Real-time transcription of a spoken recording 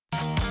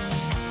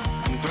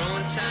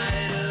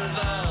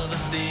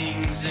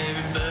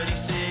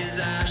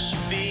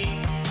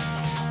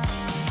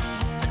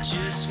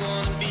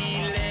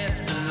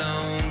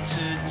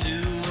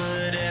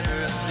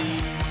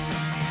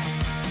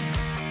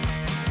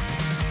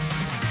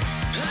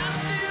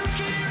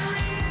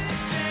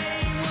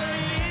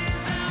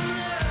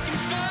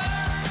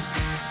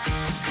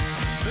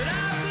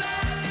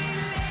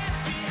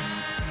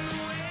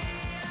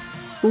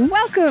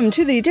Welcome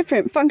to the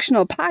Different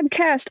Functional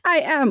Podcast. I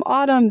am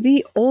Autumn,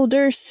 the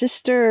older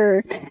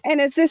sister. And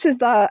as this is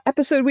the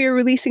episode we are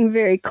releasing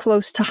very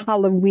close to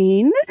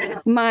Halloween,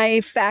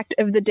 my fact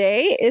of the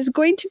day is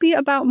going to be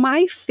about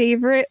my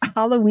favorite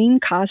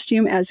Halloween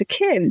costume as a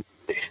kid.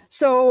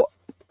 So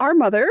our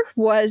mother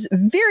was a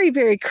very,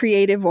 very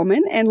creative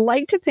woman and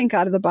liked to think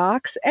out of the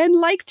box and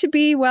liked to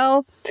be,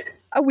 well,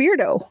 a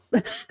weirdo,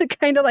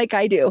 kind of like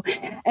I do.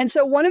 And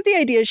so one of the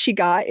ideas she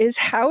got is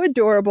how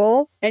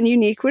adorable and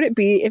unique would it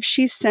be if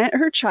she sent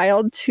her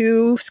child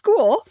to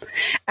school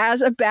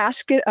as a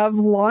basket of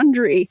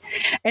laundry.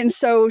 And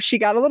so she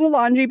got a little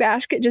laundry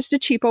basket, just a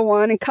cheapo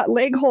one, and cut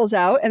leg holes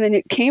out. And then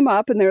it came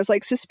up and there was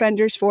like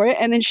suspenders for it.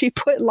 And then she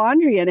put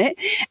laundry in it.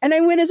 And I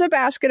went as a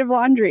basket of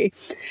laundry.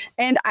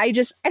 And I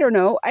don't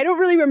know. I don't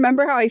really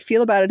remember how I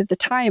feel about it at the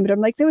time, but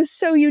I'm like, that was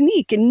so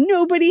unique and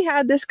nobody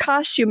had this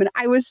costume and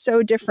I was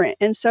so different.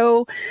 And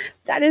so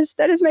that is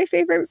my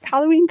favorite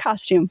Halloween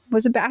costume,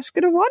 was a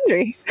basket of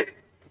laundry.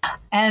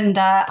 And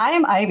I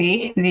am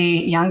Ivy, the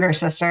younger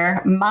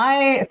sister.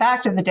 My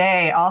fact of the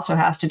day also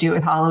has to do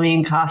with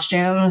Halloween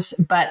costumes,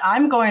 but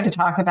I'm going to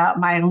talk about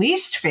my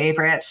least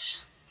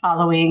favorite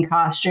Halloween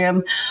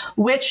costume,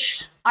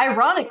 which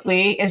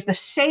ironically is the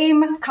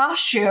same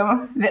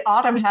costume that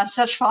Autumn has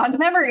such fond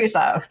memories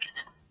of.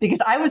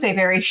 Because I was a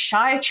very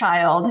shy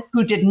child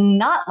who did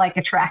not like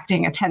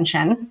attracting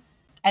attention.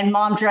 And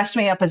mom dressed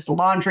me up as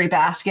laundry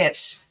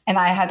baskets, and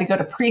I had to go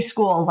to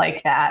preschool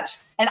like that.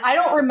 And I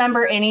don't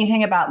remember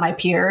anything about my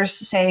peers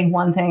saying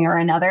one thing or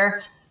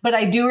another, but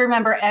I do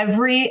remember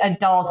every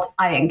adult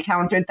I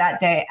encountered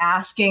that day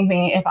asking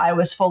me if I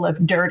was full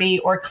of dirty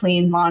or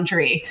clean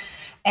laundry.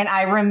 And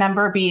I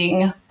remember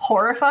being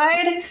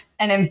horrified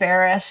and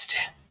embarrassed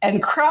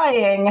and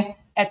crying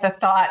at the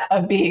thought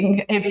of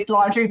being a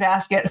laundry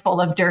basket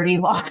full of dirty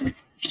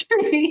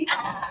laundry.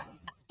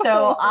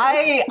 So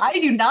I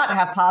do not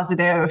have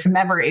positive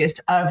memories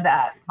of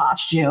that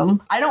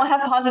costume. I don't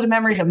have positive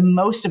memories of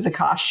most of the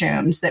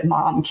costumes that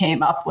mom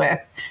came up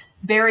with.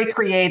 Very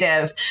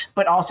creative,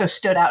 but also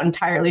stood out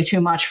entirely too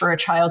much for a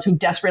child who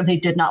desperately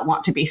did not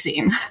want to be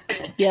seen.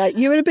 Yeah,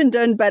 you would have been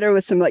done better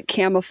with some like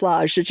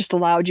camouflage that just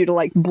allowed you to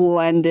like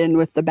blend in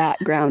with the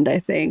background, I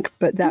think.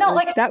 But that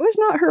was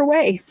not her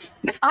way.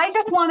 I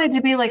just wanted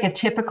to be like a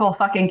typical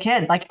fucking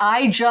kid. Like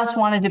I just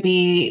wanted to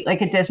be like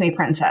a Disney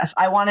princess.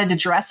 I wanted to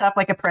dress up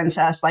like a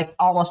princess, like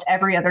almost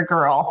every other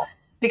girl,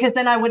 because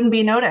then I wouldn't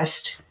be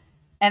noticed.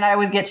 And I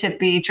would get to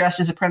be dressed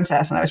as a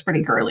princess. And I was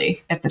pretty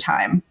girly at the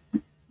time.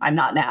 I'm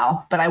not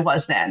now, but I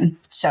was then.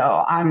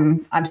 So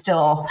I'm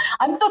still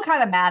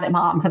kind of mad at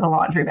mom for the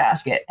laundry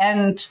basket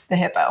and the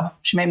hippo.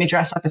 She made me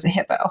dress up as a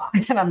hippo,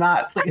 and I'm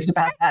not pleased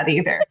about that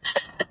either.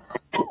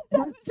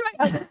 That's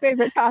my other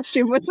favorite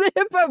costume was the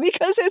hippo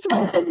because it's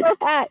my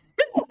hippo hat.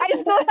 I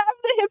still have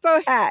the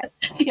hippo hat.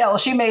 Yeah, well,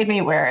 she made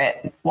me wear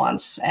it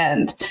once,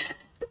 and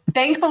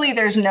thankfully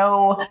there's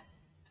no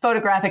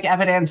photographic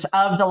evidence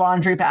of the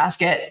laundry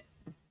basket,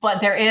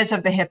 but there is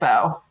of the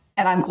hippo.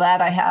 And I'm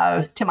glad I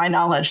have, to my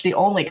knowledge, the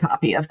only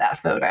copy of that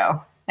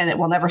photo, and it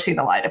will never see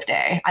the light of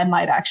day. I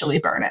might actually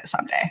burn it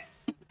someday.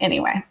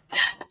 Anyway,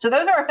 so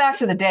those are our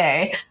facts of the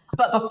day.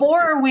 But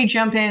before we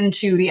jump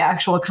into the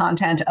actual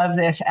content of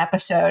this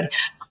episode,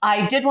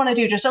 I did want to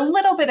do just a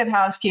little bit of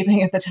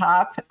housekeeping at the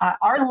top.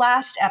 Our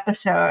last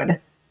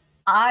episode,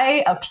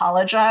 I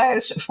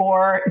apologize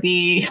for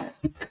the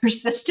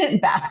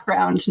persistent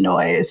background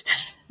noise.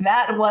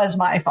 That was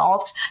my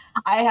fault.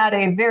 I had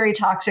a very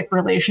toxic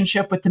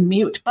relationship with the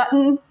mute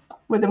button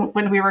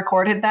when we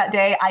recorded that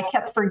day. I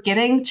kept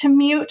forgetting to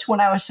mute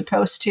when I was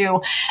supposed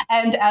to.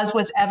 And as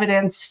was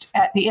evidenced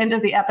at the end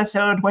of the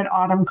episode when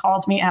Autumn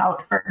called me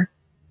out for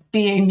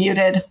being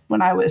muted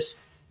when I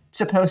was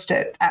supposed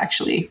to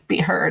actually be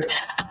heard.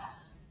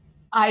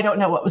 I don't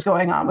know what was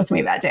going on with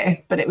me that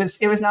day, but it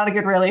was not a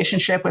good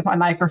relationship with my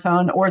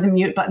microphone or the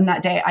mute button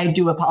that day. I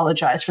do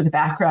apologize for the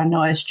background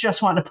noise.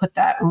 Just want to put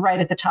that right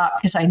at the top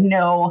because I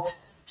know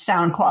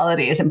sound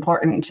quality is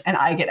important and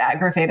I get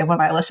aggravated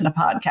when I listen to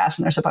podcasts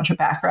and there's a bunch of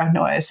background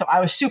noise. So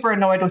I was super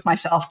annoyed with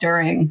myself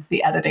during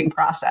the editing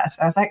process.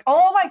 I was like,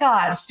 oh my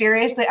God,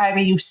 seriously,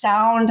 Ivy, you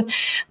sound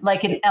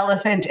like an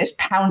elephant is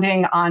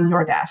pounding on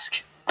your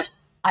desk.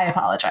 I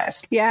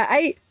apologize. Yeah,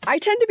 I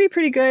tend to be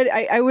pretty good.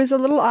 I was a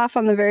little off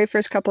on the very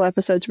first couple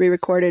episodes we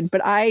recorded,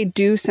 but I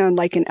do sound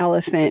like an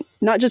elephant,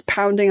 not just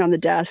pounding on the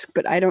desk,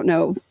 but I don't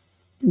know,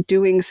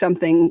 doing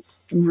something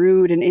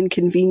rude and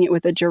inconvenient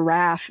with a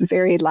giraffe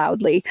very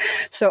loudly.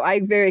 So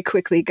I very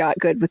quickly got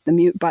good with the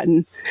mute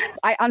button.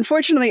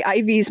 Unfortunately,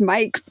 Ivy's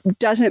mic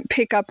doesn't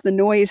pick up the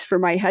noise for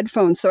my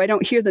headphones, so I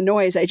don't hear the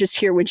noise. I just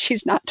hear when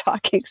she's not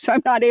talking. So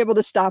I'm not able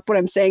to stop what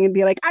I'm saying and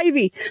be like,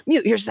 Ivy,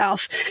 mute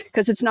yourself,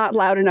 because it's not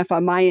loud enough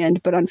on my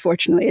end. But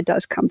unfortunately, it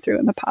does come through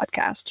in the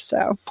podcast.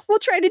 So we'll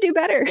try to do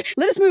better.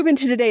 Let us move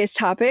into today's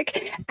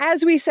topic.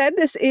 As we said,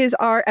 this is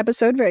our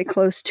episode very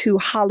close to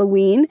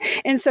Halloween.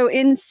 And so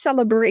in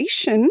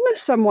celebration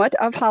somewhat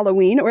of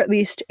Halloween, or at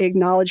least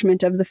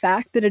acknowledgement of the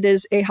fact that it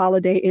is a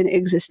holiday in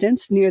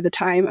existence near the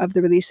time of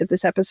the release of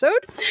this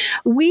episode,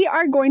 we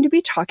are going to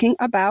be talking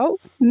about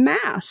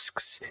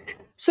masks.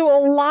 So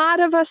a lot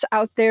of us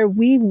out there,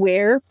 we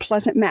wear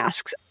pleasant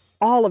masks.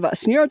 All of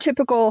us,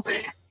 neurotypical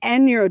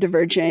and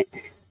neurodivergent,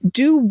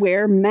 do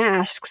wear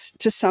masks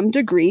to some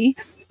degree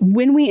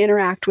when we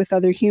interact with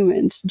other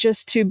humans,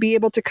 just to be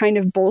able to kind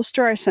of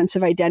bolster our sense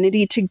of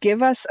identity, to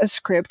give us a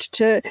script,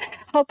 to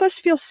help us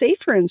feel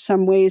safer in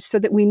some ways so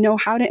that we know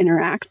how to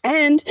interact.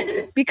 And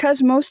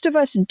because most of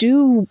us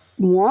do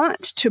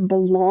want to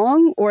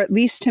belong, or at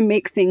least to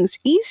make things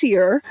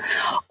easier,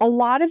 a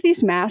lot of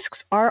these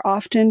masks are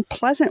often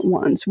pleasant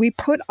ones. We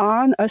put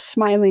on a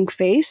smiling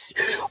face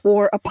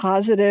or a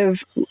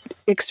positive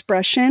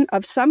expression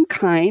of some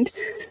kind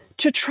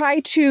to try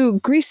to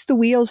grease the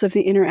wheels of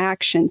the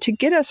interaction, to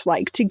get us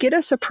liked, to get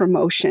us a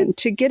promotion,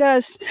 to get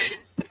us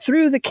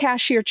through the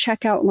cashier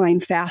checkout line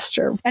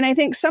faster. And I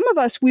think some of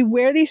us, we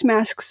wear these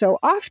masks so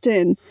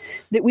often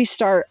that we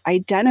start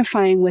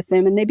identifying with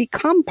them and they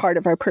become part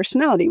of our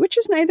personality, which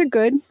is neither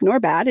good nor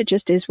bad. It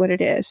just is what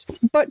it is.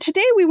 But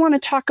today we want to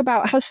talk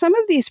about how some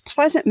of these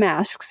pleasant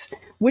masks,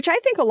 which I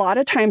think a lot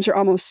of times are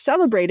almost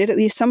celebrated, at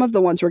least some of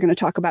the ones we're going to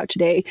talk about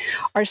today,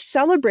 are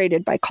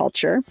celebrated by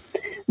culture.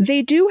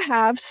 They do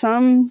have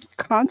some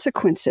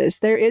consequences.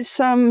 There is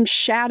some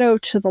shadow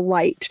to the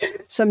light,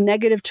 some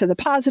negative to the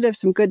positive,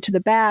 some good to the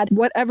bad,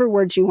 whatever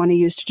words you want to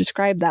use to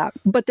describe that.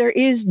 But there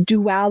is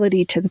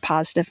duality to the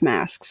positive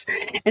masks.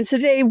 And so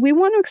today we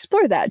want to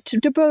explore that, to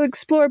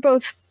explore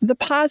both the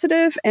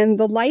positive and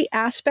the light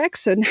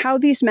aspects and how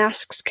these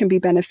masks can be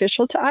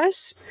beneficial to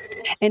us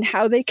and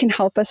how they can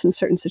help us in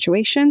certain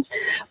situations,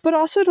 but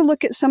also to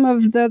look at some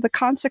of the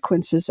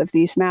consequences of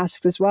these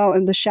masks as well,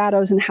 and the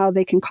shadows and how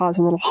they can cause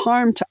a little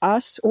harm to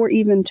us or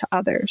even to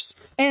others.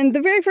 And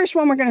the very first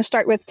one we're going to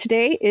start with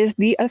today is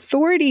the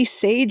authority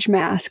sage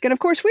mask. And of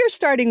course, we're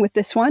starting with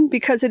this one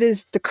because it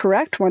is the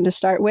correct one to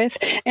start with.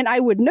 And I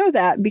would know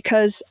that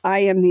because I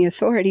am the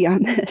authority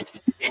on this.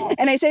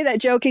 And I say that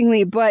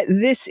jokingly, but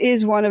this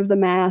is one of the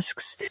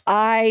masks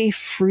I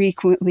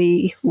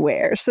frequently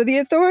wear. So the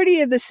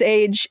authority of the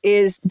sage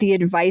is the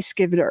advice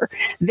giver.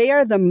 They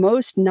are the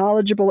most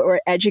knowledgeable or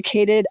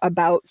educated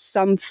about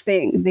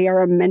something. They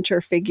are a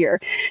mentor figure.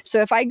 So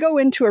if I go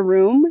into a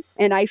room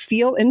and I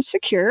feel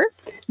insecure,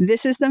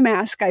 this is the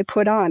mask I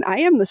put on. I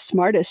am the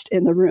smartest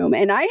in the room,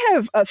 and I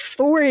have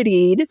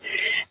authorityed,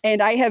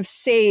 and I have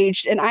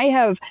saged, and I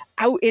have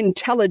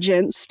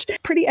out-intelligenced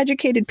pretty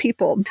educated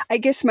people. I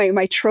guess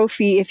my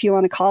trophy, if you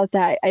want to call it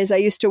that, is I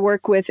used to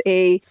work with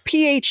a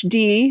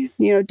PhD,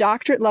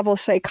 doctorate level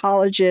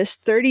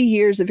psychologist, 30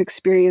 years of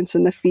experience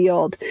in the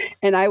field,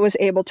 and I was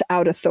able to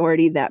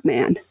out-authority that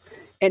man.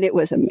 And it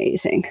was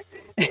amazing.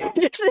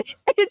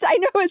 I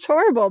know it's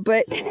horrible,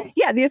 but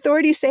yeah, the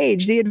authority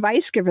sage, the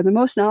advice giver, the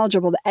most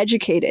knowledgeable, the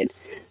educated,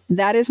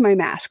 that is my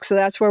mask. So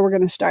that's where we're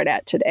going to start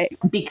at today.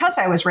 Because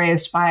I was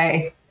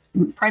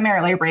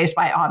primarily raised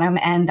by Autumn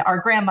and our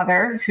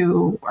grandmother,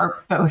 who are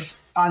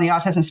both on the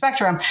autism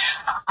spectrum,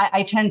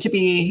 I tend to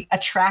be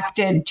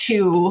attracted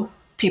to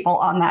people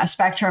on that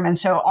spectrum. And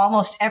so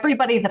almost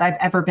everybody that I've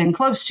ever been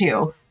close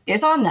to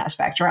is on that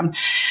spectrum.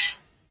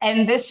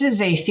 And this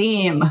is a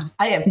theme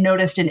I have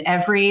noticed in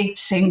every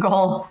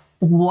single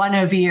one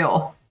of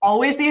you.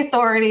 Always the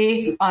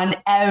authority on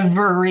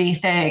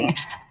everything.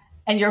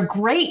 And you're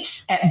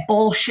great at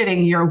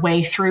bullshitting your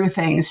way through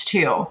things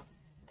too.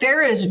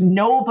 There is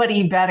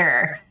nobody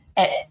better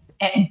at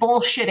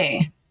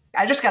bullshitting.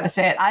 I just got to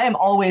say it. I am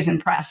always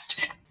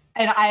impressed.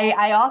 And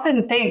I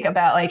often think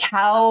about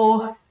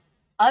how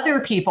other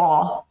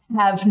people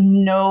have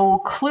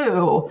no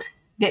clue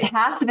that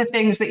half of the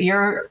things that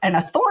you're an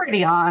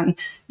authority on,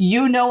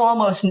 you know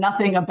almost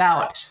nothing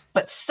about,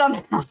 but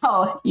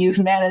somehow you've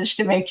managed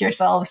to make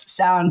yourselves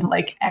sound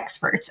like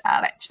experts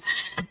at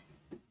it.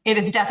 It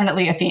is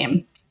definitely a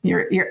theme.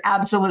 You're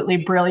absolutely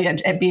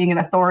brilliant at being an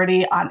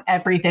authority on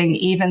everything,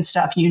 even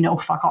stuff you know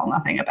fuck all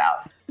nothing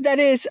about. That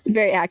is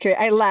very accurate.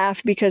 I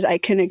laugh because I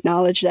can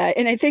acknowledge that.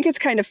 And I think it's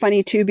kind of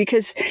funny too,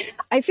 because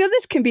I feel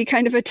this can be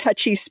kind of a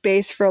touchy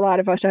space for a lot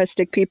of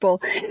autistic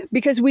people,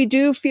 because we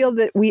do feel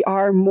that we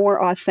are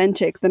more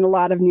authentic than a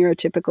lot of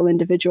neurotypical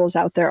individuals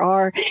out there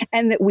are,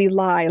 and that we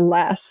lie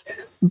less.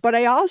 But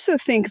I also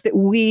think that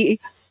we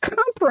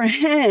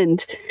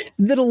comprehend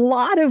that a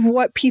lot of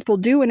what people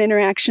do in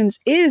interactions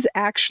is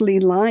actually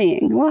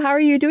lying. Well, how are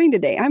you doing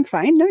today? I'm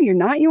fine. No, you're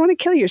not. You want to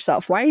kill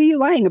yourself. Why are you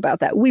lying about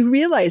that? We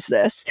realize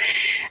this.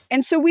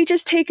 And so we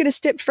just take it a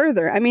step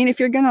further. I mean, if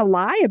you're going to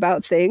lie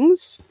about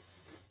things,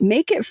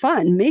 make it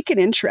fun, make it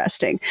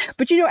interesting.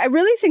 But, I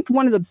really think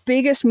one of the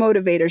biggest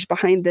motivators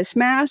behind this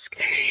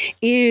mask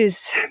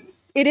is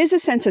it is a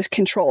sense of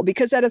control,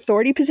 because that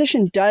authority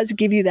position does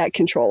give you that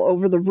control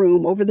over the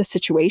room, over the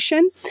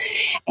situation.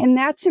 And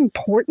that's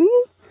important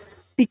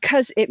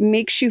because it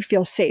makes you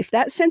feel safe.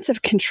 That sense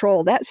of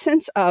control, that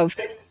sense of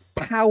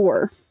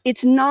power,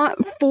 it's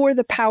not for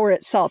the power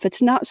itself. It's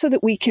not so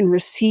that we can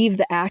receive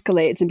the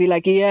accolades and be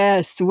like,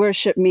 yes,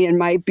 worship me in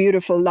my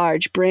beautiful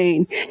large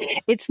brain.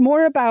 It's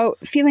more about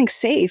feeling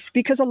safe,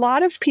 because a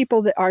lot of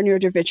people that are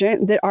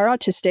neurodivergent, that are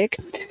autistic,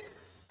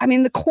 I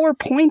mean, the core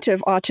point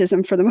of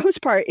autism for the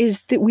most part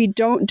is that we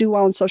don't do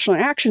well in social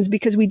interactions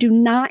because we do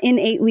not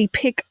innately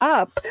pick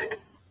up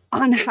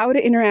on how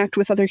to interact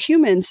with other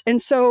humans.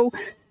 And so,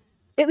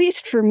 at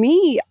least for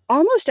me,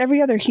 almost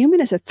every other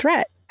human is a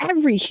threat.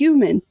 Every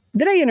human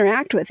that I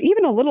interact with,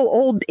 even a little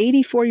old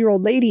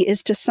 84-year-old lady,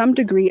 is to some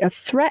degree a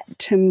threat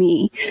to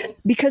me,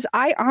 because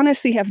I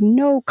honestly have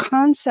no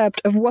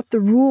concept of what the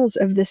rules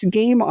of this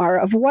game are,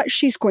 of what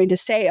she's going to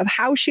say, of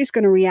how she's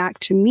going to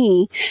react to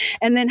me,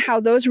 and then how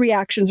those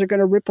reactions are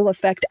going to ripple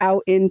effect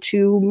out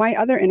into my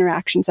other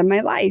interactions in my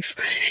life.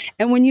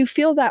 And when you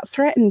feel that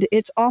threatened,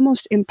 it's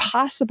almost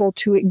impossible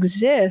to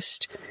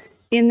exist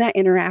in that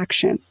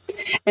interaction.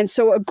 And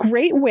so a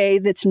great way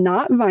that's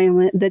not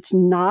violent, that's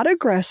not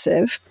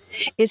aggressive,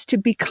 is to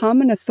become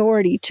an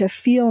authority, to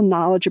feel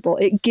knowledgeable.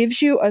 It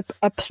gives you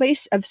a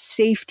place of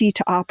safety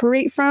to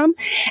operate from,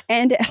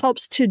 and it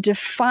helps to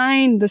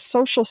define the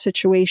social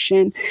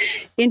situation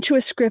into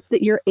a script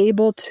that you're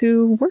able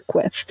to work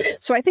with.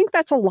 So I think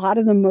that's a lot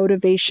of the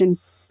motivation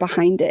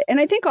behind it.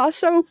 And I think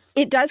also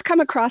it does come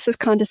across as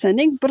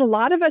condescending, but a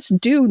lot of us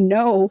do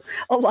know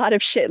a lot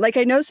of shit. Like,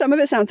 I know some of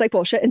it sounds like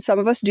bullshit, and some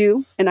of us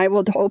do, and I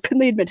will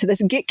openly admit to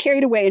this, get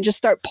carried away and just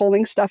start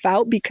pulling stuff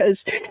out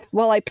because,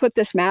 well, I put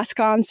this mask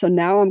on, so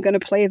now I'm going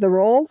to play the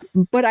role.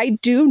 But I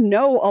do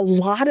know a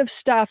lot of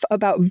stuff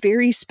about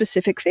very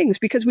specific things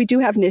because we do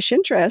have niche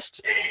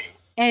interests.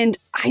 And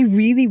I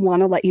really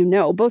want to let you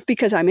know, both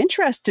because I'm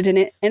interested in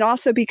it and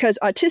also because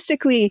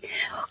autistically,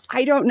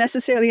 I don't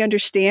necessarily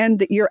understand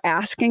that you're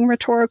asking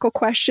rhetorical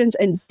questions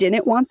and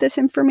didn't want this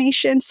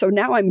information. So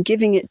now I'm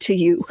giving it to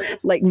you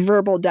like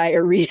verbal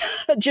diarrhea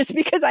just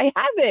because I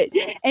have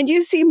it and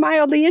you seem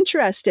mildly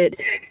interested.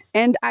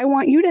 And I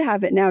want you to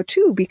have it now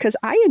too, because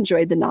I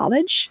enjoyed the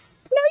knowledge.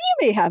 Now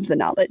you may have the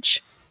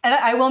knowledge. And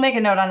I will make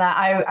a note on that.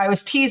 I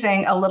was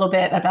teasing a little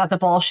bit about the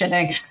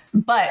bullshitting,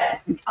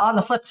 but on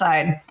the flip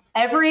side,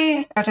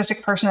 every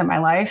autistic person in my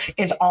life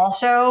is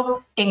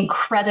also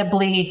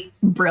incredibly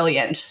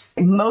brilliant.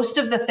 Most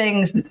of the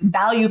things,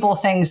 valuable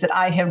things that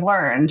I have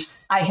learned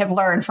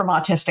from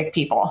autistic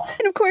people.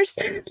 And of course,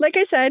 like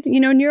I said,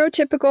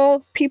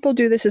 neurotypical people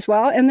do this as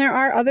well. And there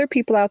are other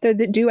people out there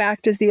that do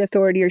act as the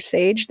authority or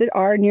sage that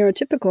are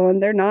neurotypical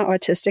and they're not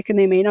autistic and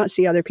they may not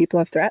see other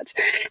people as threats.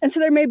 And so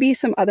there may be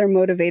some other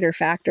motivator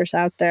factors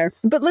out there.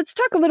 But let's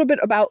talk a little bit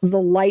about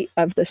the light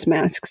of this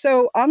mask.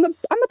 So on the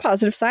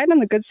positive side, on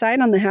the good side,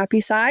 on the happy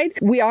side,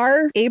 we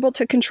are able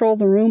to control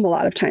the room a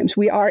lot of times.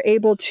 We are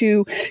able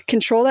to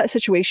control that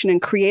situation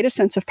and create a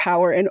sense of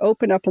power and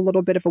open up a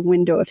little bit of a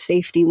window of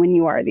safety when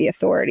you are the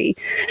authority.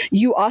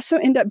 You also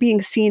end up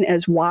being seen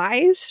as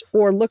wise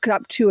or looked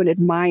up to and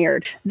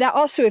admired. That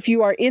also, if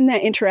you are in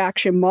that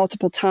interaction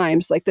multiple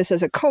times, like this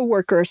as a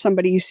coworker or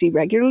somebody you see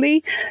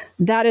regularly,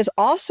 that is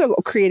also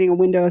creating a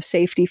window of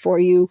safety for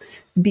you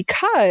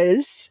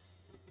because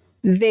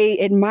they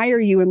admire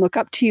you and look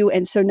up to you.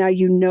 And so now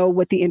you know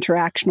what the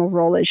interactional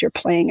role is you're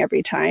playing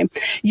every time.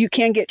 You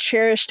can get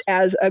cherished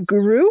as a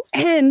guru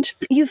and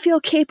you feel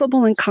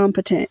capable and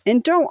competent.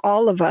 And don't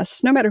all of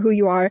us, no matter who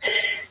you are,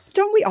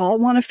 don't we all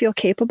want to feel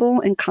capable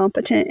and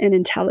competent and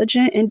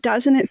intelligent? And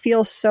doesn't it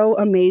feel so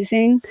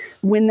amazing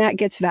when that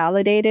gets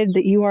validated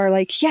that you are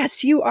like,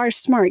 yes, you are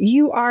smart,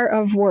 you are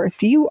of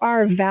worth, you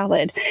are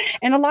valid.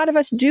 And a lot of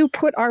us do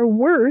put our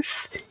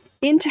worth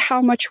into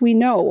how much we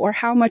know or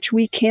how much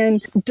we can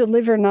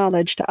deliver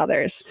knowledge to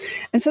others.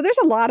 And so there's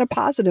a lot of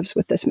positives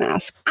with this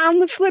mask. On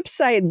the flip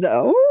side,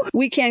 though,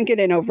 we can get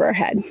in over our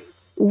head.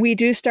 We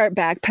do start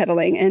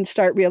backpedaling and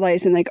start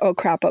realizing like, oh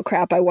crap,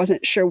 I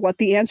wasn't sure what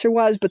the answer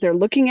was, but they're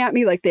looking at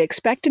me like they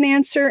expect an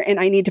answer and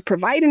I need to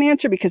provide an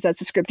answer because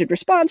that's a scripted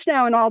response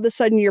now. And all of a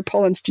sudden you're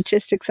pulling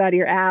statistics out of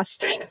your ass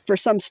for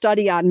some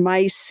study on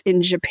mice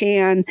in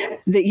Japan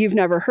that you've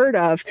never heard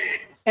of.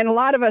 And a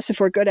lot of us, if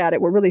we're good at it,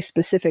 we're really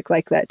specific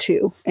like that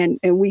too. And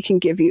we can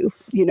give you,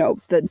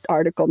 the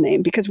article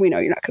name because we know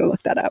you're not going to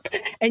look that up.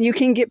 And you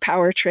can get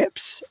power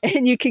trips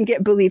and you can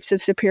get beliefs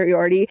of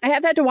superiority. I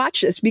have had to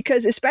watch this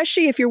because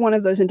especially if you're one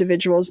of those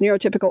individuals,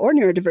 neurotypical or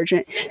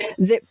neurodivergent,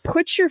 that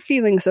puts your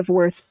feelings of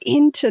worth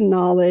into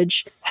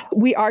knowledge,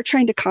 we are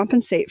trying to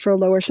compensate for a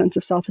lower sense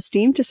of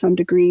self-esteem to some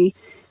degree.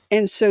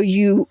 And so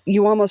you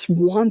almost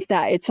want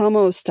that. It's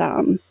almost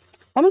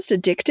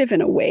addictive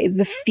in a way,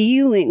 the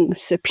feeling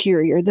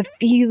superior, the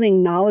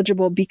feeling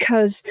knowledgeable,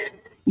 because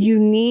you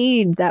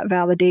need that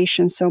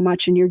validation so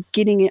much and you're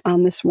getting it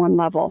on this one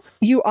level.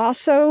 You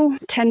also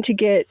tend to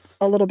get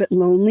a little bit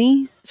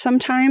lonely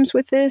sometimes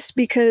with this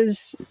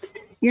because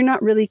you're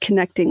not really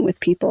connecting with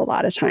people a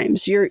lot of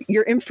times. You're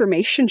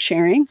information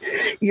sharing,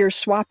 you're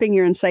swapping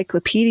your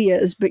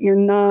encyclopedias, but you're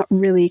not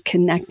really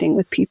connecting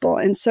with people.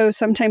 And so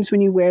sometimes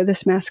when you wear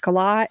this mask a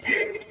lot,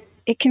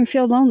 it can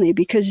feel lonely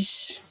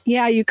because,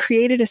 you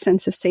created a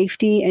sense of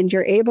safety and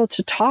you're able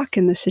to talk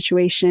in the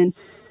situation,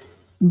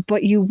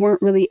 but you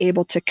weren't really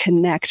able to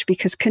connect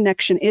because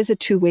connection is a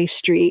two-way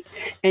street,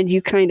 and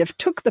you kind of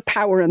took the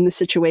power in the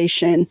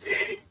situation,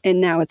 and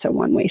now it's a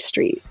one-way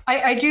street.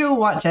 I do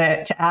want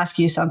to ask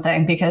you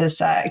something, because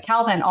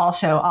Calvin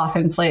also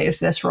often plays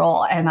this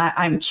role, and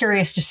I'm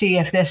curious to see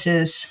if this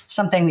is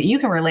something that you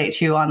can relate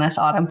to on this,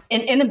 Autumn.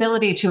 An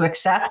inability to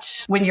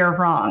accept when you're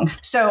wrong.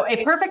 So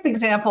a perfect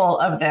example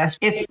of this,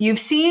 if you've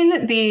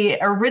seen the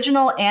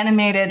original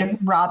animated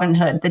Robin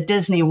Hood, the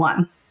Disney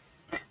one,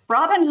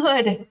 Robin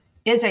Hood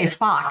is a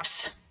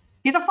fox.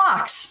 He's a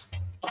fox.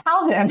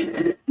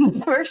 Calvin,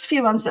 the first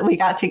few months that we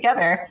got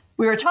together,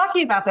 we were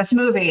talking about this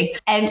movie,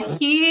 and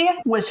he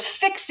was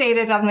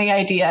fixated on the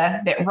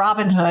idea that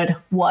Robin Hood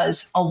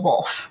was a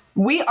wolf.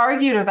 We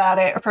argued about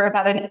it for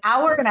about an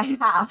hour and a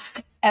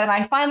half, and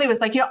I finally was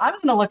like, I'm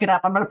going to look it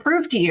up. I'm going to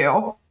prove to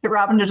you that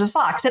Robin Hood is a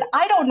fox. And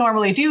I don't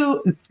normally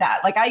do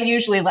that. Like, I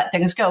usually let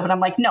things go, but I'm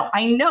like, no,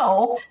 I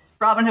know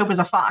Robin Hood was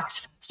a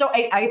fox. So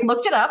I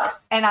looked it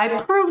up, and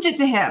I proved it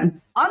to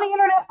him. On the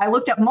internet, I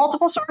looked up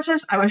multiple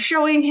sources. I was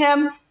showing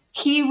him.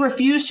 He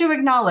refused to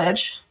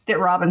acknowledge that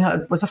Robin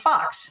Hood was a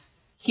fox.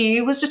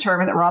 He was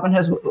determined that Robin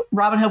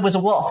Hood was a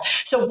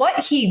wolf. So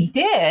what he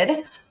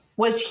did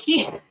was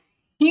he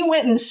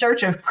went in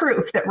search of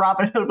proof that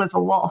Robin Hood was a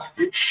wolf.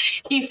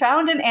 He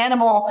found an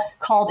animal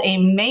called a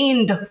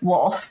maned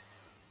wolf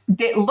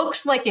that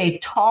looks like a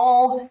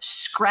tall,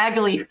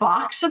 scraggly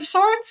fox of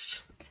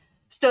sorts,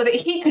 so that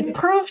he could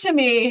prove to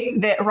me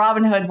that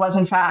Robin Hood was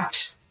in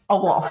fact a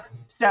wolf.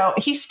 So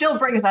he still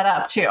brings that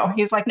up too.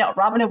 He's like, no,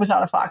 Robin Hood was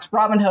not a fox.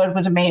 Robin Hood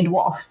was a maned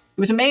wolf. He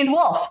was a maned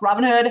wolf.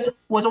 Robin Hood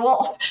was a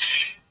wolf.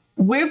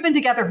 We've been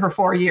together for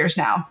 4 years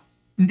now.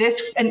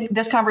 This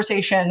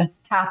conversation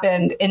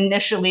happened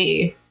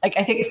initially, like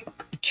I think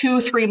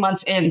 2-3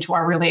 months into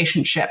our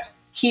relationship.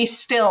 He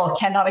still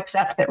cannot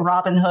accept that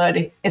Robin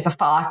Hood is a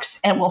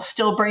fox and will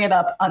still bring it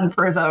up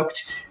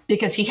unprovoked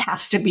because he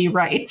has to be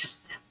right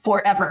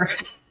forever.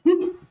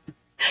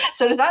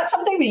 So is that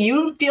something that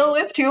you deal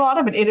with too,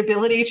 Autumn, an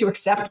inability to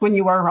accept when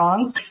you are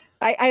wrong?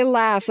 I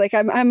laugh, like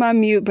I'm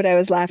on mute, but I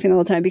was laughing the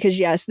whole time because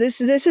yes,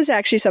 this is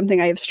actually something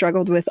I have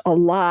struggled with a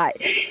lot.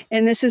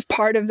 And this is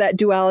part of that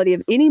duality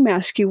of any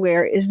mask you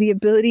wear, is the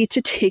ability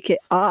to take it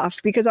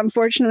off. Because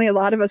unfortunately, a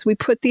lot of us, we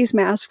put these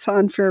masks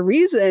on for a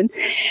reason.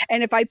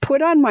 And if I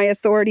put on my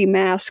authority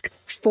mask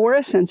for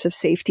a sense of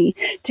safety,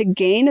 to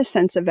gain a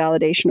sense of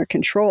validation or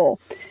control,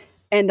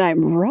 and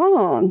I'm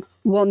wrong,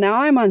 well, now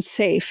I'm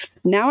unsafe.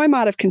 Now I'm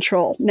out of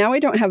control. Now I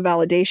don't have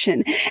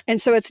validation. And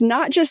so it's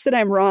not just that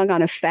I'm wrong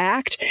on a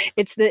fact,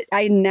 it's that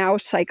I'm now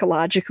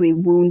psychologically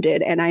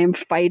wounded and I am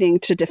fighting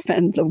to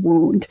defend the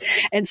wound.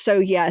 And so,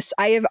 yes,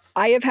 I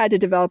have had to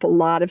develop a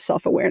lot of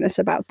self-awareness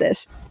about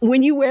this.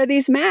 When you wear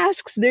these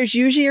masks, there's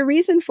usually a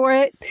reason for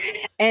it.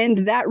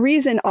 And that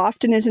reason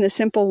often isn't a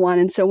simple one.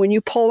 And so when you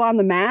pull on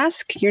the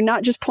mask, you're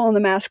not just pulling the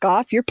mask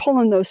off, you're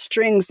pulling those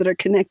strings that are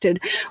connected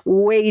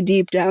way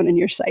deep down in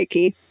your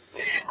psyche.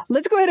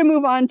 Let's go ahead and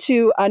move on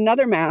to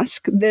another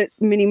mask that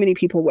many, many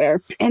people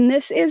wear. And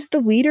this is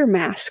the leader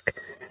mask.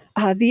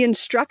 The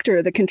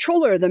instructor, the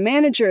controller, the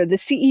manager, the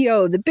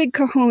CEO, the big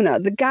kahuna,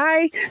 the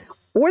guy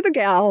or the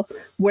gal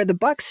where the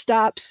buck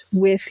stops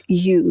with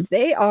you.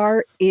 They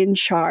are in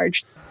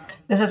charge.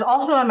 This is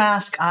also a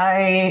mask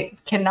I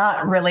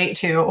cannot relate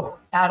to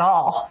at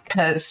all,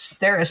 because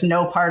there is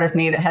no part of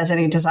me that has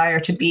any desire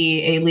to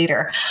be a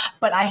leader.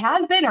 But I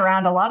have been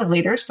around a lot of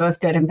leaders, both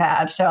good and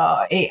bad. So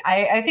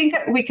I think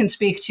we can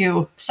speak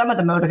to some of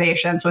the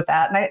motivations with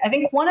that. And I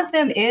think one of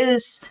them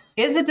is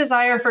the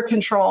desire for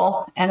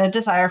control and a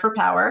desire for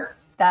power.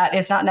 That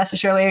is not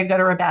necessarily a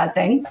good or a bad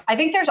thing. I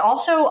think there's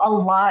also a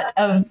lot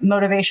of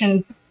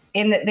motivation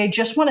in that they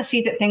just want to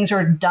see that things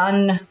are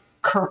done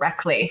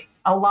correctly.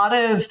 A lot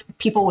of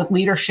people with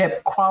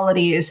leadership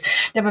qualities,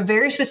 they have a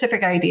very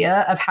specific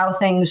idea of how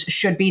things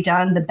should be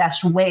done, the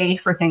best way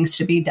for things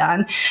to be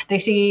done. They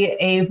see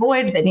a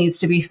void that needs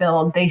to be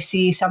filled. They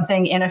see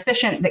something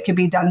inefficient that could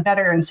be done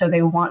better. And so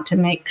they want to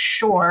make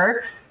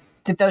sure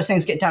that those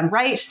things get done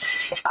right.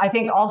 I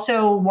think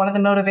also one of the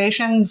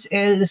motivations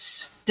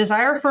is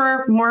desire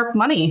for more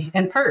money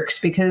and perks,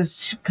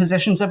 because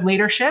positions of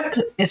leadership,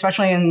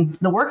 especially in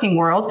the working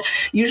world,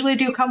 usually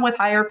do come with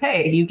higher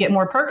pay. You get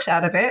more perks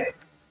out of it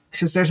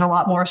because there's a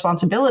lot more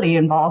responsibility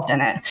involved in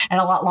it, and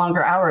a lot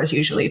longer hours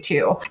usually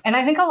too. And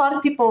I think a lot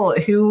of people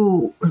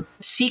who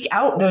seek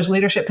out those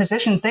leadership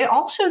positions, they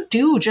also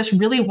do just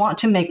really want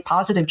to make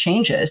positive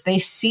changes. They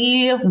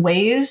see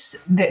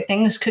ways that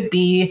things could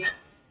be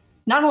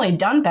not only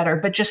done better,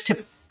 but just to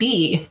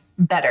be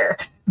better.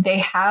 They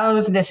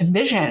have this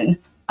vision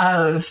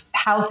of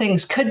how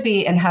things could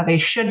be and how they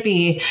should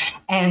be,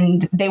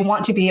 and they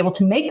want to be able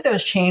to make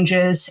those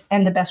changes.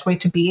 And the best way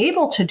to be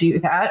able to do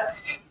that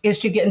is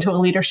to get into a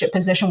leadership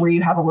position where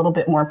you have a little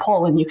bit more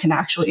pull and you can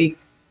actually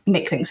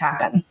make things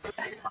happen.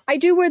 I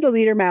do wear the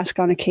leader mask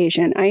on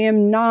occasion. I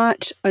am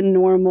not a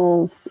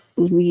normal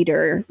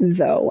leader,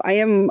 though. I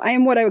am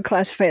what I would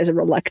classify as a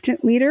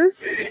reluctant leader.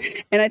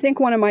 And I think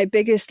one of my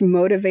biggest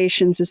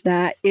motivations is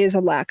a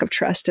lack of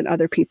trust in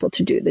other people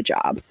to do the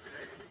job.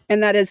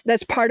 And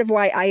that's part of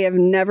why I have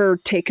never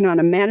taken on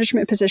a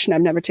management position.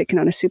 I've never taken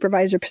on a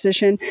supervisor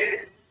position,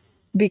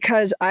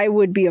 because I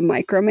would be a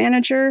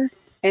micromanager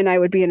and I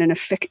would be an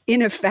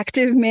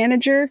ineffective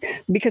manager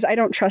because I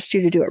don't trust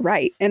you to do it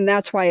right. And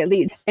that's why I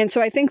lead. And so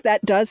I think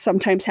that does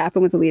sometimes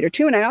happen with a leader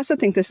too. And I also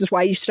think this is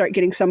why you start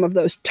getting some of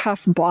those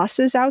tough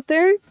bosses out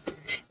there,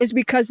 is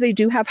because they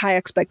do have high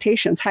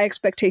expectations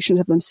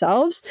of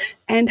themselves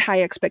and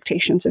high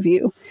expectations of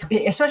you.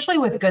 Especially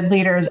with good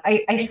leaders,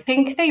 I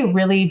think they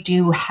really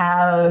do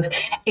have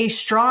a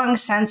strong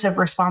sense of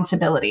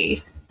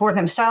responsibility for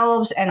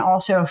themselves and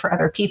also for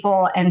other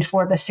people and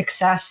for the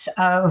success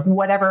of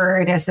whatever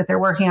it is that they're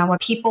working on. With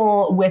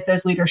people with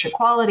those leadership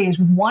qualities,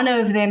 one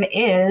of them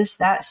is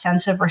that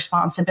sense of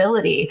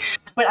responsibility.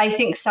 But I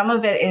think some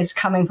of it is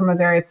coming from a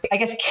very,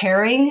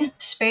 caring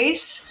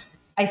space.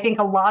 I think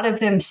a lot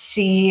of them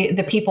see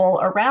the people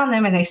around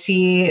them and they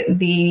see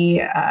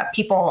the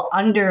people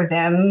under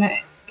them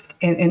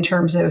in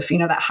terms of,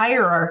 that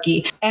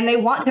hierarchy, and they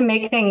want to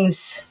make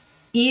things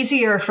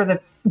easier for the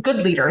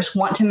good leaders,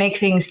 want to make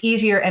things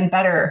easier and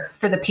better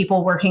for the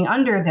people working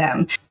under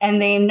them.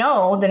 And they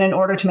know that in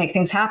order to make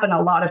things happen,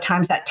 a lot of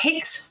times that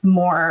takes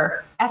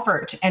more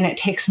effort and it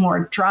takes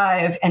more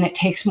drive and it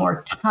takes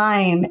more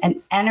time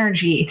and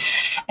energy.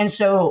 And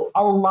so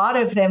a lot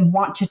of them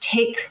want to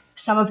take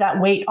some of that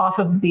weight off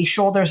of the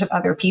shoulders of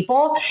other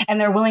people, and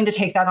they're willing to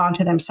take that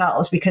onto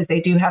themselves because they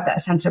do have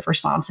that sense of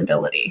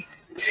responsibility.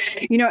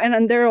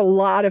 And there are a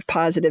lot of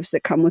positives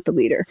that come with the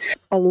leader.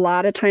 A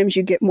lot of times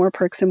you get more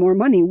perks and more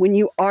money. When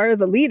you are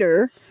the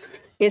leader,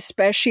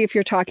 especially if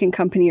you're talking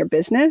company or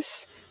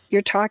business,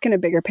 you're talking a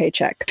bigger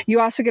paycheck.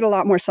 You also get a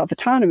lot more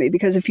self-autonomy,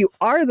 because if you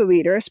are the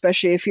leader,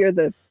 especially if you're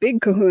the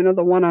big kahuna,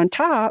 the one on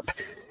top,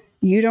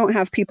 you don't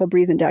have people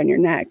breathing down your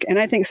neck. And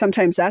I think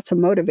sometimes that's a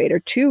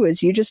motivator too,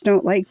 is you just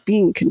don't like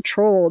being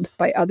controlled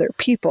by other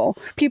people.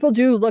 People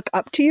do look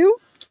up to you.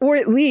 Or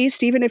at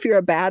least, even if you're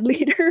a bad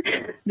leader,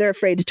 they're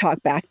afraid to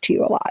talk back to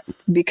you a lot,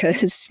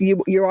 because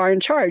you are in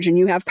charge and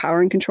you have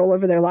power and control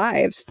over their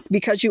lives.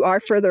 Because you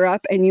are further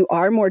up and you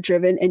are more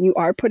driven and you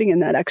are putting in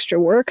that extra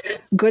work,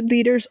 good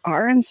leaders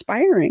are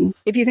inspiring.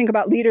 If you think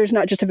about leaders,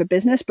 not just of a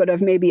business, but of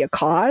maybe a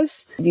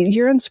cause,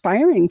 you're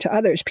inspiring to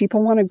others.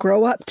 People want to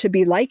grow up to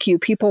be like you.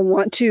 People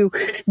want to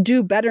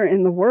do better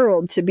in the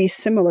world, to be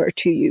similar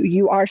to you.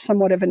 You are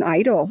somewhat of an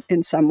idol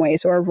in some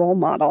ways, or a role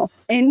model.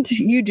 And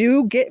you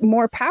do get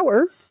more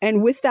power.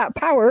 And with that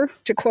power,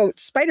 to quote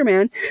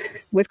Spider-Man,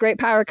 with great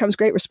power comes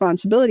great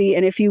responsibility.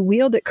 And if you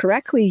wield it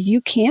correctly,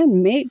 you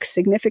can make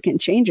significant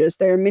changes.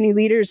 There are many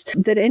leaders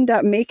that end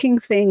up making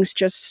things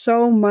just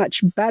so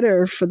much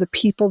better for the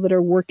people that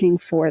are working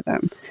for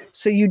them.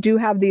 So you do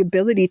have the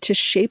ability to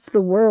shape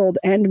the world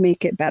and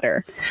make it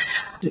better.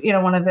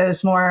 One of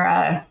those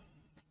more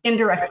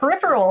indirect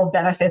peripheral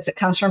benefits that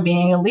comes from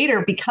being a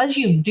leader, because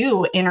you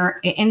do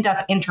end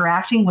up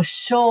interacting with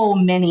so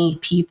many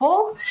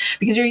people,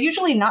 because you're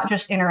usually not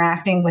just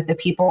interacting with the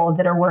people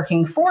that are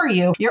working for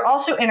you, you're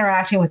also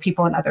interacting with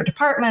people in other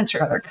departments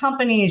or other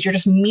companies. You're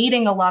just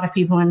meeting a lot of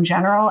people in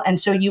general. And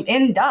so you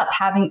end up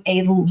having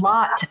a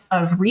lot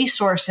of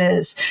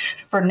resources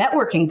for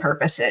networking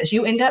purposes.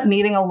 You end up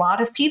meeting a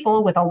lot of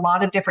people with a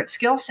lot of different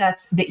skill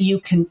sets that you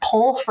can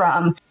pull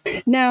from.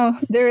 Now,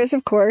 there is,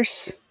 of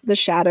course, the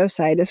shadow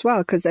side as well,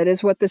 because that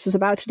is what this is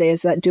about today,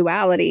 is that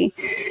duality.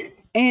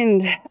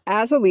 And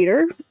as a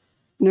leader,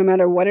 no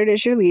matter what it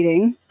is you're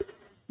leading,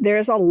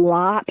 there's a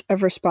lot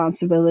of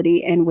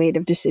responsibility and weight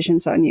of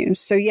decisions on you.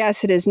 So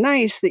yes, it is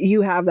nice that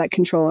you have that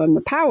control and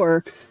the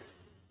power,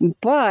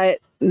 but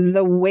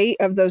the weight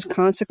of those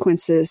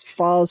consequences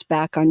falls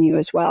back on you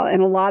as well.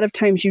 And a lot of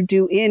times you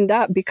do end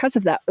up, because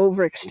of that,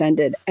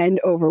 overextended and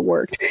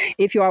overworked.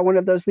 If you are one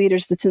of those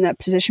leaders that's in that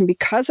position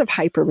because of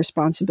hyper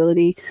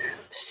responsibility,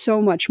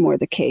 so much more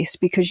the case,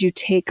 because you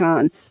take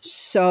on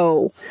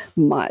so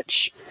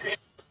much.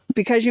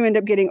 Because you end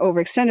up getting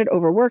overextended,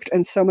 overworked,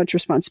 and so much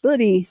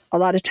responsibility, a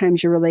lot of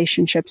times your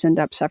relationships end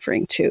up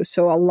suffering too.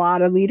 So a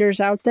lot of leaders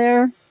out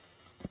there,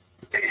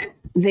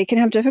 they can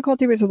have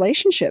difficulty with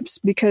relationships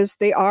because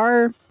they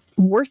are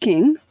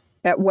working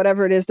at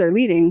whatever it is they're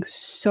leading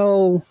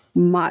so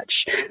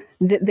much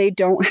that they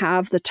don't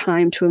have the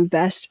time to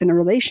invest in a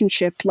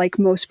relationship like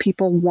most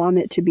people want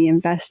it to be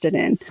invested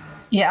in.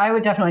 Yeah, I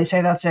would definitely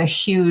say that's a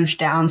huge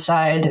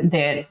downside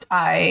that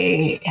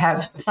I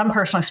have some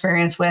personal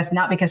experience with,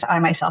 not because I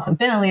myself have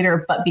been a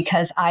leader, but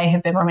because I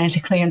have been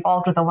romantically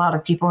involved with a lot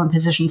of people in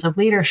positions of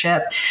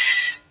leadership.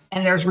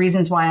 And there's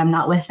reasons why I'm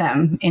not with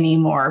them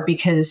anymore,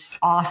 because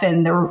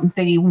often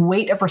the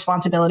weight of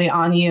responsibility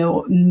on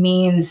you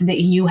means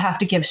that you have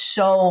to give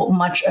so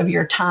much of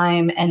your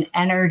time and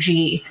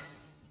energy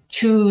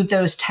to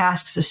those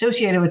tasks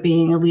associated with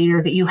being a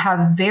leader that you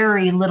have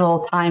very little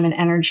time and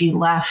energy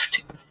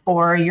left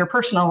for your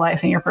personal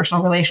life and your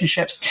personal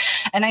relationships.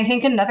 And I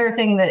think another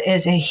thing that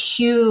is a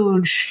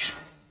huge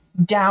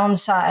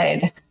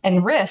downside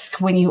and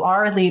risk when you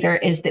are a leader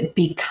is that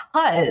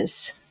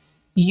because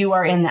you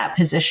are in that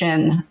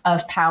position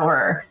of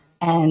power,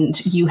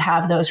 and you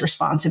have those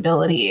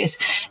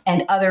responsibilities,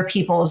 and other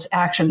people's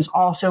actions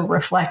also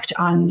reflect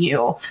on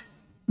you,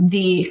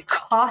 the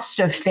cost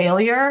of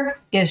failure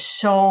is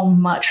so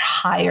much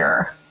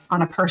higher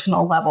on a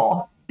personal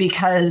level.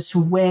 Because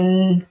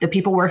when the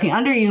people working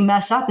under you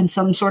mess up in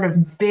some sort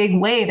of big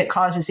way that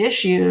causes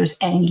issues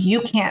and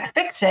you can't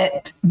fix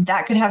it,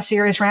 that could have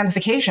serious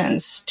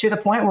ramifications to the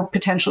point where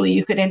potentially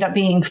you could end up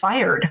being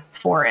fired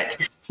for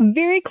it.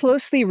 Very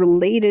closely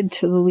related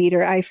to the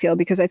leader, I feel,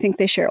 because I think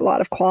they share a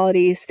lot of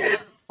qualities,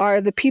 are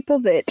the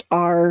people that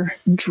are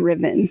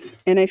driven.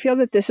 And I feel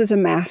that this is a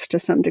mask to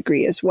some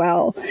degree as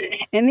well.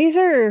 And these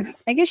are,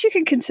 I guess you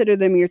could consider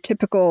them your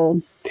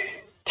typical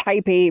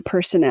type A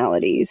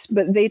personalities,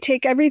 but they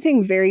take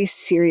everything very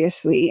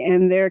seriously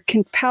and they're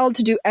compelled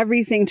to do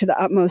everything to the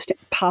utmost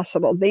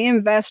possible. They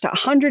invest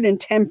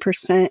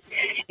 110%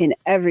 in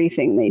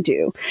everything they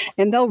do,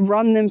 and they'll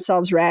run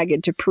themselves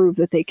ragged to prove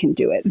that they can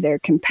do it. They're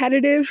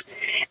competitive,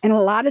 and a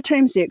lot of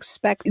times they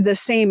expect the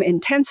same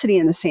intensity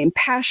and the same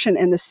passion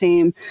and the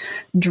same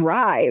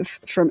drive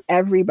from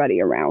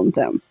everybody around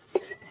them.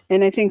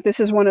 And I think this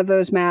is one of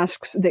those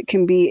masks that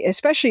can be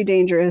especially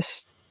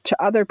dangerous to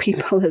other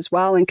people as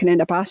well, and can end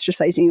up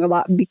ostracizing you a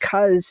lot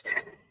because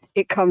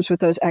it comes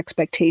with those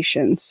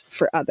expectations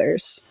for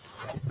others.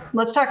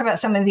 Let's talk about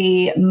some of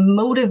the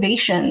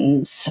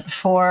motivations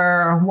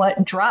for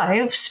what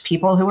drives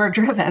people who are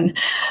driven.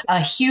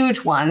 A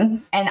huge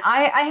one, and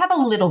I have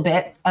a little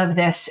bit of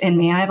this in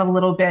me. I have a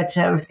little bit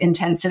of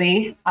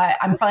intensity.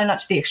 I'm probably not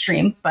to the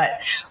extreme, but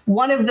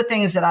one of the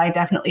things that I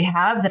definitely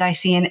have that I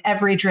see in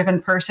every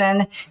driven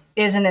person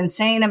is an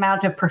insane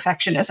amount of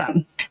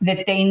perfectionism,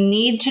 that they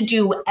need to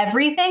do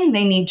everything.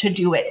 They need to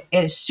do it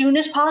as soon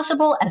as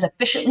possible, as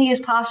efficiently as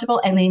possible,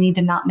 and they need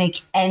to not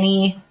make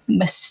any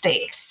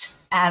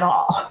mistakes at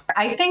all.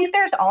 I think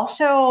there's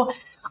also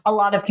a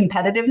lot of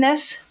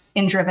competitiveness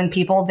in driven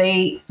people.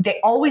 They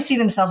always see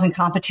themselves in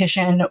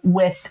competition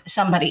with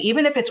somebody,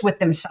 even if it's with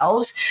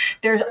themselves.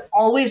 There's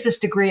always this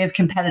degree of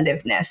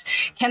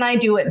competitiveness. Can I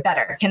do it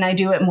better? Can I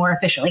do it more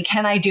efficiently?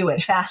 Can I do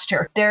it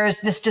faster?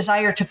 There's this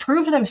desire to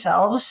prove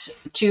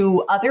themselves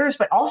to others,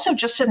 but also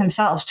just to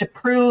themselves, to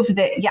prove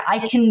that, yeah, I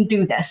can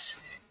do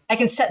this. I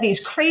can set these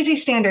crazy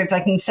standards.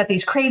 I can set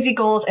these crazy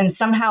goals, and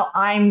somehow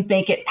I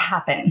make it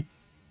happen.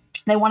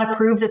 They want to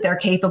prove that they're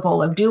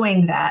capable of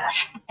doing that.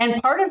 And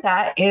part of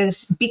that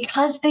is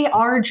because they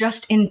are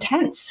just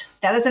intense.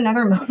 That is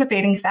another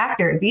motivating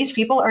factor. These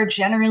people are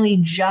generally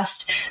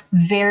just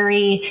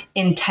very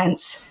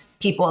intense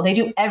people. They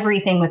do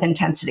everything with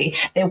intensity.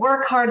 They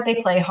work hard,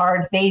 they play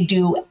hard, they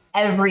do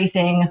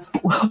everything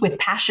with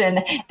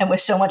passion and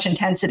with so much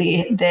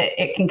intensity that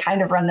it can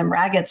kind of run them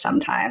ragged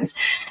sometimes.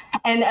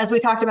 And as we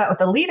talked about with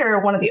the leader,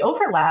 one of the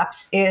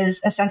overlaps is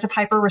a sense of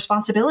hyper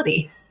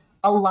responsibility.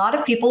 A lot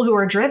of people who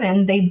are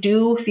driven, they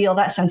do feel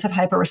that sense of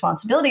hyper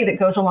responsibility that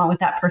goes along with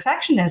that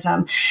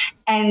perfectionism.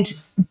 And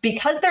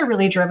because they're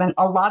really driven,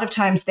 a lot of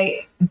times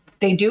they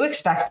do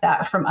expect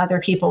that from other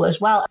people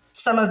as well.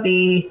 Some of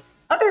the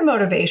other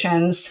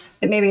motivations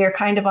that maybe are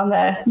kind of on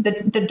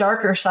the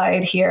darker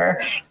side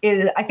here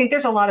is, I think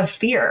there's a lot of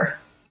fear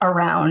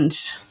around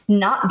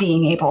not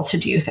being able to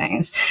do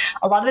things.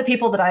 A lot of the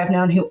people that I've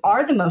known who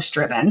are the most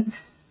driven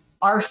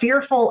are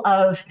fearful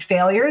of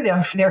failure.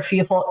 They're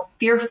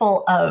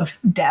fearful of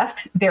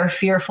death. They're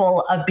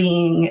fearful of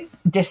being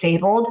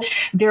disabled.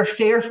 They're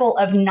fearful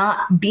of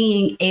not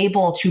being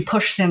able to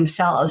push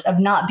themselves, of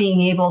not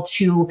being able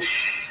to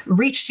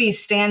reach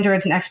these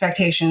standards and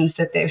expectations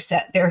that they've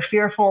set. They're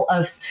fearful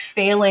of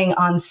failing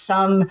on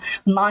some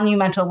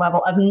monumental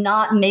level, of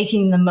not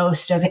making the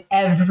most of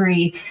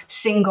every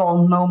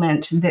single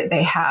moment that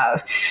they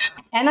have.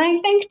 And I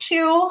think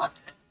too,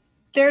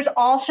 there's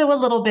also a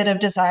little bit of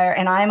desire,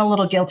 and I'm a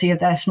little guilty of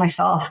this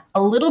myself,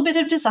 a little bit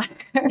of desire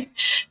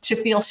to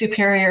feel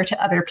superior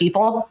to other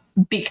people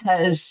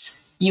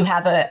because you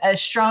have a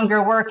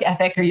stronger work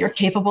ethic or you're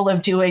capable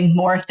of doing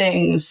more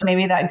things.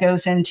 Maybe that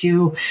goes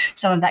into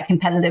some of that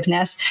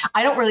competitiveness.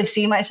 I don't really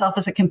see myself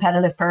as a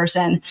competitive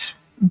person,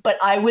 but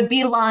I would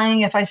be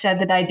lying if I said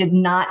that I did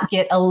not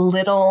get a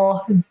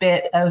little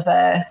bit of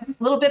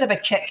a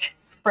kick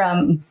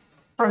from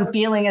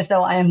feeling as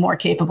though I am more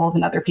capable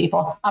than other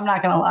people. I'm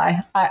not going to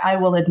lie. I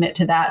will admit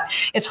to that.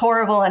 It's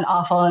horrible and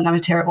awful, and I'm a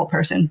terrible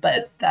person,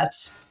 but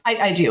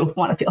I do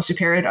want to feel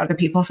superior to other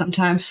people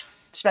sometimes,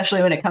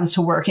 especially when it comes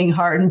to working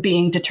hard and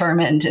being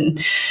determined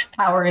and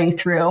powering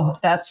through.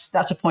 That's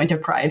a point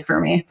of pride for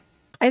me.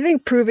 I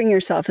think proving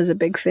yourself is a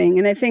big thing.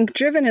 And I think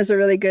driven is a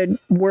really good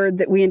word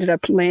that we ended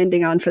up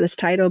landing on for this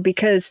title,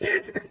 because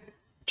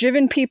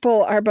driven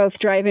people are both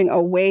driving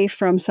away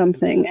from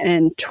something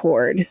and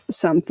toward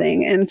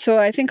something. And so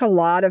I think a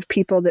lot of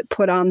people that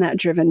put on that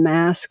driven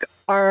mask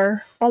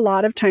are a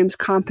lot of times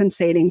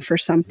compensating for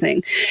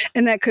something.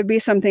 And that could be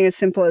something as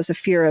simple as a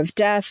fear of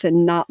death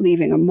and not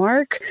leaving a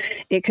mark.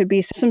 It could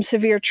be some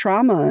severe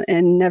trauma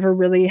and never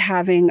really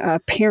having a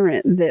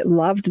parent that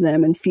loved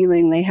them and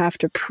feeling they have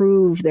to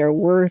prove their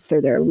worth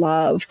or their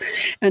love.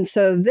 And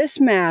so this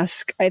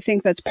mask, I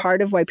think that's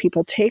part of why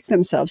people take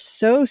themselves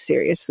so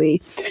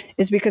seriously,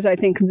 is because I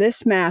think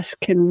this mask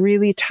can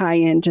really tie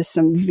into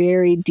some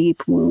very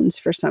deep wounds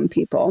for some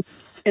people.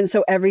 And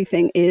so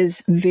everything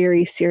is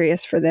very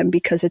serious for them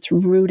because it's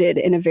rooted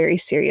in a very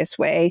serious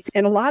way.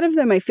 And a lot of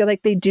them, I feel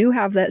like they do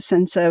have that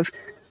sense of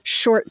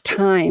short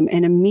time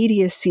and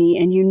immediacy,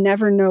 and you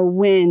never know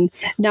when.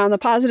 Now, on the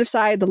positive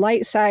side, the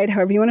light side,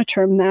 however you want to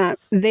term that,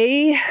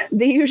 they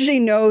usually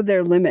know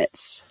their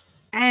limits.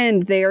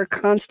 And they are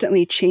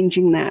constantly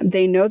changing that.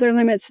 They know their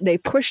limits. They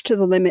push to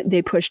the limit.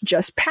 They push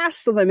just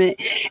past the limit.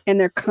 And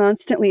they're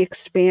constantly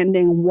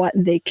expanding what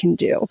they can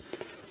do.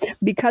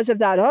 Because of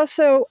that,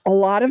 also, a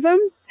lot of them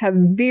have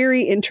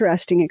very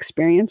interesting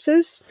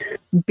experiences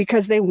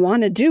because they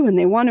want to do and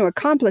they want to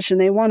accomplish and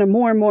they want to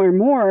more and more and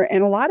more.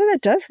 And a lot of that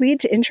does lead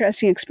to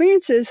interesting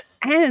experiences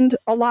and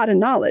a lot of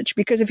knowledge.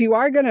 Because if you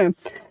are going to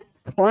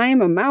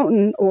climb a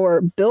mountain or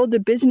build a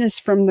business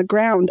from the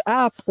ground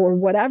up or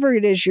whatever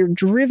it is you're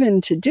driven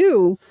to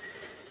do,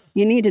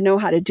 you need to know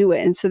how to do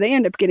it. And so they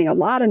end up getting a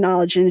lot of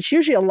knowledge, and it's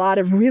usually a lot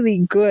of really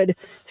good,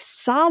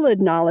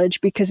 solid knowledge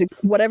because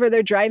whatever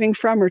they're driving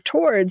from or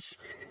towards,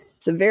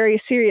 it's a very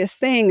serious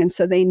thing. And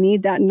so they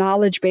need that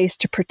knowledge base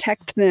to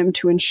protect them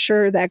to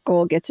ensure that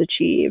goal gets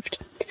achieved.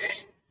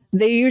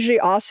 They usually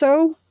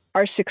also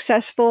are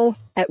successful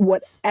at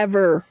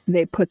whatever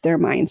they put their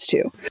minds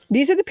to.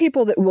 These are the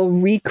people that will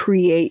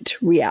recreate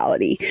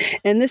reality.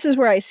 And this is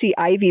where I see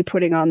Ivy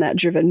putting on that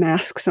driven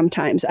mask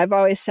sometimes. I've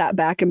always sat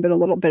back and been a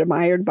little bit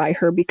admired by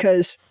her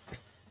because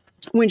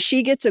when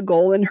she gets a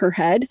goal in her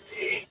head,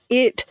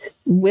 it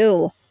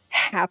will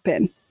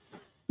happen.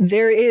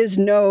 There is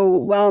no,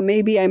 well,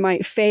 maybe I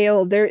might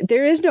fail. There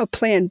is no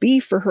plan B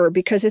for her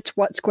because it's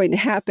what's going to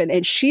happen.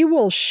 And she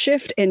will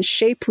shift and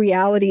shape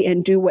reality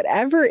and do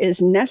whatever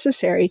is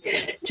necessary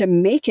to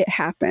make it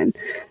happen.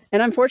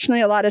 And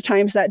unfortunately, a lot of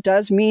times that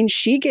does mean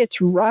she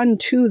gets run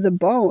to the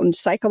bone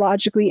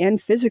psychologically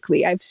and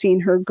physically. I've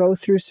seen her go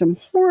through some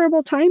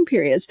horrible time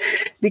periods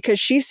because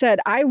she said,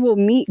 I will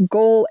meet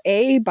goal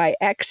A by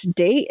X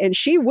date, and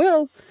she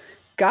will.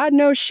 God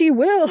knows she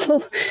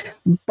will,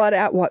 but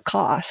at what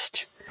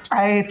cost?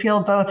 I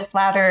feel both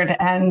flattered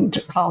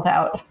and called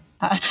out.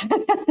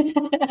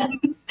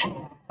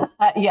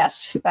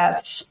 Yes,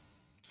 that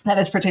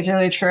is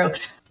particularly true.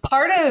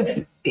 Part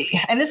of,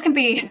 and this can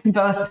be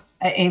both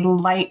a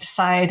light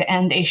side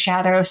and a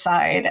shadow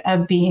side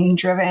of being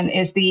driven,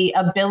 is the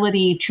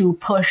ability to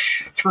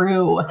push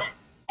through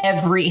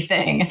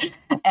everything.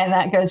 And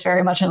that goes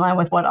very much in line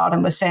with what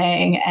Autumn was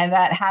saying. And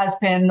that has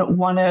been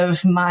one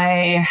of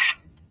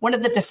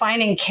the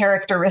defining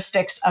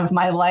characteristics of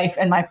my life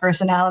and my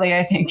personality,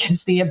 I think,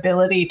 is the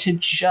ability to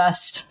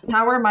just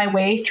power my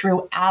way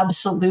through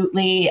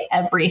absolutely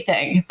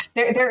everything.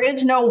 There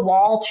is no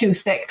wall too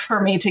thick for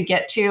me to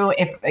get through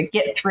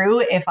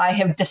if I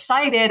have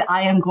decided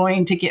I am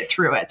going to get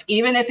through it,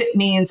 even if it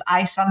means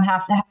I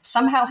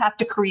somehow have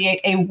to create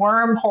a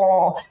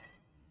wormhole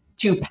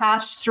to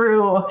pass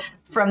through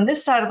from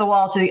this side of the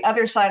wall to the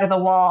other side of the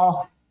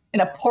wall. In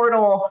a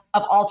portal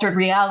of altered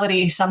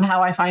reality,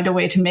 somehow I find a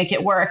way to make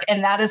it work.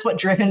 And that is what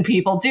driven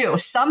people do.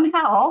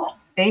 Somehow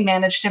they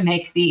manage to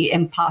make the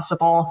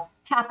impossible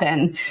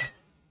happen.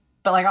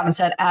 But like Autumn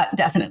said, at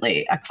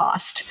definitely a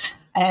cost.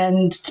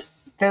 And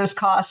those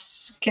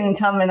costs can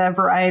come in a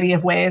variety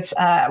of ways.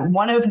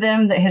 One of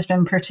them that has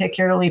been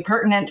particularly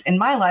pertinent in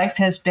my life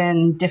has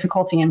been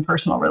difficulty in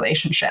personal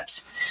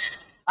relationships.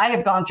 I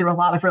have gone through a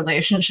lot of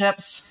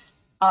relationships.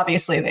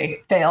 Obviously,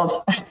 they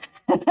failed.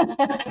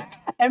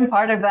 And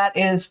part of that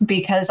is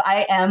because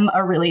I am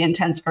a really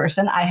intense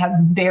person. I have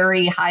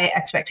very high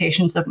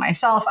expectations of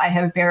myself. I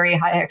have very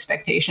high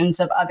expectations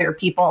of other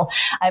people.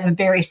 I have a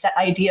very set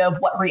idea of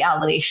what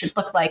reality should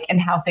look like and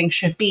how things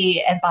should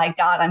be. And by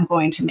God, I'm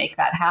going to make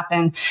that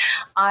happen.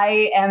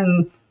 I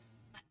am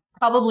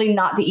probably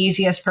not the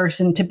easiest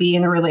person to be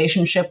in a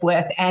relationship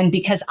with. And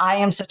because I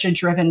am such a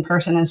driven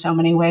person in so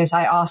many ways,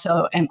 I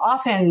also am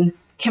often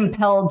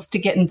compelled to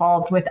get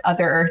involved with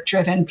other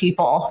driven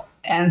people.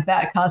 And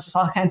that causes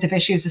all kinds of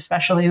issues,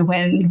 especially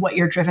when what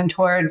you're driven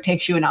toward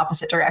takes you in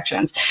opposite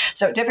directions.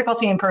 So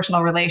difficulty in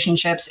personal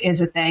relationships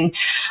is a thing.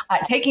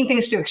 Taking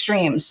things to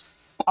extremes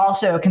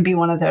also can be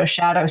one of those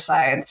shadow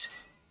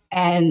sides.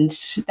 And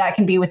that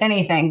can be with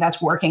anything that's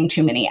working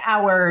too many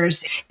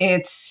hours.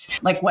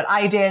 It's like what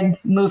I did,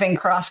 moving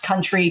cross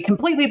country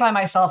completely by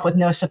myself with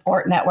no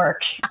support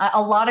network.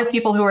 A lot of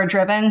people who are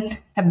driven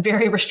have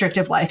very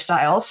restrictive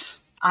lifestyles.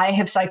 I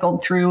have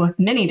cycled through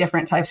many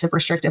different types of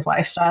restrictive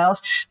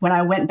lifestyles. When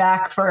I went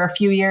back for a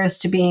few years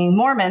to being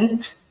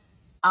Mormon,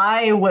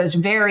 I was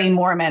very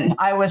Mormon.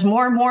 I was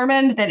more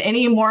Mormon than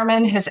any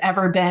Mormon has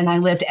ever been. I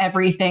lived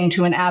everything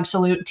to an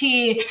absolute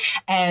T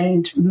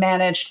and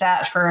managed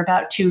that for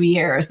about 2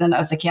 years. Then I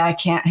was like, yeah, I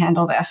can't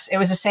handle this. It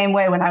was the same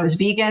way when I was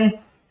vegan.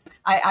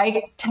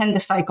 I tend to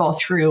cycle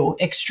through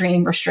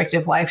extreme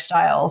restrictive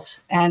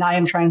lifestyles, and I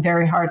am trying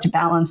very hard to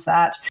balance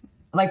that.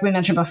 Like we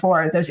mentioned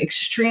before, those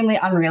extremely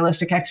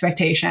unrealistic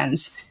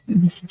expectations,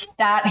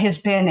 that has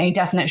been a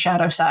definite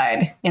shadow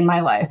side in my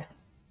life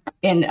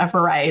in a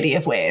variety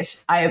of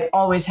ways. I've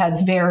always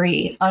had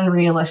very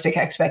unrealistic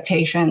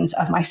expectations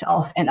of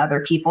myself and other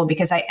people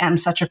because I am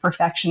such a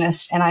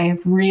perfectionist, and I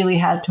have really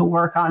had to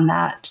work on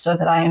that so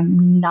that I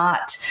am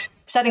not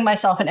setting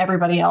myself and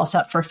everybody else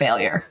up for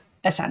failure,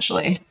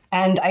 essentially.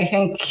 And I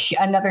think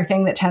another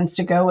thing that tends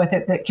to go with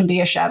it that can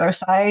be a shadow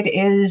side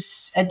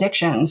is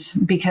addictions,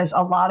 because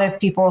a lot of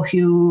people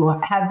who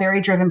have very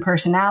driven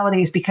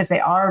personalities, because they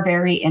are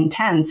very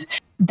intense,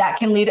 that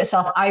can lead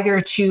itself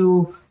either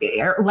to,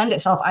 or lend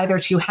itself either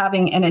to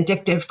having an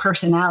addictive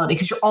personality,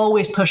 because you're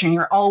always pushing,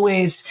 you're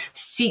always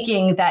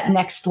seeking that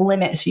next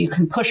limit so you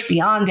can push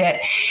beyond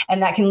it.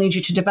 And that can lead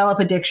you to develop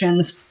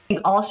addictions. I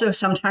think also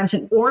sometimes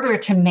in order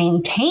to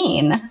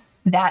maintain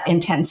that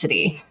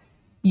intensity,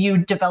 you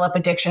develop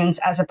addictions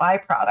as a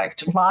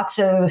byproduct. Lots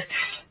of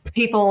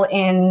people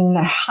in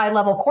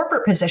high-level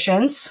corporate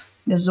positions,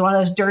 this is one of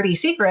those dirty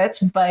secrets,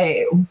 but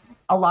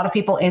a lot of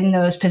people in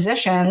those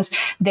positions,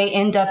 they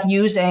end up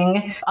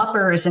using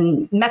uppers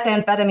and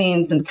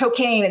methamphetamines and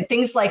cocaine and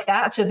things like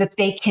that so that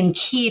they can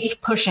keep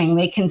pushing,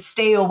 they can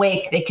stay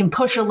awake, they can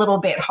push a little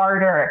bit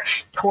harder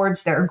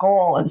towards their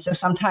goal. And so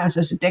sometimes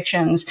those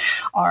addictions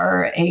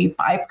are a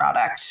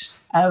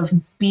byproduct of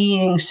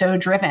being so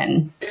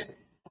driven.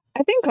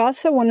 I think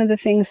also one of the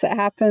things that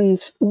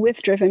happens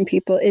with driven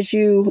people is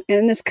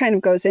and this kind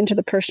of goes into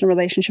the personal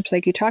relationships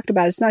like you talked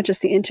about, it's not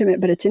just the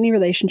intimate, but it's any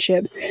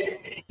relationship,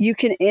 you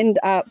can end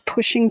up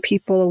pushing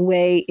people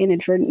away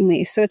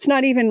inadvertently. So it's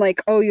not even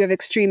like, oh, you have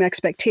extreme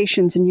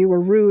expectations and you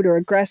were rude or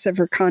aggressive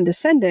or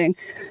condescending,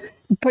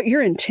 but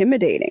you're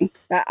intimidating.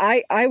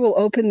 I will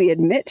openly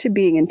admit to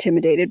being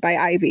intimidated by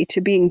Ivy,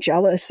 to being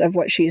jealous of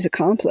what she's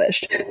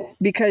accomplished,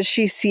 because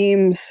she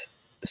seems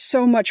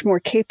so much more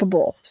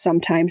capable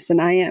sometimes than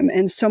I am,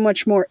 and so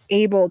much more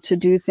able to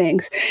do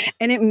things.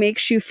 And it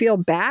makes you feel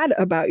bad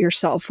about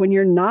yourself when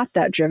you're not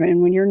that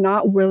driven, when you're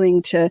not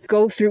willing to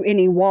go through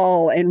any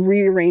wall and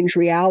rearrange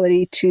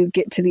reality to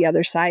get to the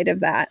other side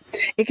of that.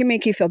 It can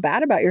make you feel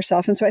bad about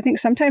yourself. And so I think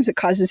sometimes it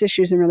causes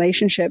issues in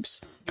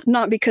relationships,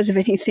 not because of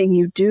anything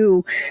you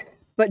do,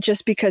 but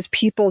just because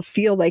people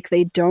feel like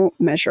they don't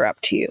measure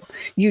up to you.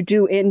 You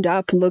do end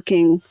up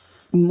looking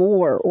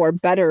more or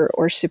better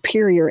or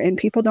superior, and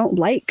people don't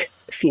like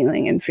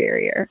feeling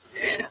inferior.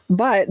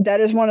 But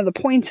that is one of the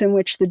points in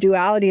which the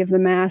duality of the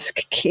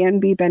mask can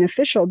be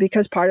beneficial,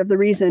 because part of the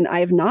reason I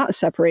have not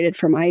separated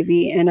from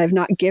Ivy and I've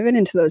not given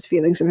into those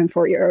feelings of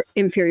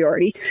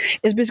inferiority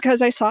is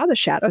because I saw the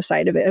shadow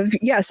side of it.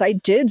 Yes, I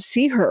did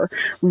see her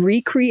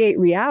recreate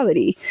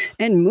reality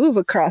and move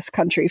across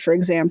country, for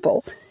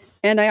example.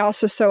 And I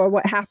also saw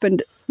what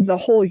happened the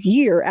whole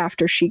year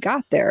after she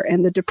got there,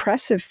 and the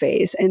depressive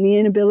phase and the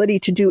inability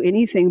to do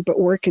anything but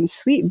work and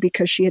sleep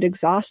because she had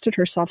exhausted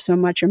herself so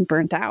much and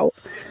burnt out.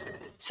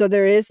 So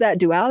there is that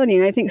duality.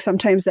 And I think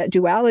sometimes that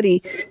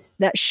duality,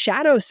 that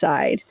shadow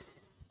side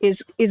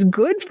is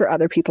good for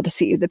other people to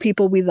see, the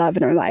people we love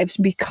in our lives,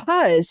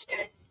 because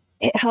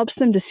it helps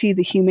them to see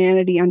the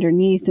humanity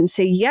underneath and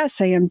say,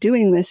 yes, I am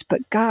doing this,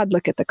 but God,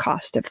 look at the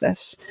cost of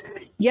this.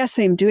 Yes,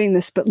 I am doing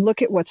this, but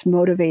look at what's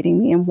motivating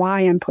me and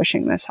why I'm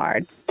pushing this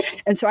hard.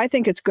 And so I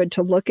think it's good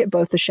to look at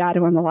both the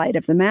shadow and the light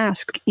of the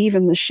mask.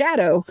 Even the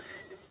shadow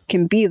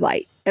can be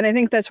light. And I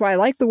think that's why I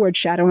like the word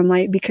shadow and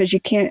light, because you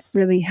can't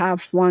really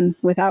have one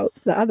without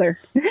the other.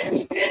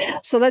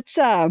 So let's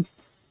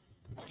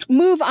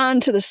move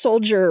on to the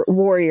soldier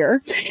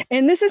warrior.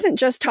 And this isn't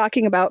just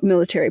talking about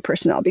military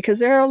personnel, because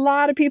there are a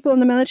lot of people in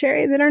the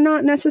military that are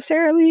not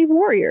necessarily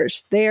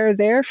warriors. They are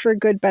there for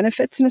good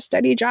benefits and a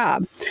steady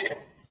job.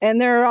 And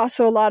there are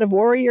also a lot of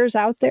warriors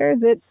out there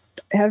that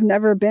have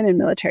never been in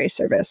military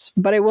service.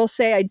 But I will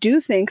say, I do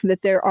think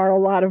that there are a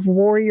lot of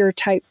warrior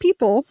type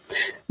people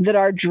that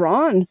are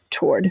drawn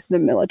toward the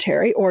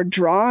military or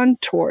drawn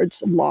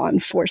towards law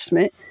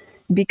enforcement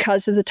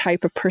because of the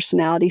type of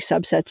personality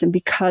subsets and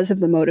because of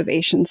the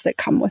motivations that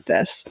come with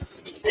this.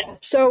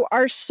 So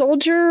our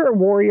soldier or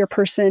warrior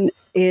person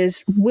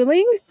is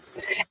willing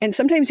and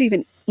sometimes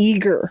even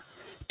eager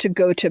to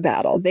go to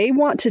battle. They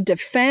want to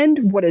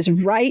defend what is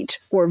right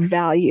or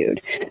valued.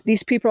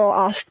 These people are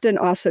often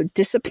also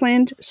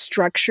disciplined,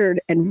 structured,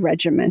 and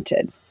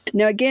regimented.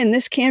 Now, again,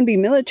 this can be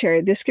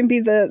military. This can be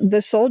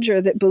the soldier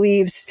that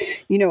believes,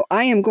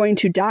 I am going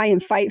to die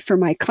and fight for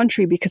my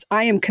country because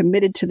I am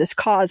committed to this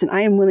cause and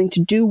I am willing to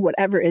do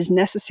whatever is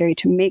necessary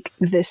to make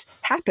this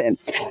happen.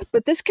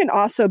 But this can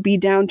also be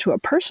down to a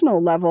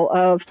personal level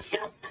of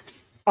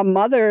a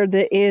mother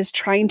that is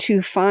trying to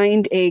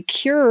find a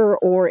cure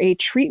or a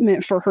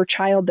treatment for her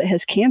child that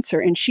has cancer,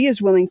 and she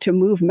is willing to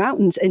move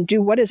mountains and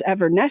do what is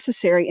ever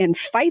necessary and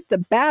fight the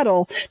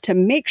battle to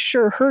make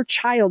sure her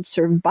child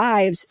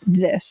survives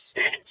this.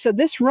 So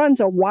this runs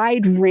a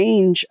wide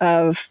range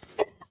of,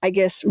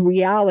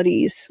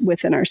 realities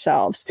within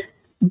ourselves.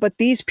 But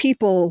these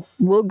people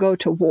will go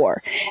to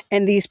war,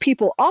 and these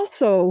people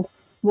also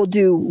will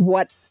do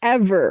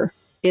whatever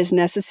is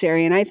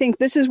necessary. And I think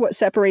this is what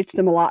separates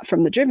them a lot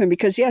from the driven,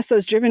 because yes,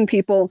 those driven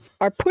people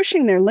are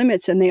pushing their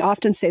limits and they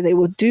often say they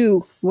will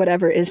do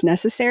whatever is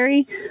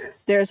necessary.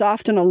 There's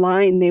often a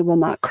line they will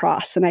not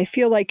cross. And I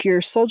feel like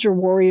your soldier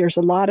warriors,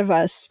 a lot of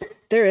us,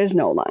 there is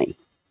no line.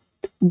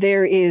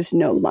 There is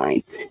no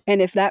line. And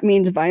if that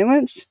means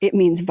violence, it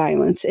means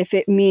violence. If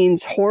it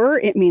means horror,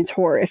 it means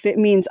horror. If it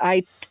means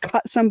I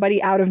cut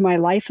somebody out of my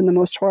life in the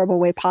most horrible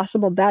way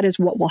possible, that is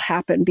what will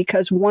happen.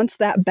 Because once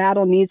that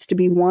battle needs to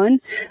be won,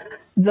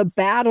 the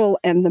battle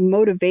and the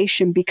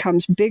motivation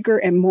becomes bigger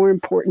and more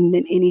important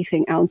than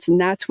anything else. And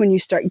that's when you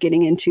start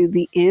getting into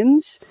the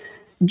ends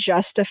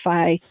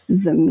justify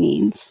the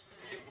means.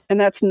 And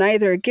that's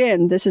neither,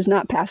 again, this is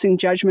not passing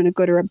judgment a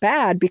good or a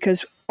bad,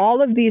 because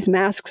all of these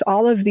masks,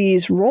 all of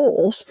these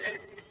roles,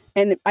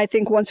 and I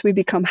think once we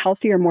become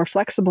healthier, more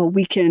flexible,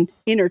 we can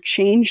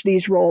interchange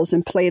these roles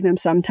and play them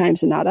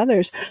sometimes and not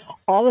others.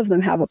 All of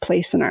them have a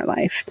place in our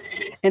life.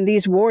 And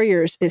these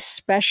warriors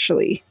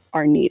especially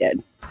are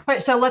needed. All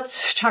right, so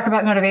let's talk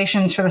about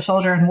motivations for the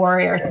soldier and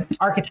warrior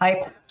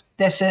archetype.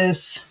 This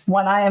is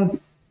one I am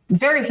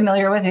very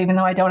familiar with, even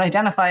though I don't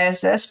identify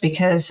as this,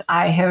 because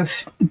I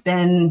have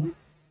been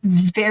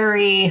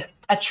very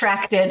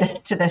attracted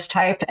to this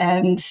type.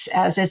 And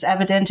as is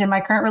evident in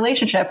my current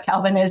relationship,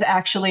 Calvin is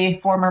actually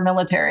former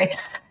military.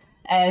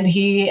 And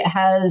he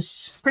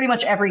has pretty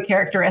much every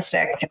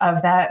characteristic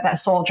of that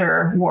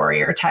soldier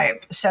warrior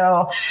type.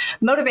 So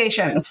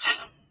motivations.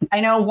 I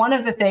know one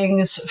of the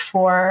things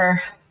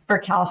for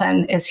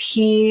Calvin is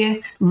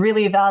he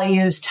really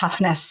values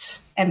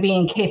toughness and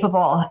being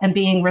capable and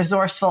being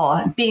resourceful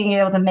and being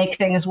able to make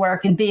things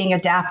work and being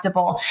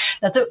adaptable.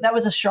 That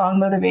was a strong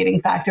motivating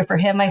factor for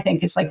him, I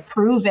think, is like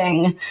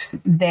proving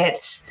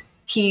that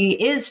he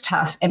is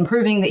tough and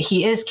proving that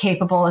he is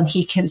capable and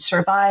he can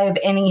survive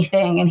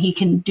anything and he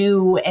can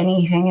do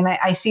anything. And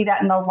I see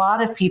that in a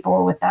lot of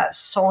people with that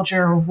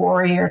soldier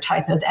warrior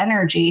type of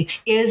energy,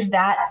 is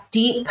that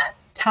deep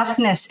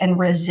toughness and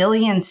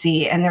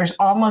resiliency. And there's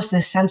almost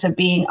this sense of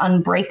being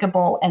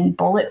unbreakable and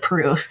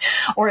bulletproof,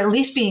 or at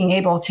least being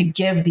able to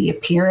give the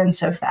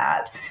appearance of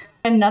that.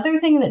 Another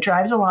thing that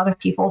drives a lot of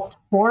people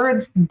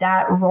towards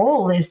that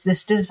role is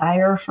this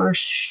desire for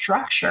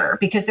structure,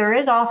 because there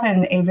is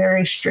often a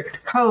very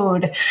strict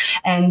code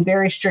and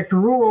very strict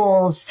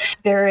rules.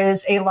 There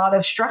is a lot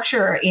of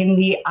structure in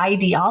the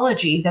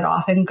ideology that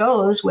often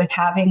goes with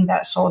having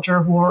that soldier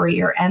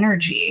warrior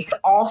energy.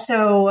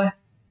 Also,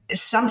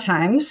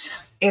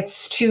 sometimes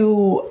it's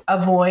to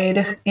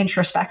avoid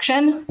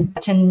introspection,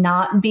 to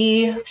not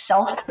be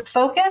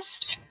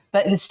self-focused,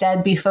 but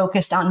instead be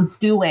focused on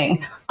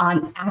doing,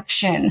 on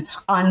action,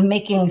 on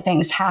making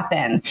things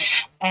happen.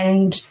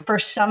 And for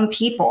some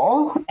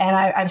people, and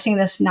I've seen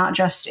this not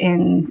just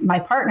in my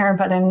partner,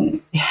 but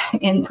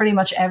in pretty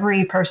much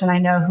every person I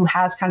know who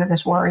has kind of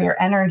this warrior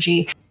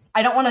energy,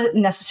 I don't want to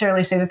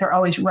necessarily say that they're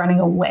always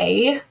running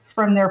away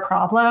from their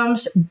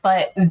problems,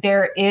 but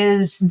there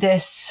is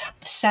this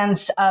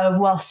sense of,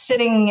 well,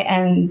 sitting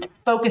and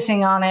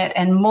focusing on it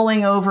and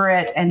mulling over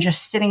it and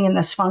just sitting in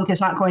this funk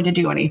is not going to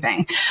do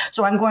anything.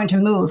 So I'm going to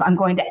move. I'm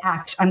going to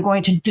act. I'm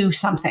going to do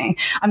something.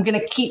 I'm going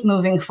to keep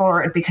moving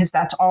forward, because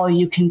that's all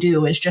you can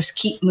do is just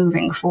keep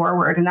moving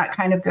forward. And that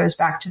kind of goes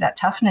back to that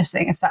toughness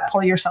thing. It's that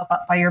pull yourself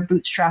up by your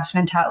bootstraps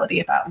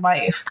mentality about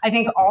life. I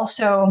think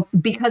also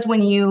because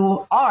when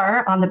you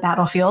are on the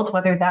battlefield,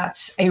 whether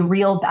that's a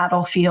real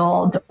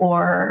battlefield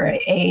or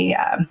a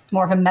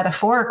more of a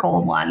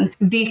metaphorical one,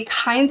 the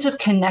kinds of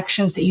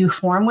connections that you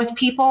form with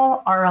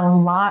people are a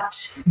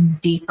lot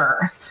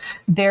deeper.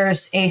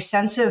 There's a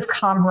sense of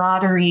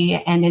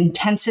camaraderie and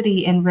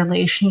intensity in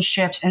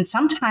relationships, and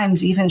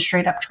sometimes even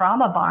straight up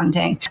trauma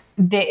bonding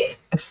that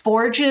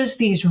forges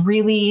these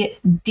really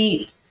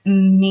deep,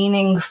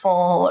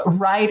 meaningful,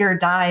 ride or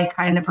die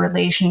kind of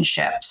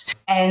relationships.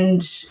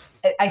 And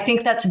I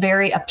think that's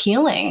very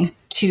appealing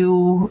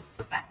to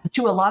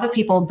a lot of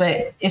people,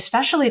 but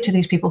especially to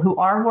these people who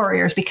are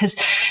warriors,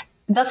 because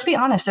let's be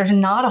honest, there's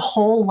not a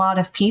whole lot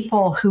of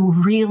people who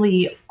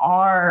really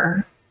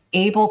are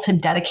able to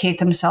dedicate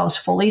themselves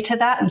fully to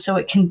that. And so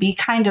it can be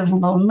kind of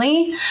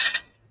lonely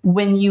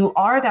when you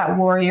are that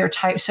warrior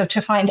type. So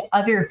to find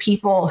other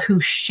people who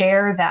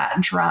share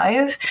that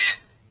drive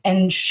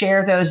and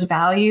share those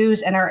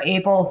values and are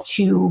able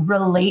to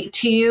relate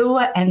to you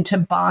and to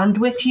bond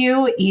with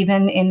you,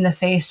 even in the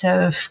face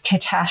of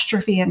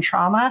catastrophe and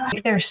trauma, I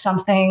think there's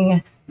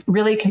something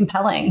really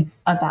compelling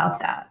about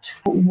that.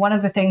 One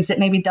of the things that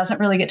maybe doesn't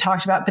really get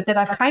talked about, but that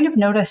I've kind of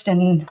noticed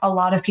in a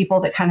lot of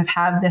people that kind of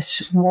have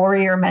this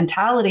warrior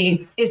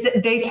mentality, is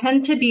that they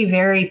tend to be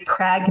very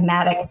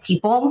pragmatic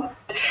people.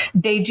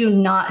 They do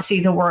not see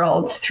the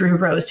world through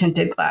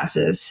rose-tinted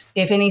glasses.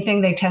 If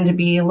anything, they tend to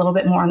be a little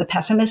bit more on the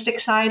pessimistic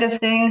side of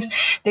things.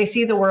 They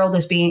see the world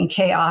as being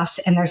chaos,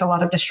 and there's a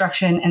lot of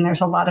destruction, and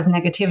there's a lot of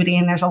negativity,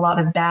 and there's a lot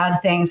of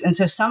bad things. And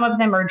so some of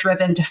them are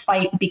driven to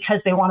fight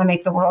because they want to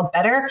make the world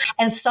better.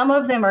 And some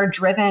of them are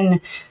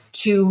driven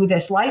to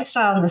this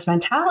lifestyle and this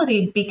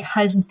mentality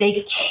because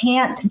they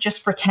can't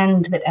just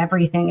pretend that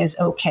everything is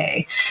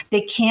okay.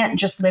 They can't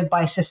just live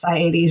by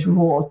society's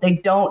rules. They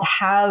don't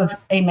have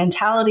a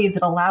mentality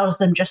that allows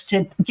them just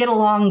to get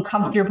along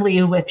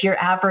comfortably with your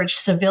average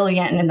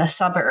civilian in the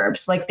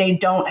suburbs. Like, they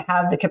don't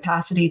have the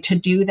capacity to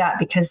do that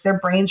because their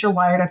brains are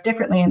wired up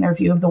differently and their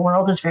view of the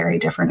world is very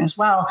different as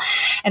well.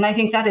 And I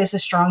think that is a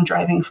strong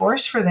driving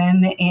force for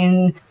them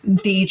in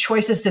the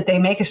choices that they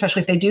make,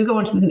 especially if they do go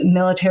into the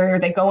military or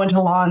they go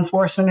into law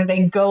enforcement or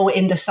they go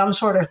into some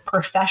sort of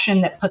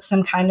profession that puts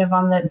them kind of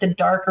on the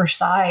darker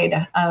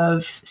side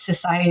of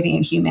society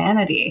and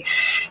humanity,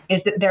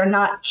 is that they're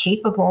not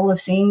capable of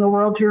seeing the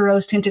world through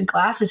rose-tinted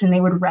glasses, and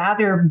they would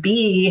rather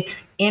be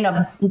on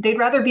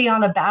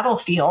a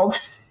battlefield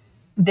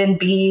than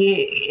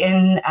be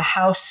in a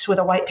house with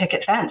a white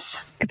picket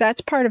fence.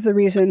 That's part of the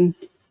reason,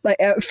 like,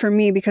 for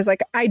me, because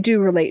like I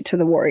do relate to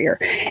the warrior,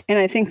 and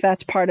I think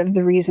that's part of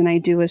the reason I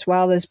do as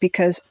well, is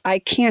because I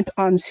can't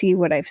unsee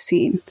what I've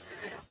seen.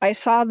 I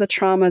saw the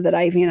trauma that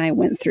Ivy and I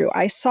went through.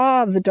 I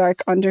saw the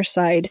dark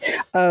underside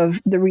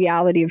of the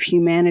reality of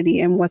humanity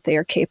and what they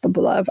are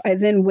capable of. I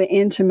then went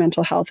into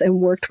mental health and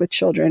worked with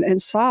children and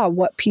saw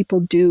what people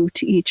do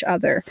to each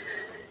other.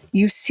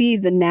 You see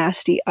the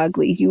nasty,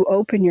 ugly. You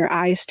open your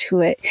eyes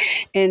to it.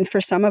 And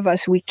for some of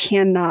us, we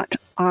cannot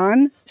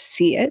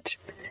unsee it.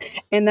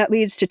 And that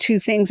leads to two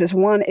things. Is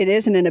one, it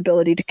is an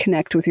inability to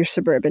connect with your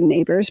suburban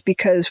neighbors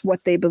because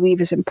what they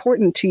believe is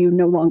important to you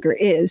no longer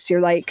is. You're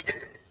like,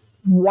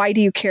 why do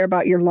you care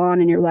about your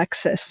lawn and your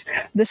Lexus?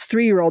 This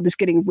 3-year-old is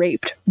getting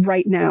raped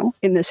right now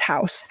in this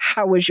house.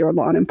 How is your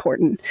lawn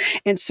important?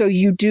 And so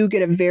you do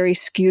get a very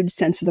skewed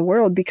sense of the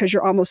world because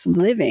you're almost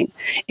living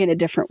in a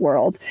different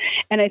world.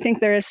 And I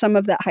think there is some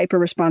of that hyper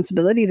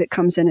responsibility that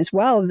comes in as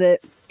well, that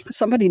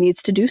somebody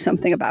needs to do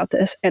something about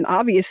this. And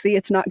obviously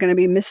it's not going to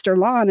be Mr.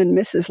 Lawn and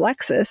Mrs.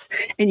 Lexus.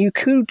 And you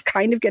could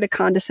kind of get a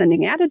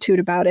condescending attitude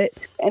about it.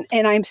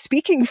 And I'm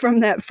speaking from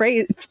that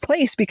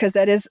place because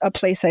that is a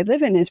place I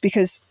live in, is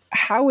because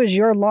how is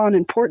your lawn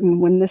important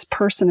when this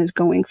person is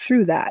going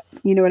through that?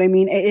 You know what I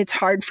mean? It's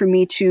hard for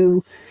me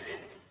to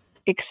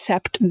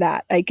accept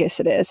that, I guess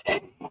it is.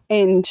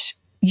 And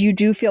you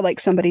do feel like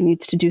somebody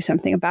needs to do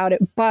something about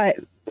it. But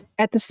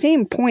at the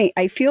same point,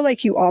 I feel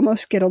like you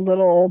almost get a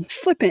little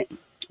flippant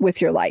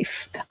with your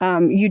life.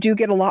 You do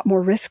get a lot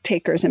more risk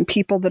takers and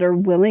people that are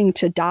willing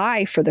to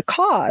die for the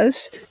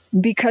cause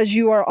because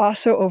you are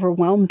also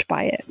overwhelmed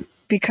by it.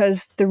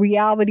 Because the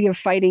reality of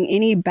fighting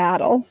any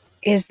battle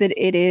is that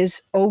it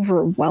is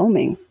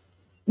overwhelming.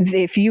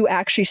 If you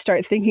actually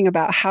start thinking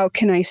about how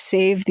can I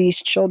save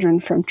these children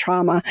from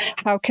trauma?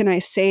 How can I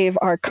save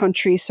our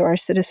country so our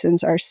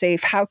citizens are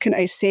safe? How can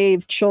I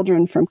save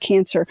children from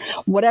cancer?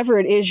 Whatever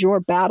it is your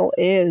battle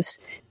is,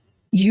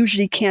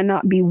 usually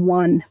cannot be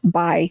won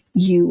by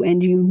you.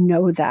 And you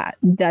know that.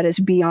 That is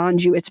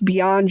beyond you. It's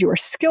beyond your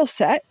skill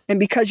set. And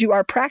because you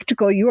are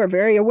practical, you are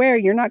very aware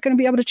you're not going to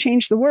be able to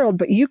change the world,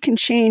 but you can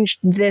change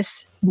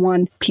this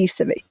one piece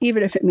of it,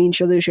 even if it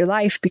means you'll lose your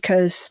life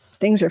because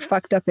things are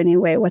fucked up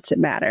anyway. What's it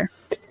matter?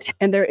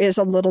 And there is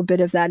a little bit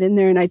of that in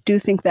there. And I do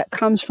think that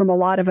comes from a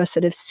lot of us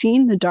that have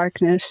seen the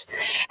darkness,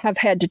 have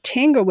had to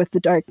tango with the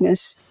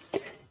darkness,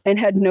 and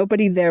had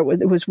nobody there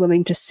that was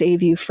willing to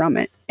save you from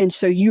it. And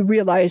so you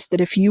realize that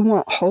if you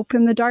want hope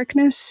in the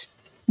darkness,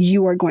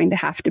 you are going to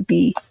have to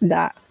be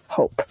that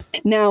hope.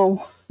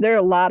 Now, there are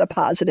a lot of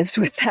positives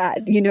with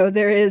that. You know,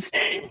 there is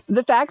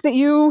the fact that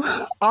you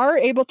are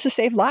able to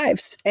save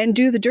lives and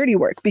do the dirty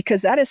work,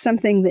 because that is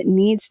something that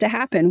needs to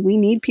happen. We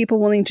need people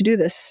willing to do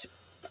this.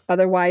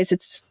 Otherwise,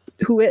 it's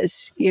who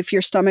is? If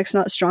your stomach's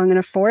not strong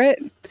enough for it,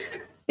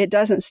 it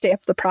doesn't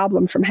stop the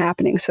problem from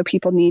happening. So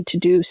people need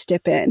to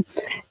step in.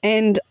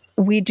 And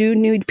we do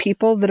need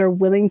people that are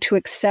willing to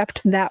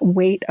accept that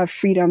weight of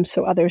freedom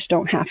so others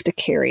don't have to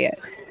carry it.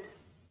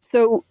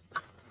 So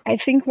I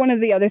think one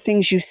of the other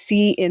things you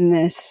see in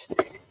this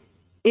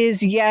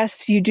is,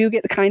 yes, you do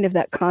get kind of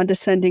that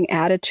condescending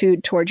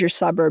attitude towards your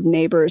suburb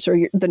neighbors or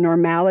the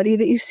normality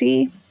that you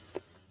see.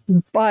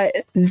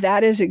 But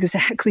that is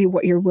exactly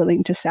what you're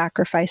willing to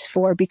sacrifice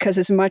for, because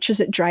as much as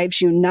it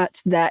drives you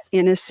nuts, that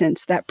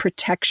innocence, that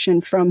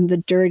protection from the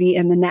dirty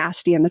and the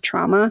nasty and the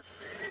trauma,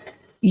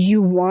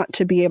 you want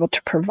to be able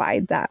to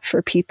provide that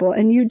for people.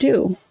 And you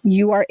do.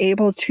 You are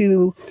able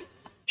to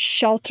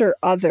shelter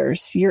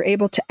others. You're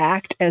able to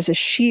act as a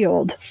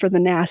shield for the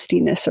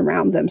nastiness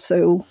around them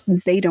so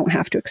they don't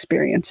have to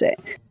experience it.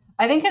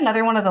 I think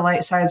another one of the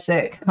light sides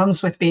that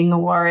comes with being a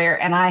warrior,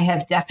 and I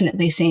have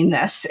definitely seen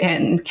this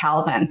in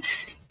Calvin,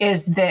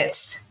 is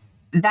that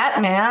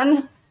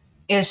man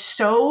is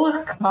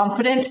so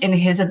confident in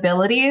his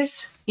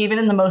abilities, even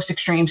in the most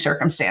extreme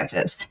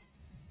circumstances.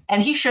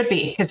 And he should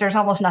be, because there's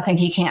almost nothing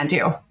he can't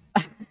do.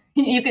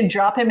 You can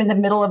drop him in the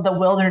middle of the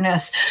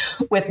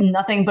wilderness with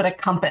nothing but a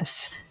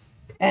compass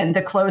and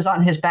the clothes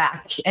on his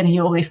back, and he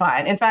will be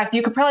fine. In fact,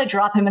 you could probably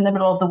drop him in the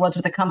middle of the woods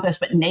with a compass,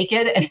 but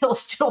naked, and he'll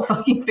still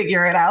fucking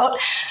figure it out.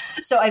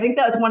 So I think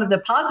that's one of the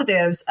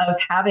positives of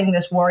having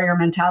this warrior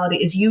mentality,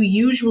 is you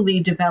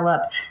usually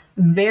develop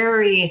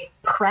very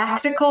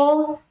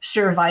practical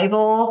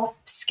survival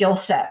skill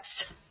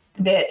sets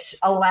that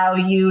allow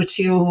you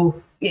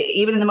to,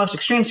 even in the most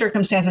extreme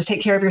circumstances,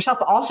 take care of yourself,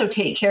 but also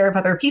take care of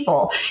other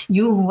people.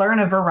 You learn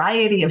a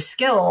variety of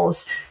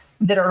skills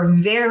that are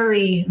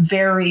very,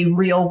 very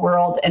real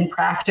world and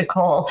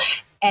practical.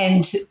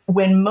 And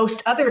when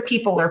most other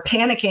people are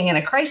panicking in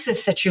a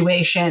crisis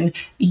situation,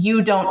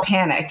 you don't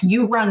panic.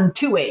 You run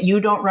to it.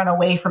 You don't run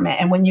away from it.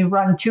 And when you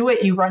run to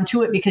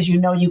it because you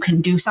know you can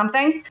do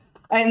something.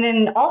 And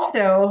then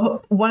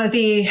also, one of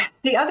the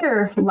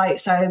other light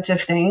sides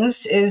of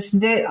things is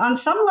that on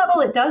some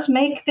level, it does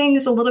make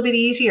things a little bit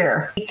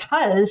easier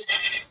because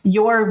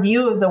your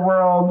view of the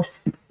world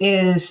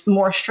is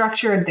more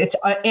structured. It's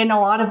in a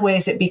lot of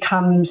ways, it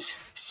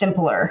becomes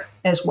simpler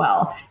as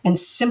well. And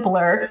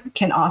simpler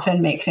can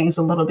often make things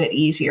a little bit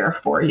easier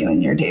for you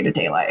in your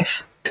day-to-day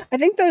life. I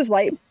think those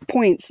light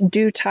points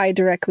do tie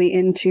directly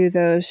into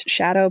those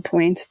shadow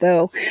points,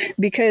 though,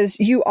 because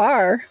you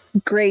are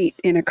great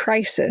in a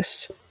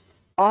crisis,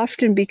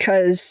 often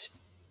because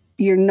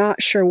you're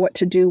not sure what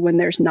to do when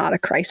there's not a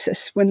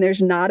crisis, when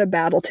there's not a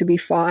battle to be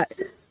fought.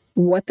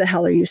 What the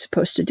hell are you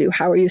supposed to do?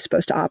 How are you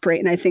supposed to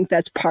operate? And I think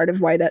that's part of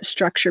why that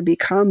structure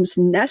becomes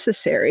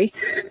necessary,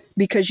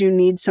 because you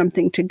need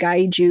something to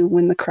guide you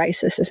when the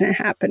crisis isn't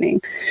happening.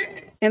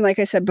 And like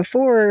I said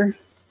before,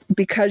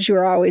 because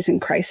you're always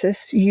in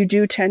crisis, you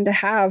do tend to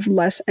have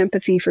less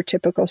empathy for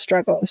typical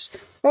struggles.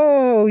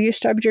 Oh, you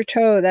stubbed your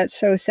toe. That's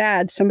so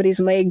sad. Somebody's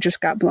leg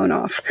just got blown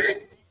off.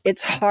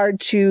 It's hard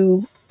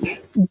to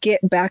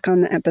get back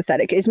on the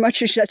empathetic. As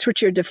much as that's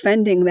what you're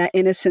defending, that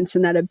innocence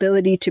and that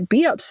ability to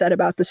be upset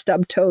about the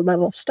stub toe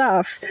level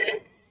stuff,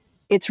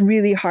 it's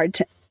really hard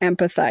to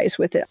empathize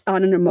with it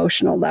on an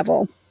emotional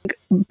level.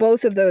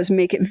 Both of those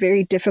make it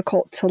very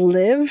difficult to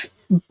live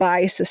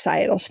by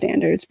societal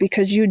standards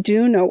because you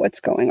do know what's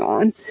going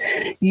on.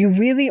 You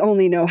really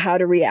only know how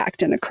to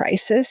react in a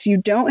crisis. You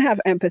don't have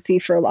empathy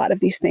for a lot of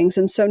these things.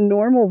 And so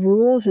normal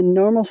rules and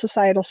normal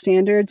societal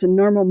standards and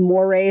normal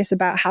mores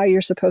about how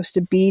you're supposed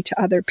to be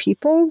to other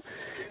people,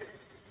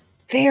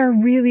 they are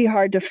really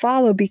hard to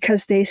follow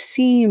because they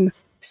seem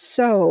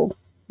so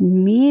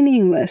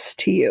meaningless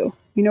to you.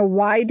 You know,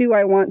 why do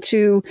I want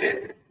to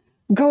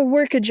go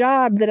work a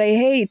job that I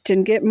hate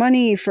and get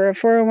money for a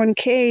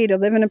 401k to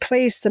live in a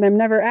place that I'm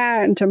never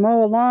at and to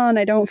mow a lawn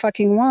I don't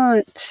fucking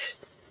want,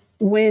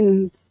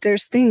 when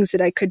there's things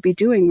that I could be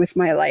doing with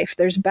my life?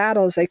 There's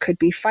battles I could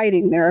be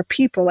fighting. There are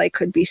people I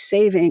could be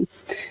saving.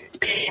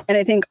 And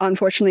I think,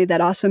 unfortunately, that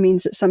also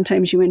means that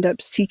sometimes you end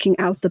up seeking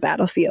out the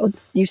battlefield.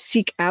 You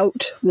seek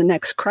out the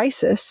next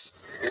crisis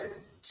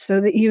so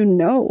that you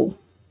know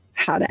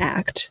how to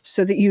act,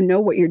 so that you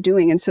know what you're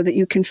doing, and so that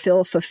you can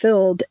feel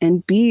fulfilled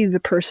and be the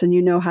person you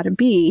know how to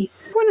be.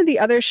 One of the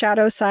other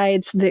shadow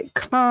sides that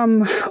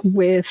come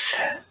with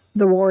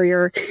the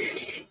warrior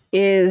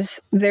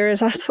is there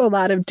is also a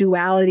lot of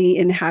duality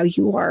in how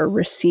you are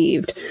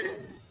received.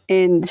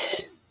 And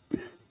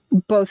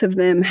both of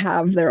them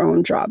have their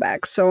own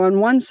drawbacks. So on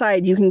one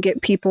side, you can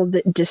get people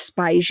that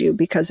despise you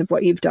because of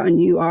what you've done.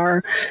 You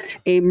are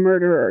a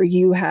murderer.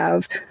 You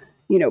have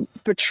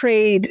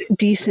betrayed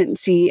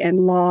decency and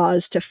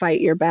laws to fight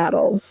your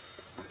battle.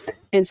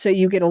 And so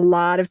you get a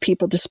lot of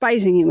people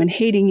despising you and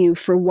hating you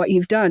for what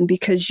you've done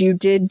because you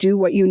did do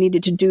what you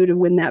needed to do to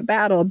win that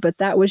battle, but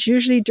that was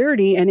usually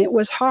dirty and it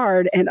was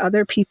hard, and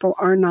other people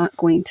are not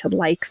going to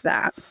like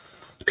that.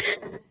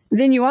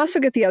 Then you also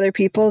get the other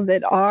people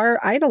that are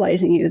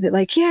idolizing you, that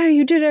like, yeah,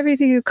 you did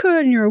everything you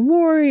could and you're a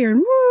warrior and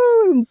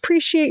woo,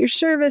 appreciate your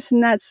service.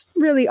 And that's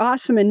really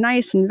awesome and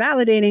nice and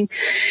validating.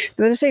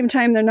 But at the same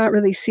time, they're not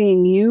really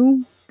seeing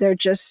you. They're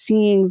just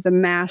seeing the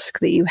mask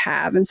that you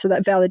have. And so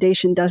that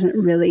validation doesn't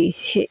really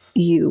hit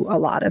you a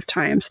lot of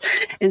times.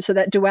 And so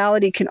that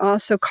duality can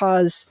also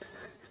cause,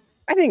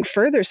 I think,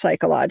 further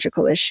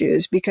psychological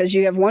issues, because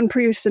you have one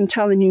person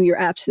telling you you're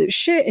absolute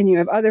shit and you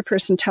have other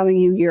person telling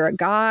you you're a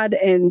god,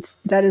 and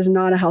that is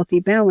not a healthy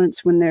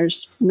balance when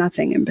there's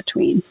nothing in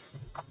between.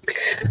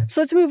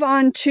 So let's move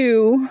on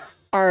to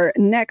our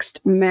next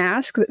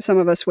mask that some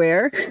of us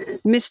wear,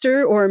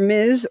 Mr. or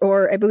Ms.,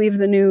 or I believe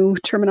the new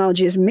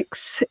terminology is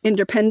mix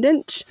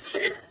independent.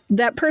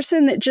 That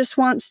person that just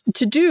wants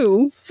to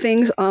do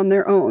things on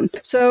their own.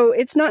 So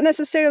it's not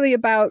necessarily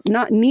about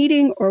not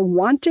needing or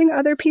wanting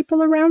other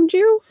people around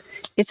you.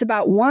 It's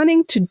about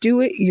wanting to do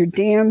it your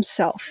damn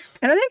self.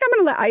 And I think I'm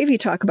going to let Ivy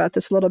talk about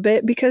this a little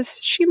bit because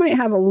she might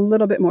have a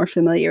little bit more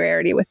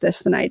familiarity with this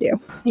than I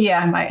do.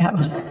 Yeah, I might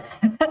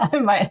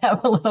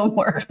have a little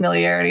more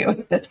familiarity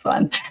with this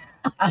one.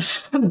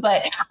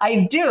 But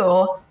I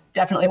do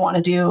definitely want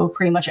to do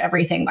pretty much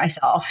everything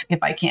myself if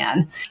I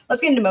can.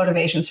 Let's get into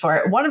motivations for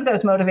it. One of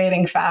those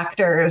motivating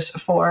factors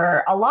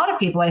for a lot of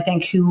people, I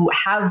think, who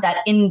have that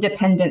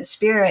independent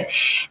spirit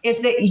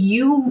is that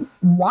you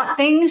want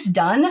things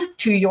done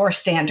to your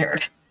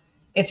standard.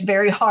 It's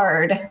very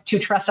hard to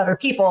trust other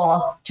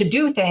people to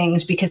do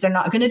things because they're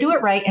not going to do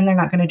it right and they're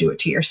not going to do it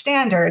to your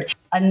standard.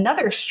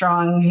 Another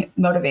strong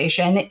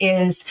motivation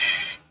is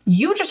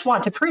you just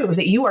want to prove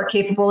that you are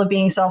capable of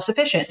being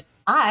self-sufficient.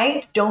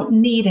 I don't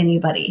need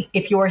anybody.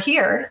 If you're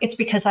here, it's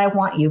because I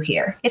want you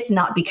here. It's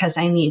not because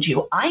I need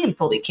you. I am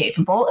fully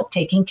capable of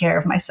taking care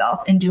of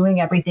myself and doing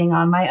everything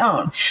on my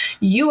own.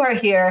 You are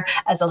here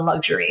as a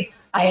luxury.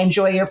 I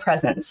enjoy your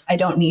presence. I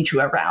don't need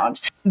you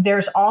around.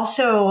 There's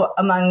also,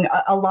 among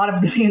a lot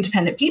of really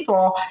independent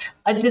people,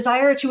 a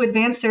desire to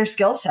advance their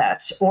skill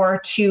sets or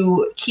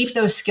to keep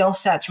those skill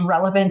sets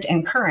relevant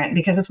and current,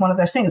 because it's one of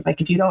those things, like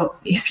if you don't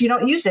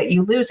use it,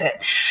 you lose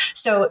it.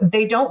 So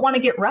they don't want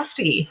to get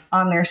rusty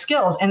on their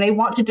skills, and they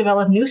want to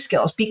develop new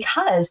skills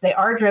because they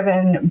are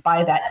driven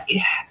by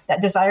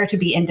that desire to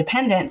be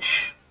independent.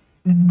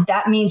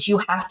 That means you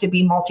have to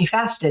be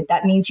multifaceted.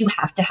 That means you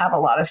have to have a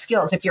lot of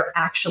skills. If you're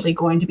actually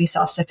going to be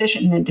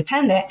self-sufficient and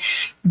independent,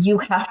 you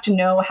have to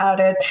know how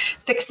to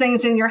fix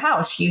things in your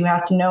house. You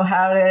have to know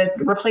how to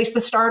replace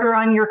the starter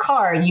on your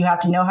car. You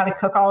have to know how to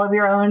cook all of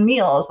your own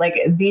meals. Like,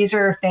 these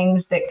are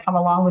things that come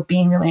along with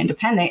being really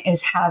independent,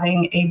 is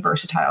having a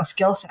versatile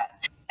skill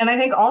set. And I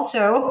think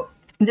also,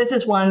 this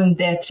is one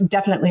that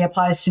definitely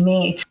applies to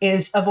me,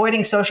 is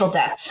avoiding social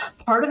debts.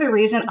 Part of the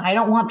reason I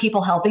don't want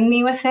people helping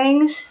me with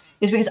things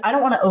is because I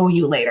don't want to owe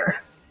you later,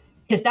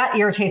 because that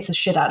irritates the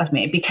shit out of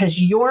me,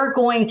 because you're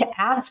going to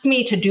ask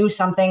me to do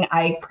something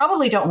I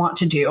probably don't want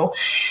to do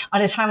on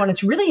a time when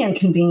it's really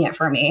inconvenient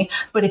for me.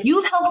 But if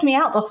you've helped me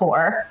out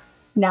before,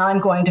 now I'm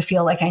going to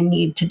feel like I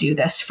need to do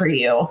this for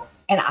you.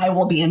 And I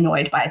will be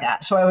annoyed by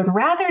that. So I would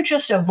rather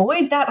just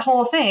avoid that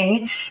whole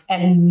thing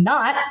and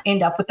not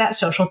end up with that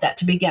social debt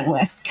to begin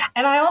with.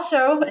 And I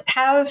also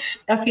have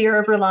a fear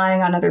of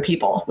relying on other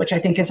people, which I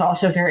think is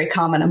also very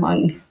common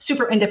among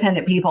super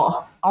independent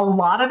people. A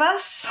lot of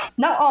us,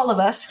 not all of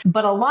us,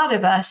 but a lot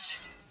of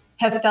us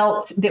have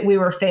felt that we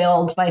were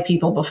failed by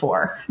people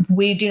before.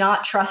 We do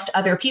not trust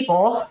other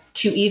people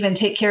to even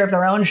take care of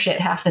their own shit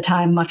half the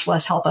time, much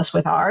less help us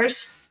with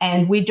ours.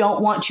 And we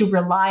don't want to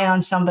rely on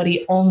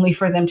somebody only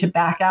for them to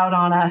back out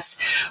on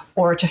us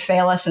or to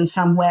fail us in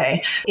some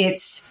way.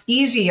 It's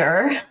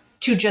easier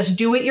to just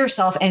do it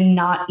yourself and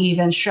not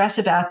even stress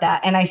about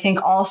that. And I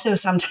think also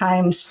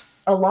sometimes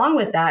along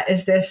with that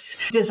is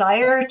this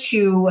desire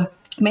to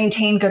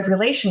maintain good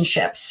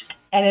relationships.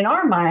 And in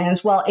our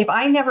minds, well, if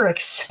I never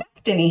expect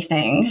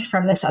anything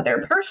from this other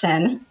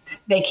person,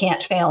 they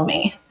can't fail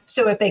me.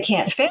 So if they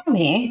can't fail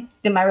me,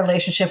 then my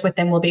relationship with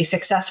them will be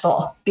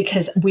successful,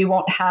 because we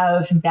won't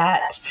have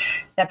that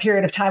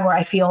period of time where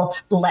I feel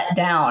let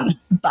down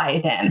by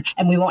them,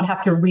 and we won't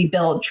have to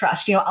rebuild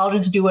trust. I'll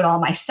just do it all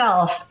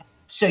myself.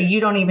 So you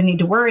don't even need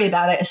to worry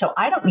about it. So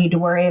I don't need to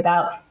worry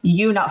about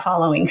you not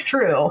following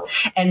through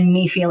and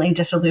me feeling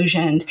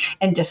disillusioned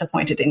and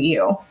disappointed in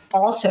you.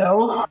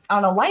 Also,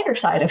 on a lighter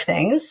side of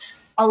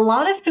things, a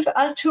lot of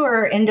us who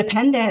are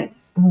independent,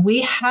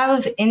 we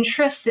have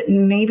interests that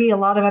maybe a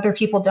lot of other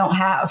people don't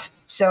have.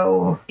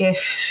 So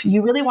if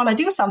you really want to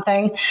do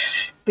something,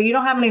 but you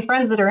don't have any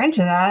friends that are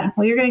into that,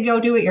 well, you're going to go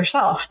do it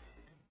yourself,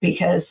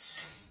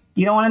 because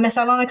you don't want to miss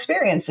out on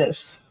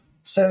experiences.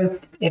 So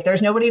if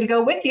there's nobody to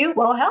go with you,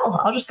 well,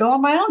 hell, I'll just go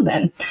on my own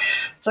then.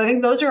 So I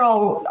think those are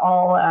all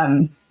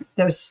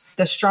those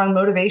strong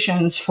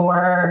motivations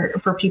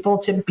for people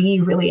to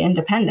be really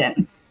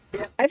independent.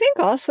 I think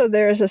also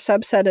there's a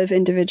subset of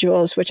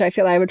individuals, which I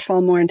feel I would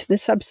fall more into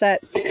this subset,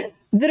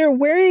 that are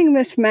wearing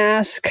this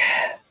mask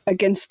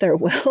against their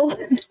will.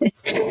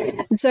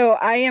 So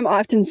I am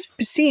often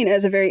seen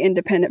as a very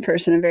independent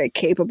person, a very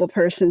capable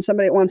person,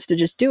 somebody that wants to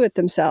just do it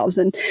themselves.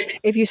 And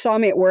if you saw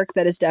me at work,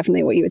 that is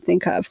definitely what you would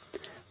think of.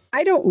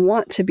 I don't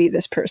want to be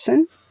this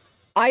person.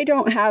 I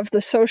don't have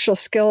the social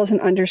skills and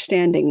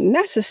understanding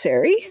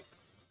necessary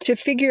to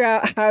figure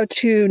out how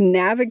to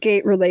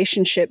navigate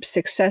relationships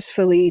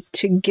successfully,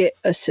 to get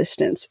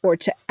assistance or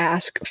to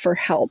ask for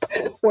help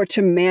or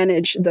to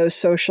manage those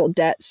social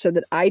debts so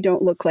that I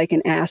don't look like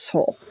an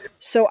asshole.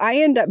 So I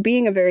end up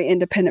being a very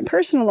independent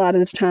person a lot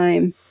of the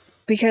time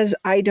because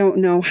I don't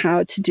know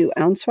how to do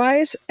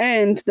elsewise.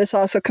 And this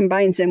also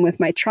combines in with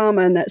my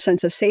trauma and that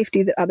sense of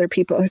safety that other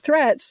people are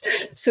threats.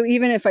 So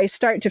even if I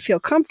start to feel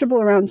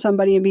comfortable around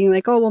somebody and being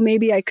like, oh, well,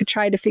 maybe I could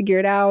try to figure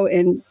it out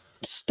and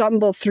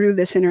stumble through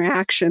this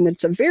interaction,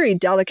 that's a very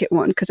delicate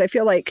one, because I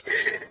feel like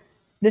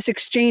this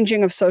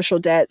exchanging of social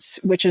debts,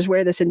 which is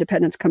where this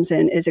independence comes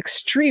in, is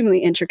extremely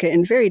intricate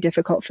and very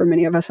difficult for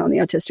many of us on the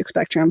autistic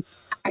spectrum.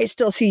 I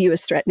still see you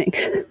as threatening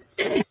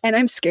and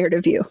I'm scared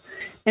of you.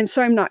 And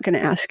so I'm not going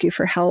to ask you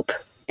for help.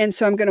 And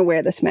so I'm going to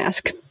wear this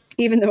mask,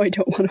 even though I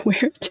don't want to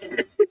wear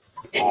it.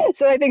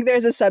 So I think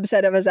there's a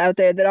subset of us out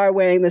there that are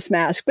wearing this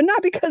mask, but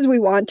not because we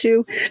want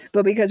to,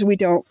 but because we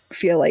don't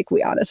feel like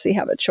we honestly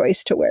have a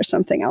choice to wear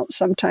something else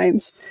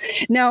sometimes.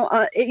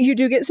 Now, you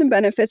do get some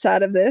benefits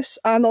out of this.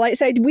 On the light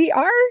side, we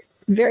are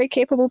very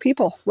capable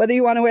people. Whether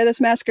you want to wear this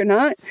mask or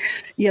not,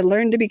 you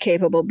learn to be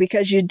capable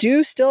because you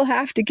do still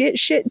have to get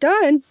shit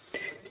done.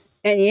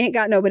 and you ain't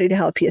got nobody to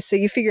help you. So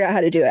you figure out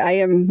how to do it. I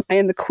am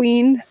the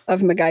queen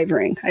of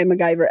MacGyvering. I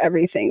MacGyver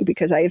everything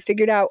because I have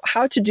figured out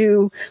how to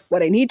do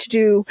what I need to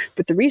do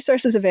with the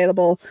resources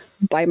available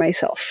by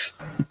myself.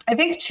 I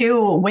think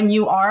too, when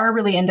you are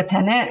really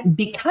independent,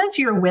 because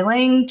you're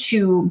willing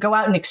to go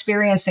out and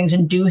experience things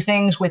and do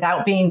things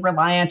without being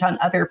reliant on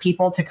other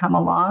people to come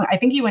along, I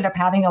think you end up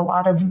having a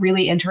lot of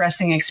really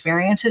interesting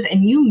experiences,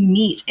 and you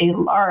meet a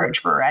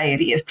large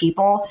variety of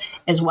people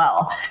as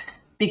well.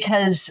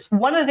 Because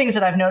one of the things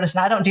that I've noticed,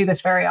 and I don't do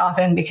this very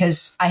often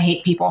because I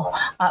hate people,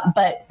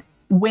 but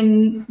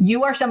when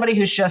you are somebody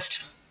who's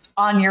just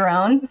on your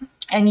own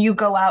and you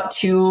go out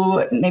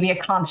to maybe a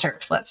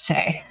concert, let's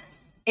say,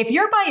 if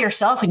you're by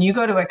yourself and you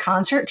go to a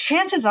concert,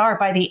 chances are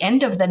by the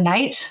end of the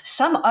night,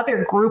 some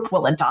other group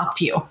will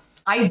adopt you.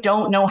 I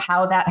don't know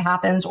how that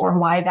happens or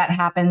why that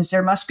happens.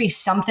 There must be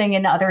something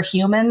in other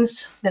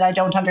humans that I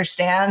don't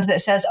understand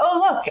that says,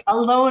 oh, look, a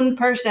lone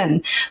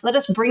person. Let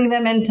us bring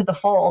them into the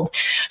fold.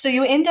 So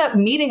you end up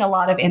meeting a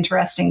lot of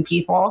interesting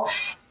people,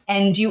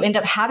 and you end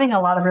up having a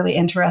lot of really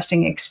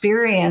interesting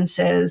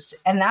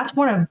experiences. And that's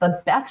one of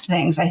the best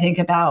things I think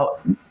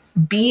about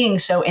being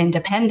so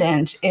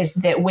independent, is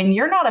that when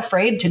you're not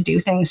afraid to do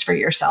things for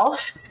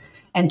yourself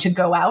and to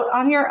go out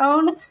on your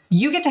own,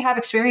 you get to have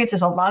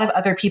experiences a lot of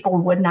other people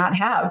would not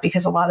have,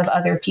 because a lot of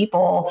other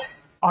people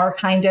are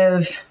kind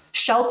of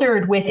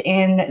sheltered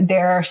within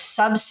their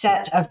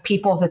subset of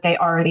people that they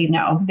already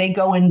know. They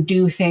go and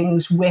do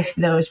things with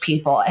those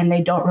people and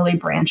they don't really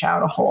branch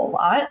out a whole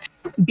lot.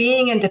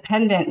 Being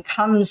independent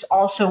comes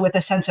also with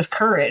a sense of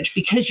courage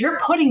because you're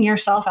putting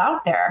yourself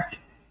out there.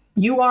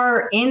 You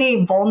are in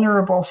a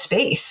vulnerable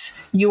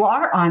space. You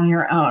are on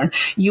your own.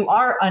 You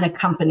are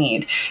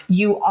unaccompanied.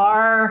 You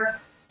are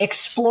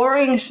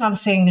exploring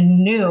something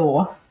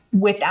new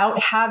without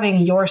having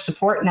your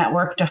support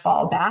network to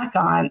fall back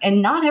on.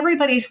 And not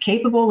everybody's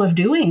capable of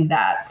doing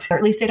that, or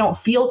at least they don't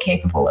feel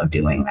capable of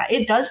doing that.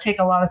 It does take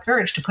a lot of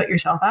courage to put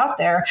yourself out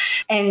there.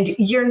 And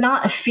you're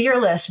not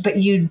fearless, but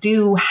you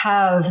do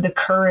have the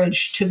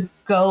courage to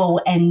go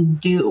and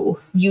do.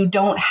 You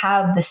don't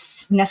have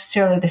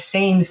necessarily the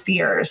same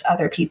fears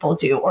other people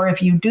do. Or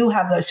if you do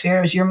have those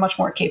fears, you're much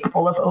more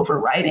capable of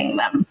overriding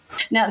them.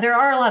 Now, there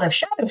are a lot of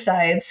shadow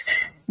sides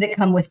that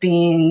come with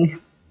being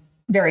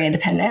very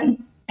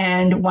independent.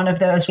 And one of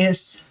those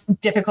is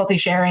difficulty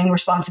sharing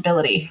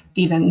responsibility,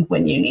 even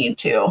when you need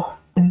to.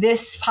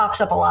 This pops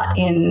up a lot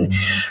in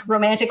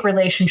romantic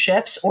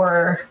relationships,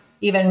 or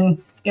even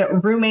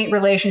roommate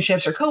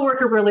relationships or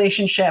coworker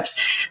relationships.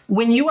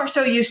 When you are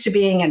so used to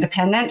being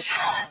independent,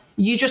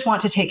 you just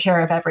want to take care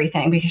of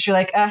everything because you're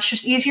like, it's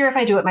just easier if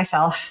I do it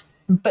myself.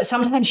 But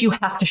sometimes you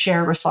have to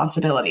share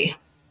responsibility.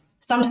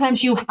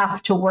 Sometimes you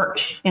have to work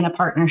in a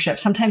partnership.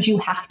 Sometimes you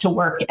have to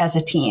work as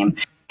a team.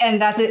 And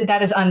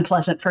that is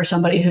unpleasant for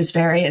somebody who's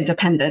very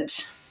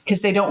independent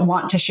because they don't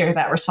want to share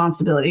that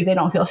responsibility. They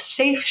don't feel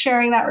safe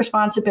sharing that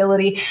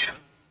responsibility.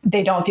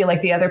 They don't feel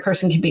like the other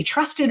person can be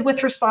trusted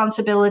with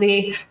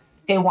responsibility.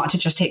 They want to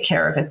just take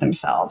care of it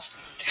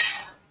themselves.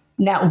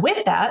 Now,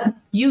 with that,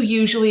 you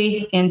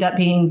usually end up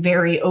being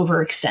very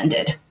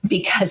overextended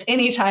because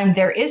anytime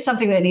there is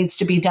something that needs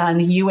to be done,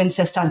 you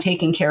insist on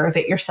taking care of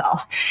it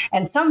yourself.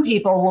 And some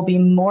people will be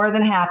more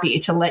than happy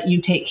to let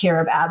you take care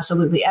of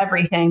absolutely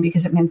everything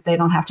because it means they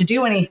don't have to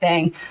do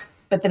anything.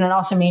 But then it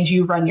also means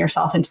you run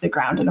yourself into the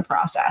ground in the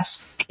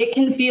process. It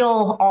can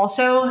feel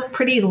also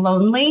pretty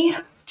lonely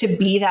to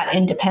be that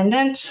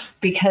independent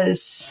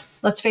because,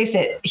 let's face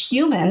it,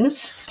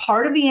 humans,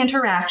 part of the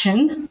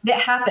interaction that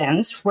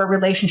happens where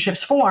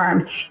relationships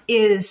form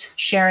is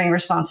sharing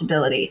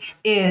responsibility,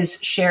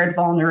 is shared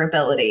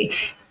vulnerability,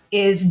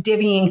 is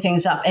divvying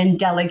things up and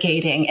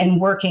delegating and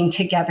working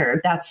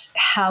together. That's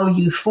how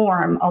you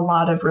form a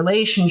lot of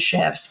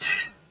relationships.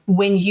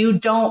 When you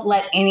don't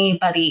let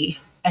anybody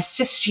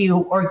assist you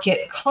or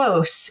get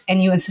close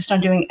and you insist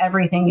on doing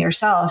everything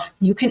yourself,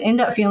 you can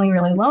end up feeling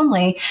really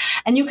lonely.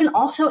 And you can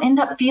also end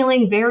up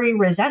feeling very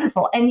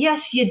resentful. And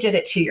yes, you did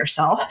it to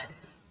yourself,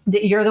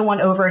 that you're the one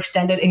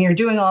overextended and you're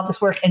doing all of this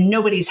work and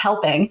nobody's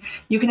helping.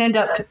 You can end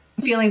up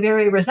feeling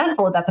very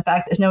resentful about the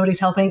fact that nobody's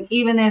helping,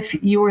 even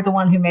if you were the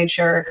one who made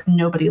sure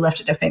nobody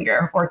lifted a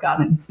finger or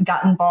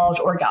got involved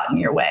or got in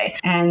your way.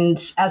 And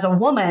as a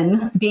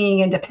woman, being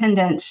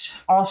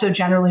independent also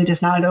generally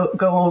does not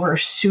go over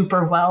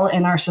super well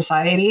in our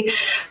society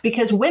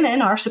because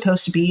women are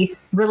supposed to be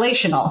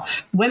relational.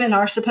 Women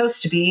are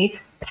supposed to be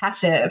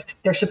passive.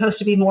 They're supposed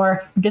to be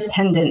more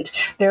dependent.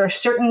 There are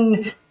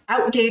certain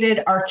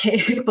outdated,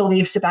 archaic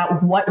beliefs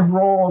about what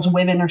roles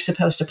women are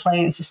supposed to play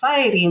in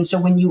society. And so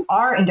when you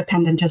are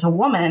independent as a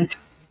woman,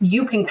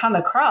 you can come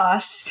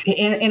across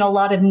in a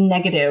lot of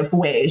negative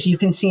ways. You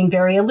can seem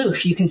very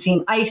aloof. You can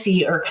seem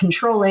icy or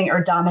controlling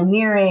or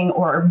domineering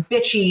or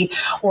bitchy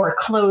or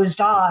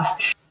closed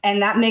off.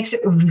 And that makes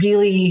it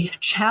really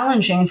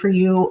challenging for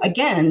you,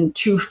 again,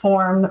 to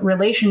form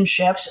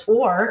relationships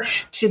or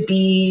to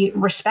be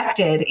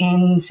respected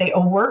in, say, a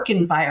work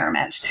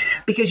environment,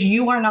 because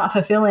you are not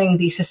fulfilling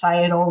the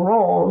societal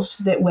roles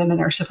that women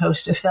are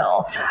supposed to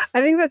fill.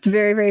 I think that's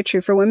very, very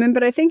true for women,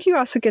 but I think you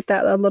also get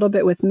that a little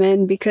bit with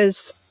men,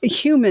 because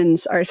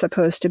humans are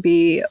supposed to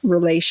be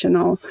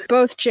relational.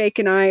 Both Jake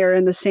and I are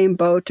in the same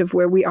boat of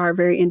where we are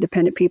very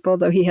independent people,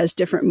 though he has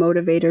different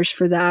motivators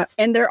for that.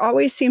 And there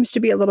always seems to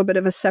be a little bit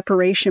of a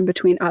separation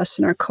between us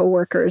and our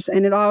coworkers.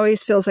 And it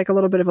always feels like a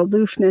little bit of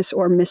aloofness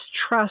or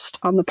mistrust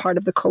on the part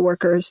of the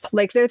coworkers.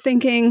 Like they're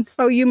thinking,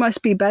 oh, you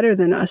must be better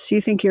than us. You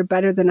think you're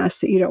better than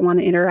us, that you don't want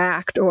to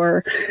interact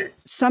or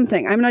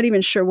something. I'm not even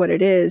sure what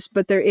it is,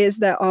 but there is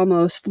that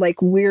almost like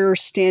we're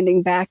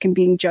standing back and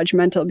being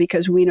judgmental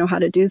because we know how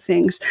to do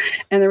things.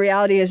 And the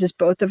reality is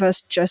both of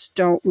us just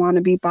don't want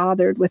to be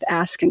bothered with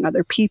asking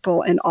other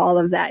people and all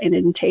of that it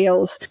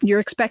entails. You're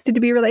expected to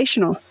be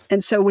relational.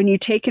 And so when you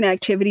take an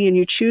activity and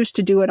you choose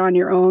to do it on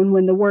your own,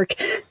 when the work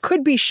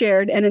could be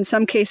shared, and in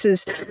some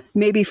cases,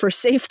 maybe for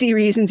safety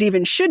reasons,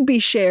 even should be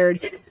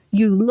shared,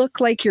 you look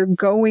like you're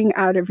going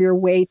out of your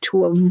way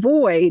to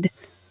avoid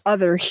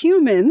other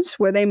humans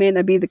where they may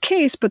not be the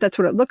case, but that's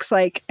what it looks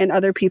like. And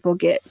other people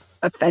get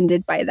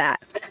offended by that.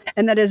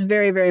 And that is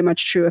very, very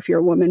much true if you're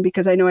a woman,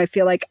 because I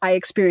feel like I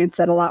experience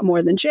that a lot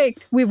more than Jake.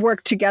 We've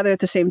worked together at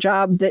the same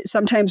job, that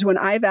sometimes when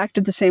I've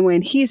acted the same way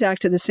and he's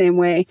acted the same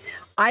way,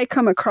 I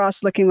come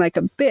across looking like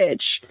a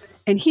bitch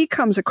and he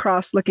comes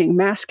across looking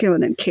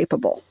masculine and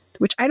capable,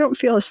 which I don't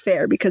feel is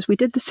fair because we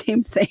did the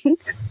same thing.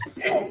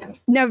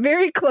 Now,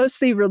 very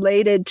closely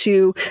related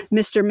to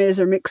Mr.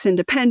 Ms. or Mix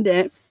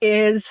Independent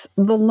is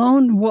the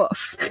lone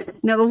wolf.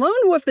 Now, the lone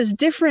wolf is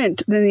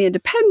different than the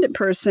independent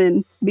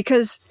person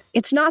because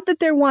it's not that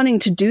they're wanting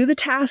to do the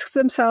tasks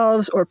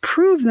themselves or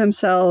prove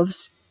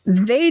themselves.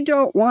 They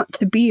don't want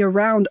to be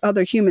around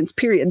other humans,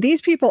 period.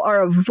 These people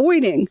are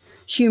avoiding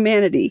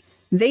humanity.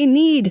 They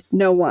need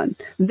no one.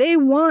 They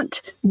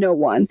want no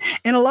one.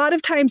 And a lot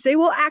of times they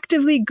will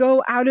actively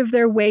go out of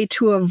their way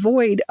to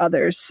avoid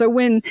others. So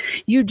when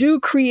you do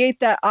create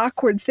that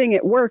awkward thing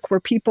at work where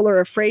people are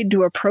afraid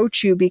to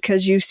approach you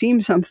because you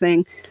seem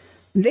something,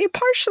 they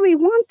partially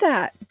want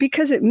that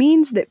because it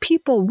means that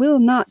people will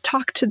not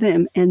talk to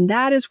them. And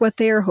that is what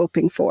they are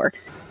hoping for.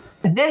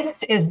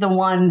 This is the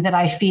one that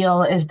I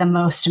feel is the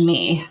most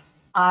me.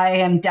 I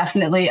am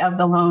definitely of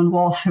the lone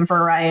wolf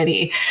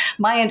variety.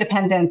 My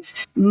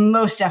independence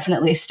most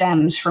definitely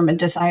stems from a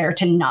desire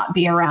to not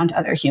be around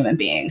other human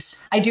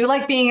beings. I do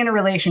like being in a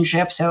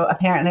relationship, so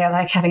apparently I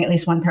like having at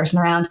least one person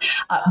around,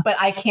 but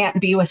I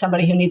can't be with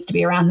somebody who needs to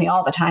be around me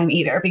all the time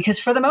either, because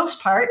for the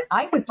most part,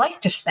 I would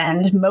like to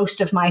spend most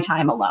of my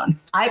time alone.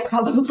 I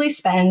probably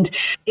spend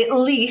at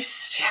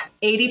least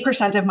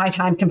 80% of my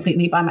time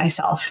completely by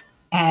myself.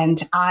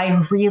 And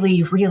I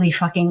really, really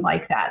fucking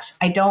like that.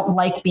 I don't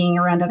like being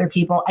around other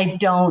people. I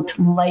don't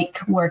like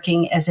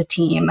working as a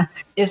team.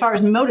 As far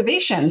as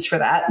motivations for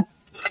that,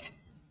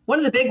 one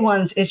of the big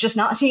ones is just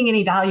not seeing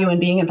any value in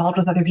being involved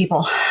with other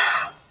people.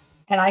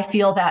 And I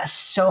feel that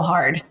so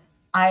hard.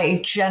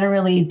 I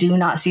generally do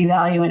not see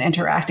value in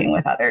interacting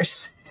with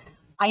others.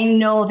 I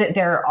know that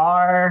there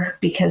are,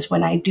 because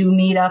when I do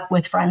meet up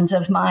with friends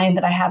of mine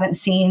that I haven't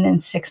seen in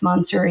 6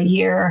 months or a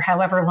year,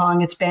 however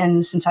long it's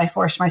been since I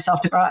forced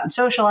myself to go out and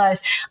socialize,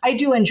 I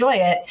do enjoy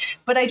it,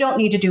 but I don't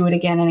need to do it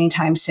again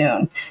anytime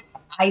soon.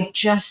 I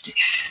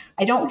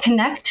don't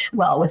connect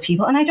well with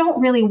people, and I don't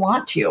really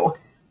want to.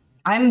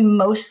 I'm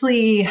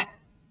mostly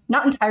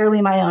not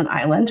entirely my own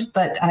island,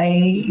 but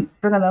I,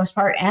 for the most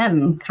part,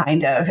 am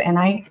kind of, and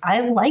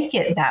I like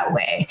it that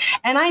way.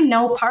 And I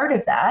know part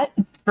of that,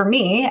 for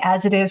me,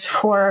 as it is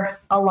for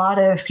a lot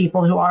of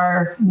people who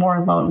are more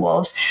lone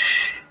wolves,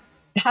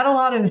 had a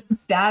lot of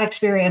bad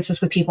experiences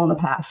with people in the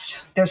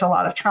past. There's a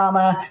lot of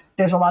trauma.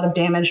 There's a lot of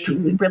damaged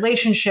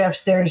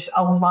relationships. There's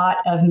a lot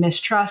of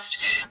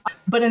mistrust.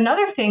 But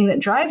another thing that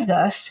drives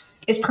us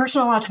is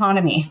personal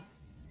autonomy.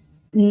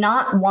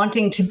 Not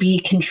wanting to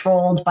be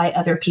controlled by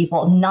other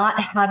people, not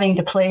having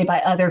to play by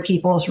other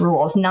people's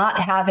rules,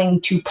 not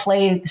having to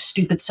play the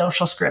stupid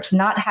social scripts,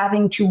 not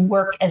having to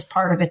work as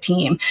part of a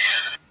team,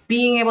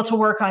 being able to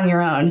work on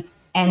your own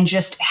and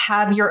just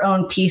have your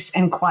own peace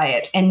and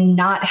quiet and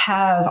not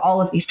have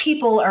all of these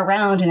people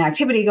around and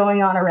activity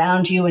going on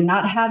around you and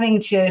not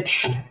having to,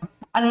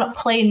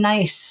 play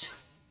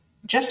nice.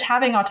 Just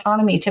having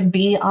autonomy to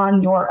be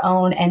on your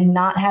own and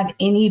not have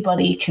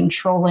anybody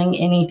controlling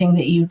anything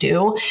that you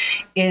do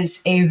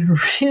is a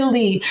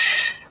really,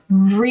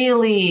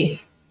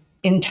 really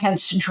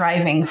intense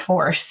driving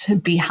force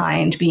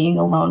behind being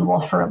a lone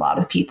wolf for a lot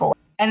of people.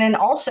 And then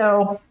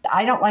also,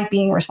 I don't like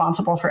being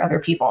responsible for other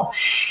people.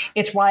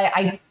 It's why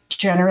I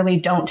generally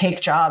don't take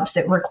jobs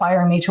that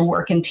require me to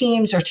work in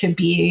teams or to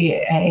be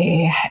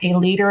a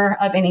leader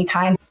of any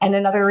kind. And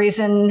another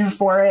reason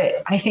for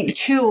it, I think,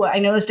 too, I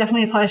know this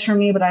definitely applies for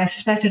me, but I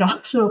suspect it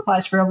also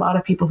applies for a lot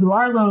of people who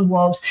are lone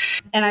wolves.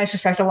 And I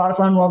suspect a lot of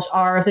lone wolves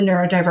are the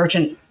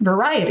neurodivergent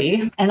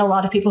variety. And a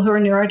lot of people who are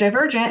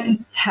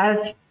neurodivergent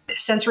have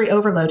sensory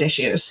overload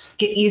issues,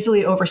 get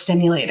easily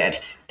overstimulated.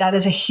 That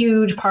is a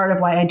huge part of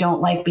why I don't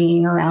like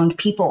being around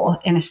people,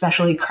 and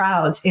especially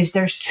crowds, is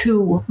there's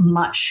too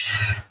much.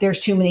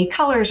 There's too many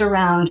colors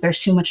around. There's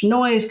too much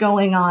noise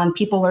going on.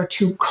 People are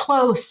too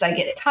close. I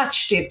get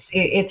touched.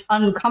 It's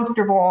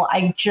uncomfortable.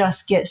 I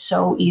just get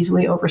so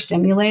easily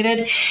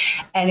overstimulated.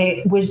 And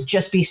it would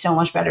just be so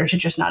much better to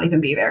just not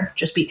even be there.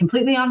 Just be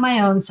completely on my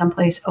own,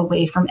 someplace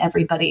away from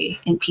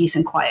everybody in peace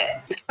and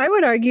quiet. I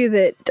would argue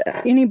that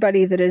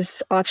anybody that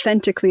is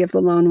authentically of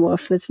the lone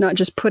wolf, that's not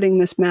just putting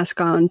this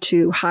mask on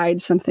to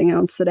hide something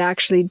else, that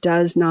actually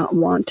does not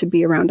want to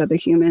be around other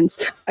humans,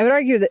 I would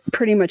argue that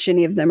pretty much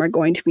any of them are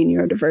going to be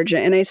neurodivergent.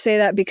 And I say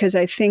that because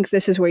I think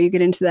this is where you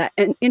get into that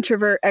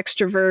introvert,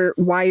 extrovert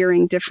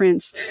wiring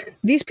difference.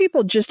 These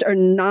people just are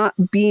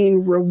not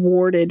being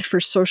rewarded for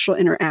social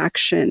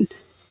interaction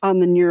on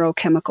the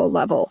neurochemical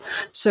level.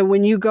 So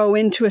when you go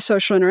into a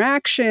social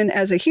interaction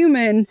as a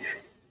human,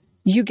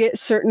 you get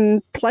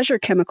certain pleasure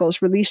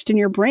chemicals released in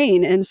your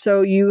brain. And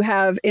so you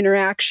have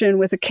interaction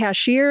with a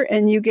cashier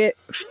and you get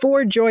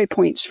 4 joy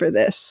points for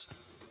this.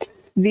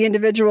 The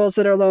individuals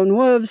that are lone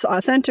wolves,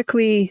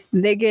 authentically,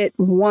 they get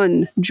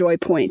 1 joy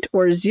point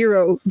or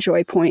 0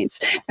 joy points.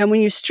 And when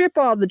you strip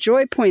all the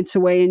joy points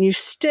away and you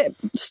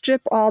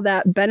strip all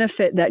that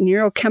benefit, that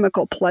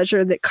neurochemical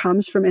pleasure that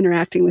comes from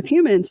interacting with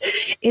humans,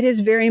 it is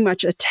very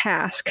much a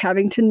task,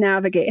 having to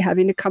navigate,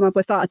 having to come up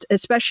with thoughts,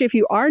 especially if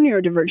you are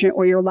neurodivergent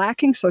or you're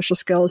lacking social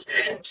skills,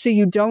 so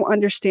you don't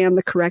understand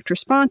the correct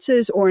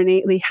responses or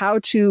innately how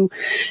to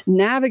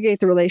navigate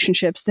the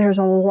relationships. There's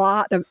a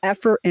lot of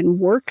effort and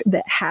work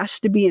that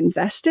has to be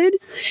invested,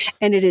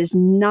 and it is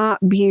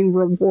not being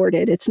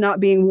rewarded. It's not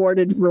being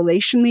rewarded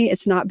relationally.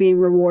 It's not being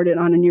rewarded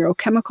on a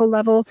neurochemical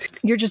level.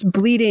 You're just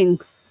bleeding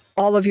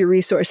all of your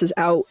resources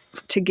out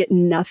to get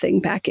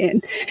nothing back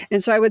in.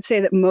 And so I would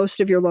say that most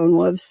of your lone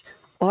wolves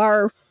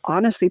are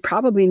honestly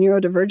probably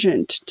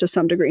neurodivergent to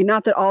some degree.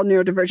 Not that all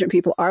neurodivergent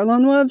people are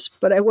lone wolves,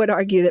 but I would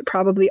argue that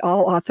probably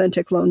all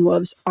authentic lone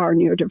wolves are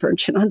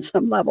neurodivergent on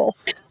some level.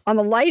 On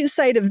the light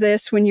side of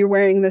this, when you're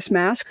wearing this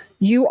mask,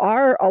 you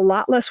are a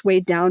lot less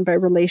weighed down by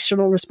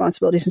relational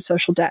responsibilities and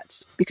social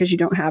debts because you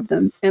don't have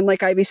them. And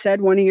like Ivy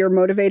said, one of your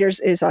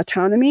motivators is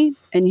autonomy,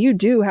 and you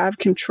do have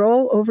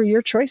control over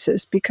your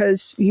choices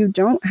because you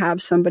don't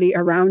have somebody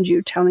around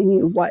you telling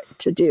you what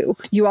to do.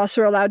 You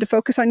also are allowed to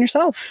focus on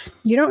yourself.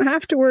 You don't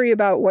have to worry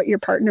about what your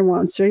partner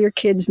wants or your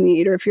kids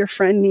need or if your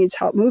friend needs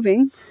help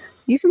moving.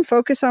 You can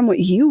focus on what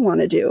you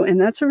want to do.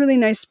 And that's a really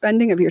nice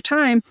spending of your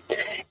time,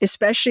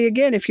 especially,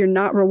 again, if you're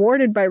not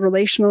rewarded by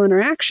relational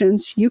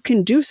interactions. You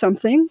can do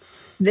something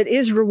that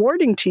is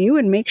rewarding to you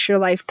and makes your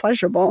life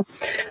pleasurable.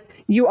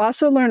 You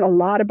also learn a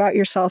lot about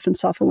yourself and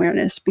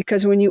self-awareness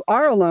because when you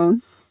are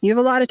alone, you have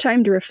a lot of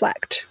time to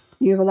reflect.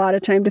 You have a lot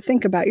of time to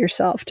think about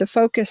yourself, to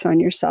focus on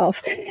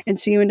yourself. And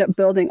so you end up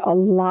building a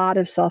lot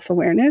of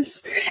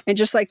self-awareness. And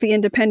just like the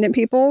independent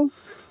people,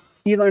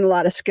 you learn a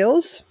lot of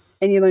skills.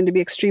 And you learn to be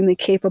extremely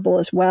capable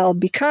as well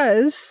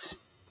because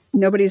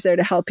nobody's there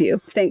to help you.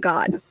 Thank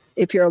God.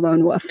 If you're a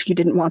lone wolf, you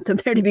didn't want them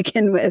there to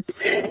begin with.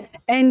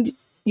 And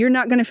you're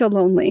not going to feel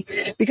lonely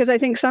because I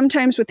think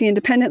sometimes with the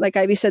independent, like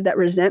Ivy said, that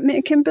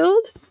resentment can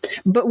build.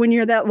 But when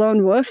you're that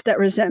lone wolf, that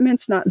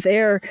resentment's not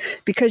there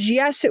because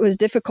yes, it was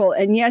difficult.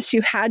 And yes,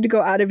 you had to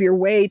go out of your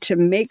way to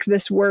make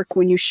this work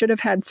when you should have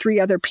had 3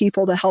 other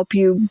people to help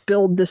you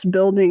build this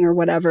building or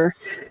whatever.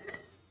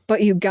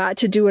 But you got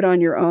to do it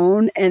on your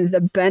own, and the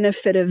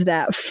benefit of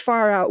that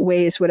far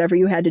outweighs whatever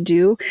you had to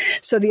do.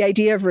 So the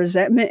idea of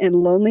resentment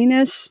and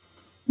loneliness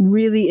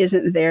really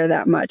isn't there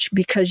that much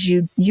because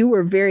you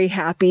were very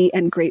happy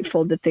and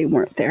grateful that they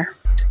weren't there.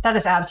 That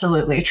is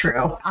absolutely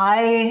true.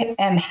 I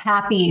am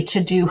happy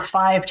to do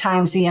 5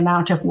 times the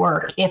amount of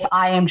work if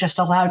I am just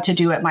allowed to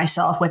do it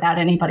myself without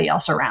anybody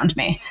else around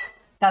me.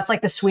 That's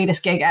like the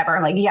sweetest gig ever.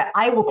 Like, yeah,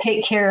 I will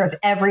take care of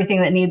everything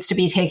that needs to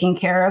be taken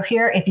care of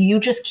here if you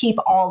just keep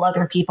all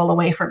other people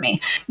away from me.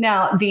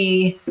 Now,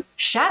 the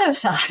shadow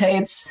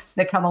sides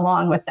that come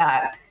along with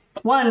that,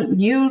 one,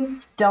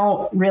 you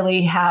don't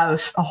really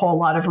have a whole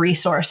lot of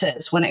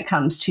resources when it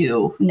comes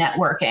to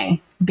networking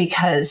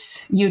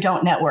because you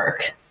don't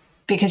network,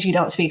 because you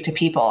don't speak to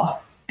people,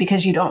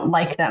 because you don't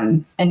like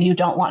them and you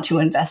don't want to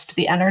invest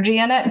the energy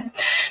in it.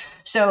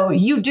 So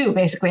you do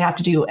basically have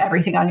to do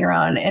everything on your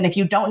own. And if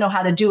you don't know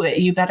how to do it,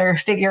 you better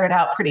figure it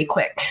out pretty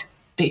quick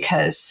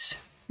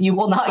because you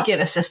will not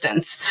get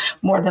assistance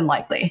more than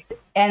likely.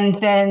 And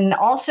then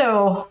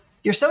also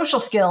your social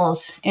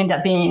skills end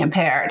up being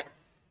impaired.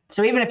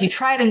 So even if you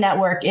try to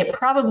network, it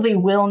probably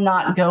will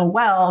not go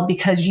well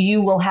because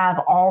you will have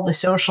all the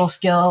social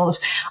skills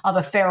of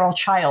a feral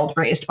child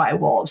raised by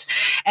wolves.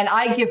 And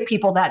I give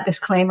people that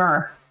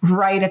disclaimer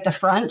right at the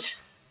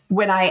front.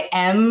 When I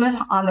am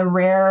on the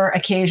rare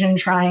occasion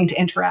trying to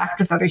interact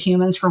with other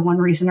humans for one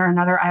reason or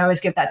another, I always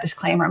give that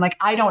disclaimer. I'm like,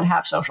 I don't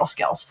have social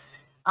skills.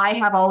 I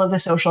have all of the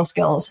social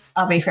skills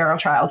of a feral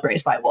child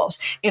raised by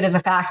wolves. It is a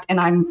fact, and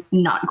I'm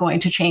not going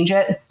to change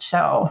it.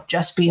 So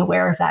just be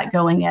aware of that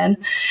going in.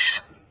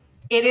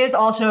 it is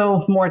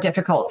also more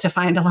difficult to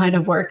find a line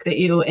of work that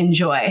you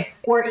enjoy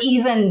or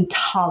even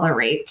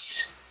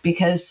tolerate,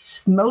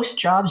 because most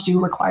jobs do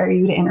require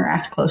you to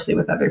interact closely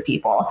with other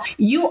people.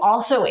 You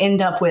also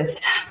end up with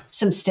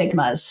some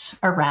stigmas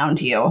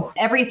around you.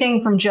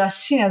 Everything from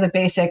just, the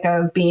basic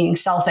of being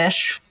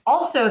selfish.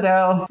 Also,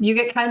 though, you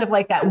get kind of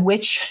like that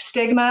witch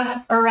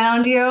stigma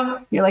around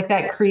you. You're like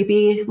that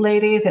creepy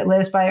lady that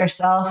lives by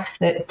herself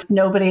that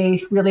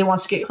nobody really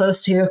wants to get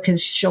close to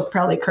because she'll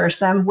probably curse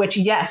them, which,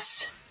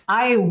 yes,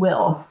 I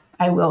will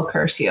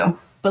curse you.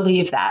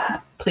 Believe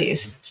that.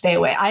 Please stay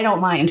away. I don't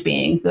mind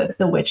being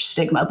the witch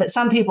stigma, but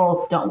some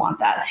people don't want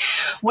that.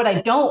 What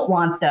I don't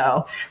want,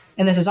 though,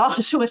 and this is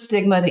also a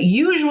stigma that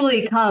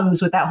usually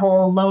comes with that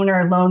whole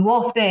loner, lone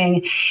wolf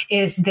thing,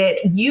 is that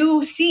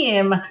you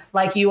seem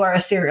like you are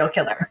a serial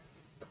killer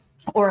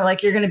or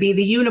like you're going to be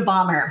the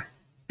Unabomber.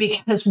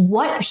 Because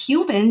what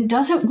human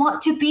doesn't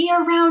want to be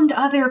around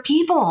other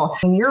people?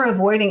 When you're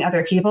avoiding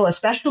other people,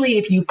 especially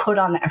if you put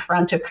on that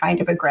front of kind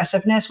of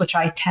aggressiveness, which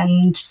I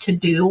tend to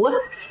do,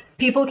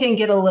 people can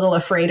get a little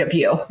afraid of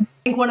you. I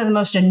think one of the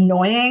most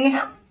annoying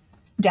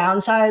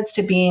downsides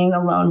to being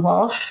a lone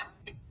wolf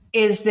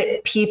is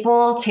that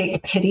people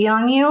take pity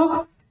on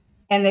you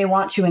and they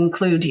want to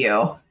include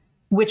you,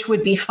 which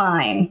would be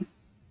fine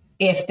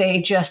if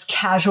they just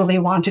casually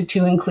wanted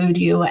to include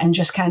you and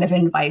just kind of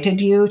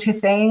invited you to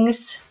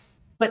things.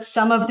 But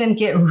some of them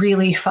get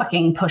really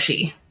fucking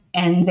pushy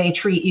and they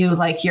treat you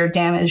like you're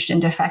damaged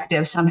and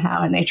defective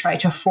somehow. And they try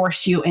to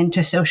force you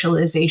into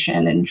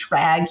socialization and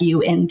drag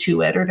you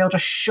into it, or they'll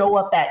just show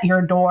up at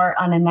your door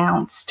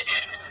unannounced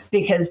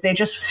because they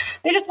just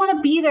want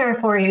to be there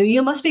for you.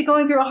 You must be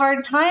going through a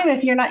hard time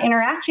if you're not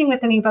interacting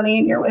with anybody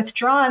and you're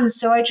withdrawn.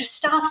 So I just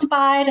stopped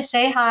by to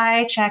say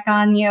hi, check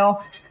on you.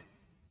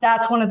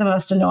 That's one of the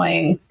most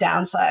annoying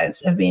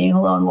downsides of being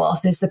a lone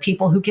wolf, is the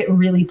people who get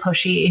really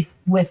pushy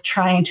with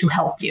trying to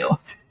help you.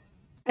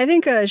 I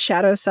think a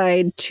shadow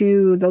side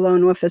to the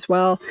lone wolf as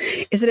well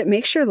is that it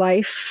makes your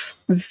life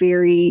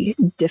very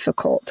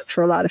difficult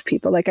for a lot of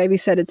people. Like Ivy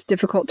said, it's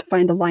difficult to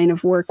find a line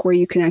of work where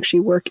you can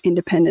actually work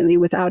independently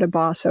without a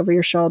boss over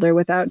your shoulder,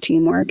 without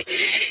teamwork.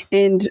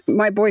 And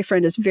my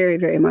boyfriend is very,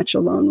 very much a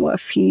lone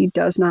wolf. He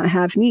does not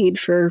have need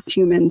for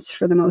humans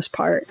for the most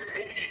part.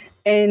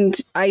 And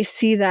I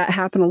see that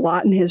happen a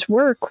lot in his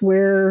work,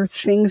 where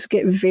things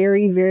get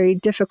very, very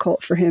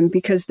difficult for him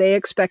because they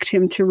expect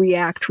him to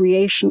react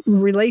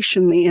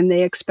relationally, and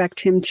they expect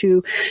him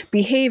to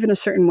behave in a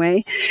certain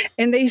way.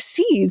 And they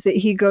see that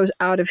he goes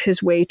out of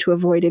his way to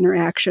avoid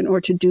interaction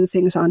or to do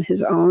things on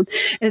his own.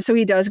 And so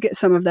he does get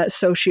some of that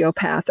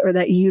sociopath or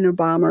that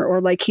Unabomber, or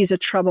like he's a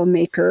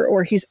troublemaker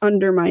or he's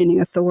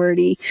undermining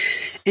authority.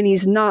 And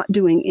he's not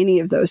doing any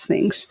of those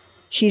things.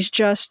 He's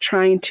just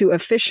trying to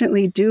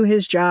efficiently do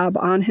his job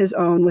on his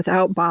own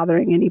without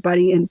bothering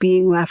anybody and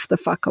being left the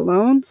fuck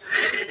alone.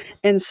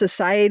 And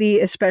society,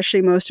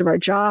 especially most of our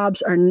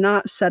jobs, are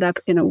not set up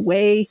in a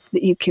way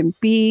that you can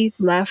be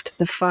left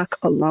the fuck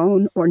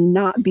alone or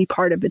not be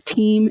part of a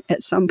team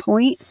at some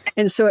point.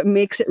 And so it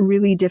makes it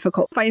really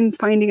difficult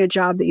finding a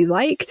job that you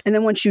like. And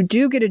then once you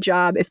do get a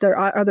job, if there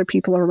are other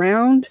people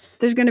around,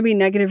 there's going to be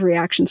negative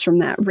reactions from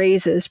that.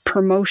 Raises,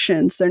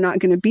 promotions, they're not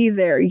going to be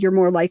there. You're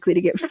more likely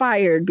to get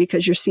fired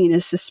because you're seen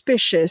as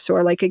suspicious,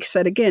 or like I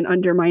said, again,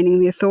 undermining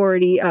the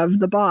authority of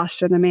the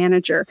boss or the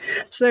manager.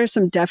 So there's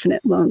some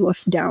definite lone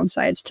wolf downsides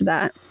to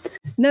that.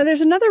 Now,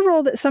 there's another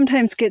role that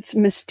sometimes gets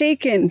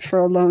mistaken for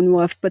a lone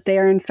wolf, but they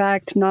are in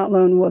fact not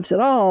lone wolves at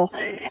all.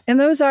 And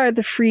those are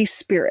the free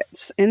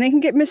spirits. And they can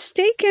get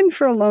mistaken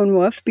for a lone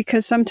wolf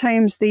because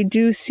sometimes they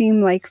do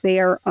seem like they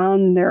are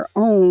on their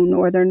own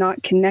or they're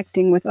not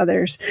connecting with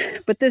others.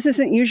 But this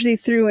isn't usually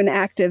through an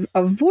active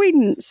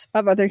avoidance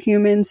of other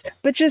humans,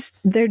 but just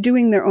they're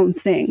doing their own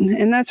thing.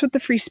 And that's what the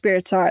free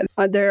spirits are.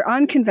 They're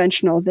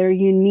unconventional. They're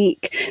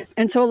unique.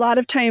 And so a lot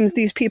of times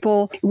these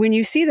people, when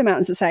you see them out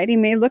in society,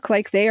 may look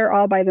like they are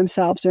all by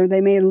themselves, or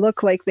they may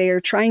look like they are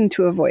trying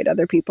to avoid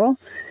other people.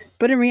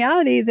 But in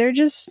reality, they're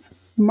just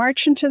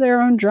marching to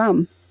their own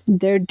drum.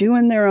 They're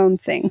doing their own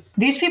thing.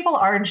 These people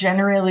are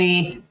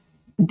generally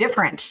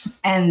different,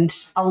 and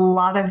a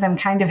lot of them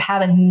kind of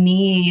have a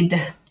need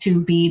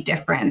to be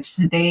different.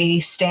 They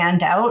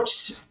stand out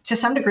to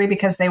some degree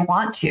because they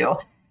want to.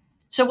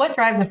 So what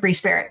drives a free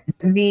spirit?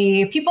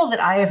 The people that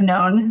I have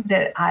known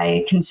that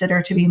I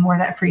consider to be more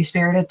that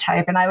free-spirited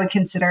type, and I would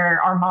consider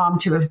our mom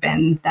to have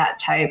been that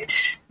type,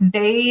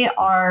 they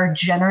are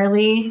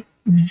generally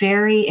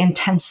very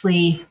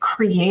intensely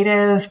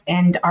creative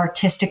and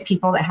artistic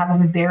people that have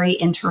a very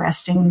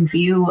interesting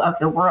view of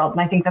the world.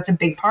 And I think that's a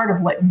big part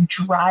of what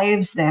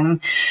drives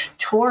them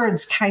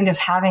towards kind of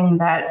having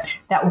that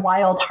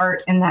wild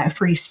heart and that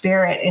free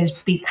spirit, is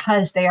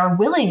because they are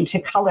willing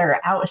to color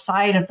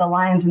outside of the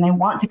lines, and they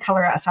want to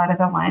color outside of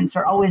the lines.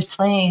 They're always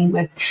playing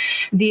with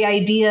the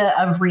idea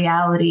of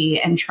reality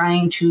and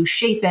trying to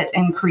shape it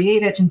and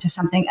create it into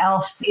something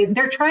else.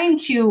 They're trying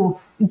to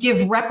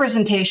give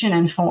representation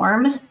and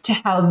form to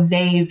how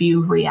they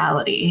view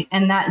reality.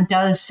 And that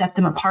does set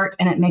them apart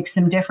and it makes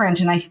them different.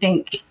 And I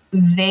think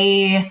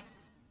they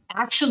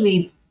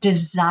actually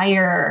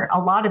desire,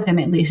 a lot of them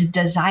at least,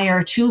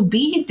 desire to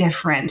be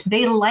different.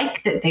 They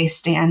like that they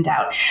stand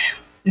out.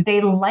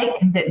 They like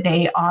that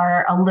they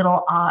are a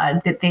little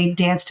odd, that they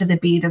dance to the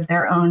beat of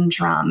their own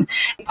drum.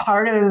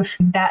 Part of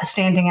that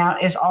standing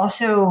out is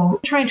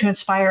also trying to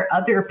inspire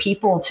other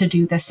people to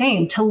do the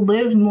same, to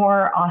live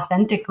more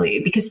authentically,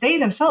 because they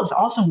themselves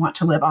also want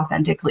to live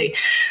authentically.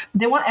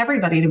 They want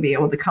everybody to be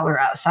able to color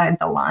outside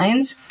the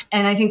lines.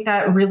 And I think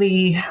that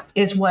really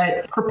is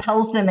what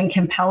propels them and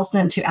compels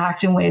them to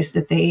act in ways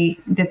that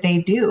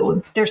they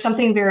do. There's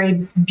something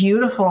very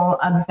beautiful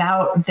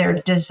about their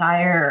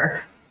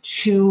desire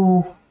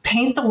to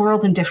paint the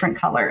world in different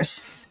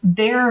colors.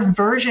 Their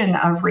version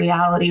of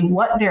reality,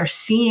 what they're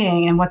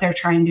seeing and what they're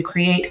trying to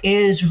create,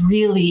 is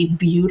really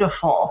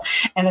beautiful.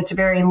 And it's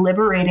very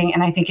liberating.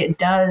 And I think it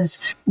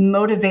does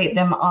motivate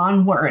them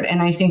onward.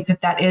 And I think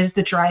that that is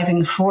the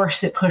driving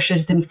force that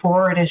pushes them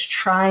forward, is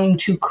trying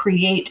to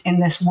create in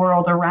this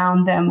world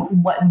around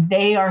them what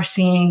they are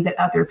seeing that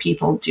other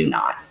people do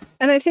not.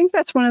 And I think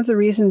that's one of the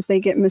reasons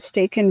they get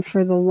mistaken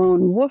for the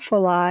lone wolf a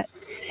lot,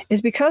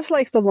 is because,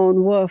 like the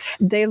lone wolf,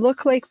 they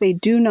look like they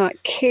do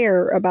not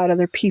care about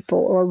other people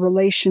or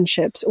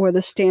relationships or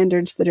the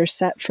standards that are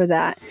set for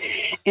that.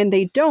 And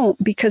they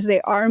don't, because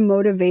they are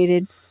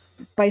motivated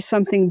by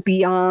something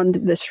beyond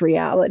this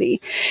reality.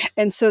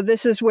 And so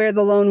this is where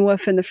the lone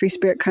wolf and the free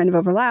spirit kind of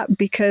overlap,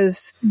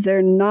 because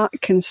they're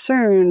not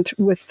concerned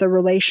with the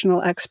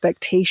relational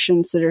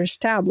expectations that are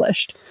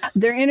established.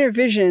 Their inner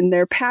vision,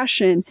 their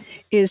passion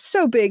is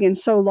so big and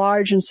so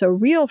large and so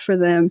real for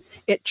them,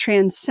 it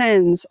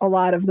transcends a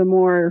lot of the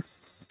more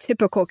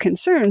typical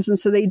concerns. And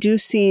so they do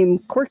seem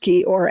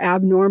quirky or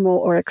abnormal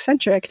or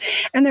eccentric,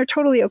 and they're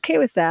totally okay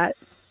with that,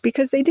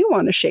 because they do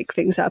want to shake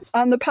things up.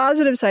 On the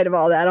positive side of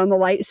all that, on the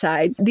light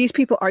side, these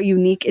people are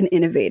unique and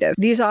innovative.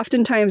 These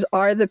oftentimes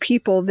are the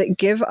people that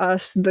give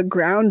us the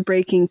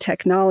groundbreaking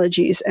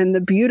technologies and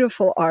the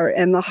beautiful art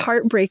and the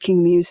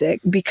heartbreaking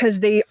music, because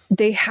they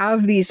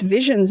have these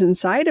visions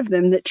inside of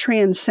them that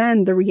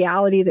transcend the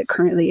reality that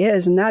currently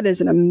is. And that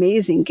is an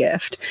amazing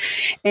gift.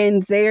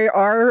 And they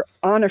are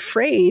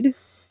unafraid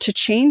to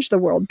change the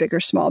world, big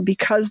or small,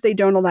 because they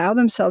don't allow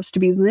themselves to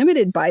be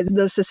limited by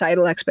those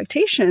societal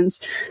expectations.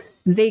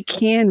 They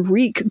can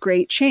wreak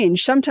great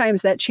change.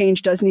 Sometimes that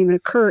change doesn't even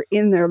occur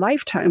in their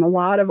lifetime. A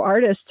lot of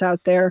artists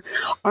out there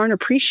aren't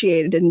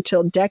appreciated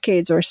until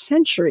decades or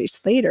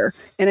centuries later.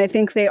 And I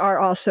think they are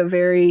also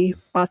very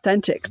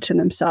authentic to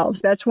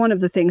themselves. That's one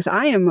of the things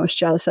I am most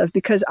jealous of,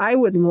 because I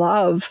would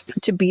love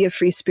to be a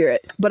free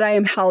spirit, but I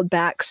am held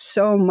back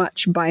so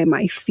much by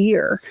my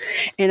fear.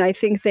 And I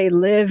think they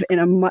live in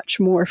a much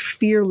more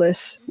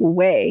fearless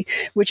way,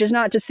 which is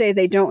not to say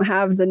they don't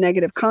have the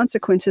negative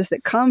consequences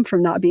that come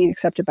from not being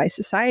accepted by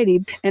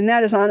society. And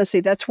that is honestly,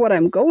 that's what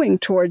I'm going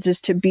towards, is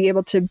to be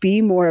able to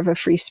be more of a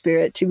free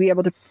spirit, to be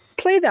able to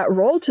play that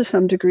role to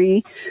some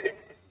degree,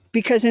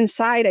 because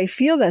inside I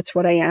feel that's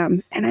what I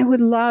am. And I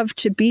would love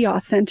to be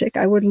authentic.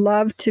 I would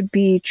love to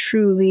be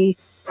truly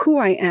who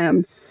I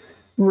am,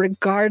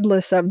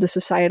 regardless of the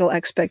societal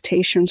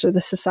expectations or the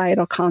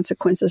societal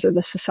consequences or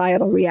the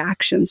societal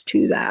reactions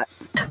to that.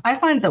 I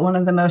find that one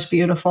of the most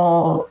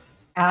beautiful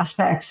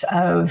aspects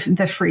of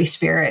the free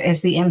spirit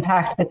is the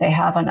impact that they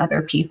have on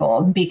other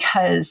people.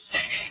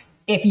 Because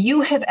if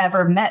you have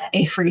ever met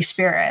a free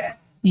spirit,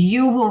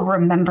 you will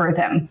remember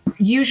them,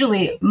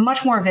 usually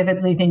much more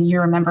vividly than you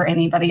remember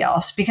anybody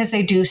else, because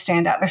they do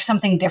stand out. There's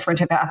something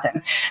different about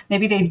them.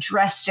 Maybe they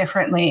dress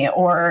differently,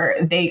 or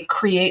they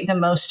create the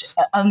most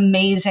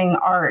amazing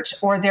art,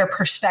 or their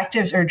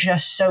perspectives are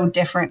just so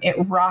different. It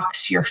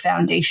rocks your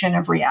foundation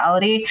of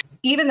reality.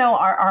 Even though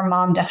our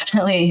mom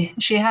definitely,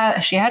 she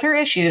had her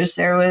issues.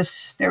 There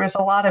was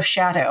a lot of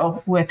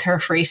shadow with her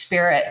free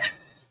spirit.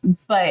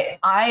 But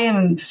I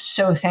am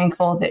so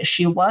thankful that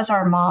she was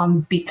our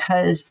mom,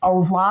 because a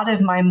lot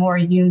of my more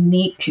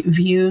unique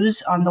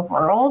views on the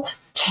world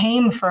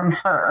came from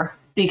her,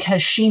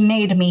 because she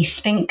made me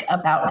think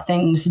about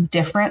things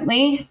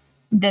differently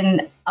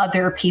than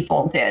other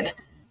people did.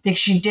 Because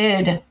she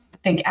did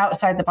think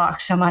outside the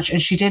box so much,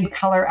 and she did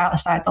color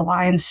outside the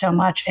lines so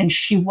much, and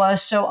she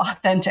was so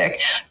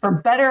authentic, for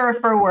better or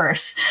for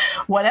worse.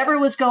 Whatever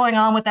was going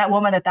on with that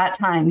woman at that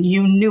time,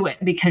 you knew it,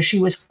 because she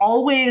was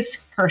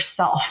always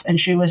herself, and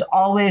she was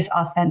always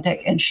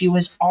authentic, and she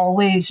was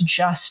always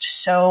just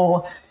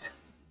so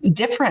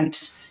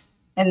different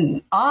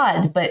and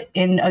odd, but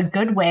in a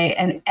good way.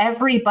 And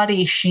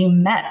everybody she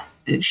met,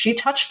 she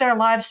touched their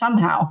lives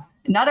somehow.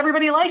 Not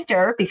everybody liked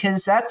her,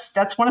 because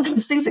that's one of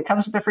those things that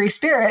comes with the free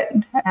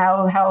spirit,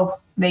 how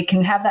they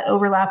can have that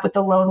overlap with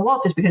the lone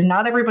wolf, is because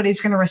not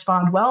everybody's going to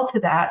respond well to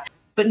that.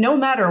 But no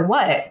matter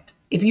what,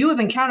 if you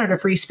have encountered a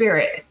free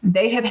spirit,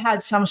 they have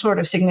had some sort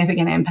of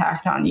significant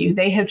impact on you.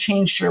 They have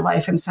changed your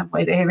life in some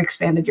way. They have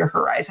expanded your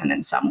horizon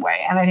in some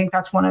way. And I think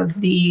that's one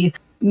of the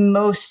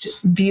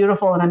most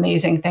beautiful and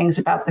amazing things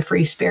about the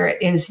free spirit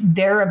is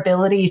their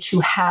ability to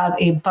have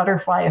a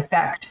butterfly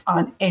effect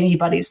on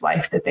anybody's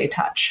life that they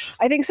touch.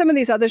 I think some of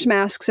these other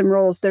masks and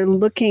roles, they're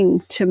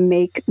looking to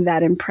make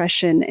that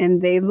impression,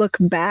 and they look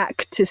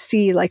back to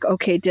see like,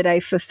 okay, did I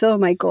fulfill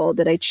my goal?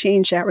 Did I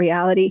change that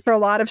reality? For a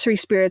lot of free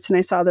spirits, and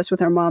I saw this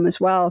with our mom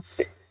as well,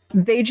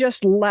 they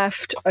just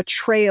left a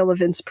trail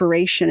of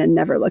inspiration and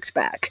never looked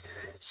back.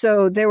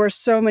 So there were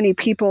so many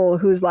people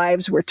whose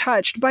lives were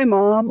touched by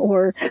mom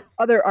or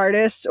other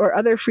artists or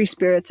other free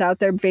spirits out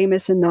there,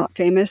 famous and not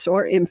famous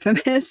or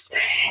infamous.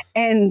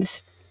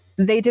 And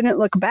they didn't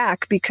look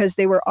back because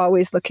they were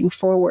always looking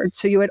forward.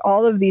 So you had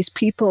all of these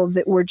people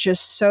that were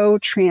just so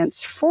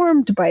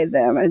transformed by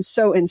them and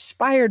so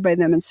inspired by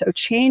them and so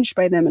changed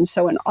by them and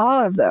so in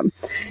awe of them.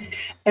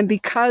 And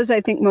because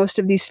I think most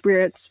of these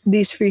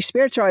free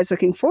spirits are always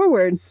looking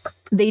forward,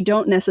 they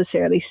don't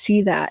necessarily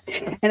see that.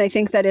 And I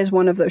think that is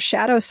one of those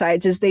shadow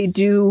sides, is they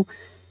do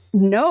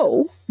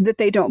know that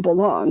they don't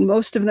belong.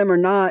 Most of them are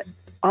not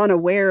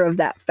unaware of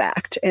that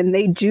fact, and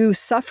they do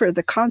suffer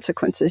the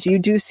consequences. You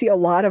do see a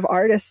lot of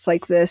artists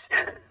like this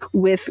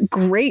with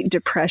great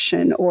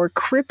depression or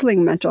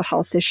crippling mental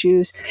health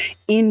issues,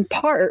 in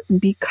part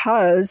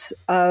because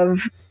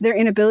of their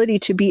inability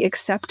to be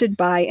accepted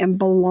by and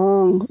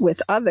belong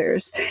with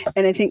others.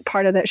 And I think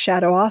part of that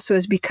shadow also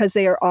is because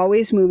they are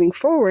always moving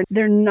forward,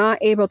 they're not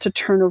able to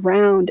turn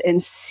around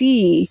and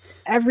see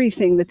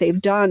everything that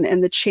they've done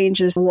and the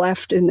changes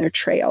left in their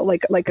trail,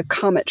 like a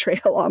comet trail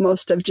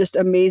almost of just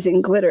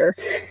amazing glitter,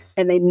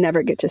 and they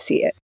never get to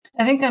see it.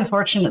 I think,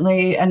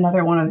 unfortunately,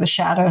 another one of the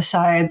shadow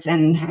sides,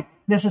 and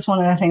this is one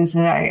of the things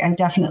that I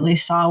definitely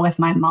saw with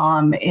my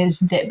mom, is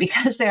that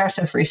because they are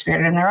so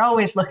free-spirited and they're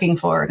always looking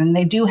forward, and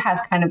they do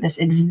have kind of this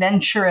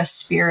adventurous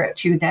spirit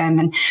to them,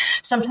 and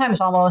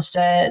sometimes almost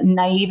a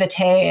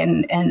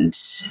naivete and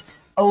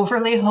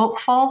overly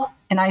hopeful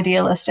and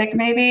idealistic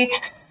maybe,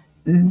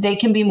 they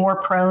can be more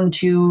prone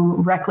to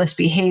reckless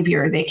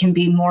behavior. They can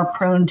be more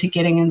prone to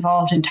getting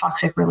involved in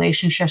toxic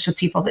relationships with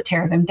people that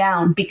tear them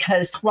down.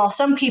 Because while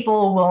some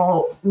people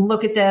will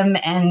look at them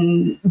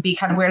and be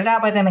kind of weirded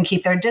out by them and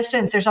keep their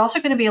distance, there's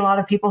also going to be a lot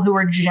of people who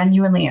are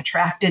genuinely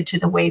attracted to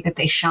the way that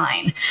they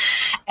shine.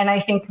 And I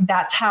think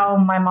that's how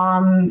my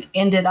mom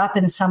ended up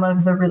in some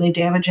of the really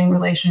damaging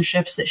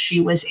relationships that she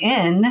was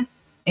in,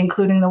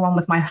 including the one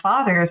with my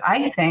father's.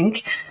 I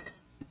think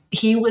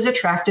he was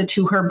attracted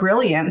to her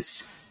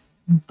brilliance,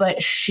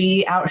 but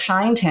she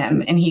outshined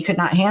him and he could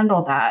not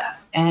handle that.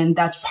 And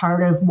that's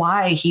part of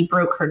why he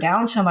broke her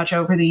down so much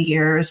over the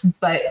years.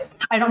 But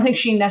I don't think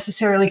she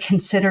necessarily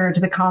considered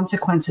the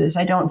consequences.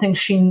 I don't think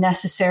she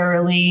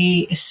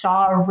necessarily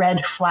saw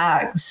red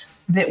flags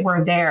that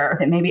were there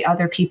that maybe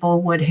other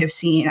people would have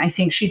seen. I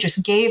think she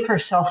just gave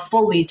herself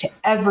fully to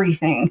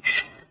everything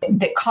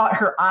that caught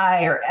her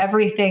eye, or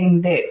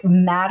everything that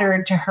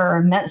mattered to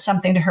her, meant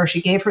something to her.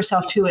 She gave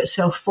herself to it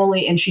so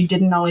fully, and she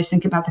didn't always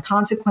think about the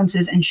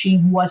consequences, and she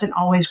wasn't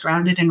always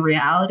grounded in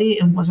reality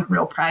and wasn't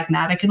real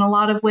pragmatic in a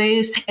lot of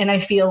ways. And I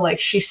feel like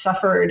she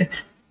suffered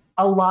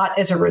a lot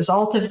as a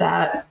result of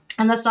that.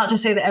 And that's not to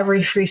say that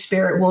every free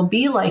spirit will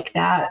be like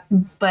that,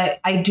 but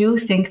I do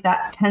think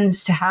that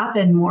tends to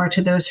happen more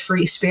to those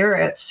free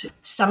spirits.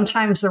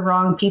 Sometimes the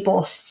wrong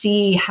people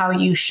see how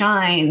you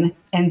shine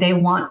and they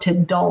want to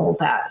dull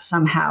that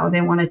somehow.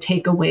 They want to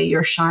take away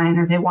your shine,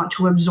 or they want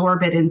to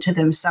absorb it into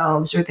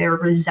themselves, or they're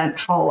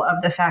resentful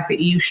of the fact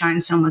that you shine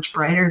so much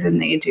brighter than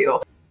they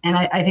do. And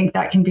I think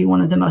that can be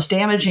one of the most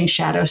damaging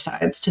shadow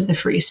sides to the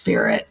free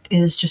spirit,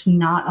 is just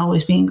not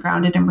always being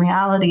grounded in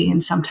reality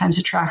and sometimes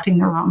attracting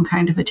the wrong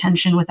kind of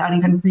attention without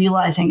even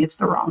realizing it's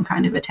the wrong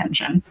kind of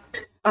attention.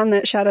 On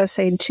that shadow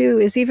side too,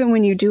 is even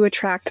when you do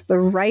attract the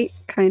right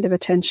kind of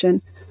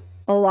attention,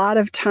 a lot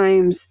of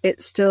times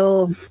it's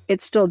still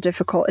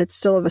difficult. It's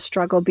still of a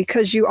struggle,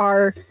 because you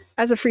are,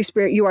 as a free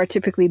spirit, you are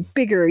typically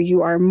bigger,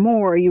 you are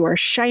more, you are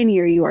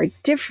shinier, you are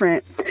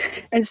different.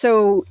 And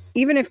so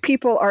even if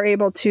people are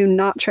able to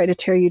not try to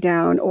tear you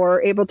down,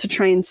 or able to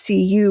try and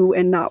see you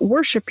and not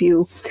worship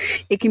you,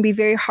 it can be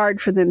very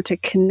hard for them to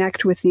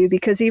connect with you,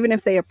 because even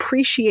if they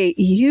appreciate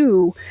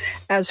you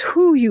as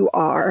who you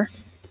are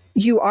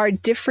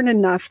different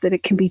enough that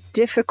it can be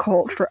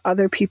difficult for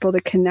other people to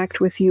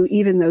connect with you,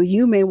 even though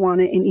you may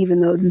want it and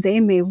even though they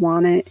may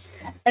want it.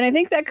 And I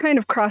think that kind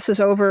of crosses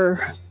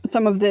over,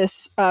 some of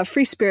this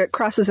free spirit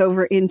crosses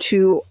over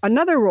into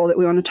another role that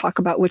we want to talk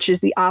about, which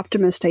is the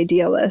optimist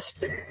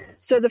idealist.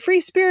 So the free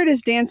spirit is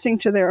dancing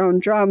to their own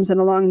drums, and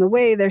along the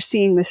way, they're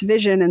seeing this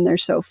vision and they're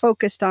so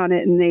focused on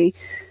it, and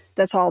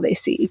that's all they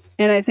see.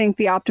 And I think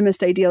the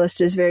optimist idealist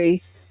is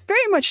very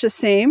much the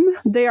same.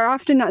 They are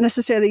often not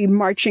necessarily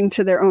marching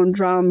to their own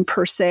drum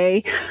per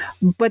se,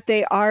 but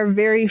they are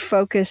very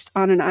focused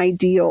on an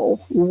ideal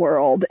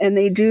world, and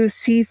they do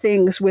see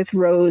things with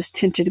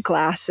rose-tinted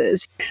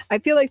glasses. I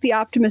feel like the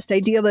optimist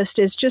idealist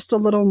is just a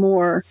little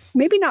more,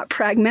 maybe not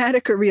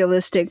pragmatic or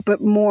realistic,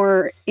 but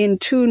more in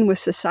tune with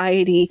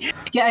society.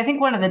 Yeah, I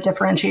think one of the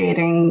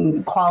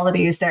differentiating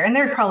qualities there, and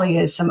there probably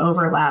is some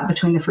overlap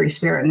between the free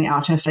spirit and the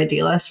optimist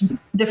idealist.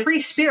 The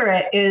free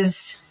spirit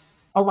is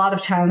a lot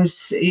of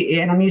times,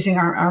 and I'm using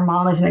our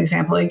mom as an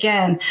example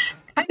again,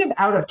 kind of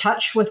out of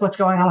touch with what's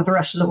going on with the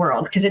rest of the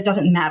world because it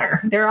doesn't matter.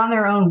 They're on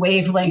their own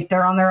wavelength.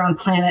 They're on their own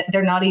planet.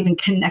 They're not even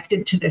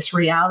connected to this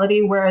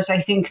reality. Whereas I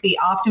think the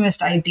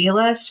optimist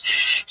idealist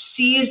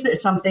sees that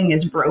something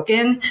is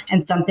broken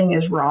and something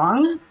is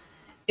wrong.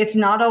 It's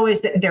not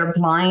always that they're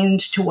blind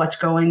to what's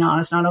going on.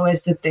 It's not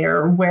always that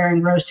they're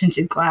wearing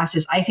rose-tinted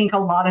glasses. I think a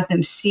lot of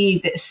them see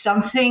that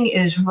something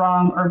is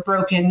wrong or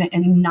broken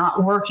and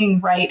not working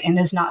right and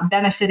is not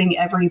benefiting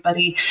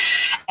everybody.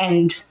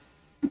 And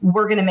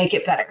we're going to make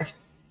it better.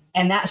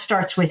 And that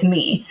starts with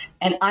me.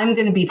 And I'm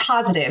going to be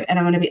positive and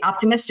I'm going to be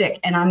optimistic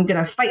and I'm going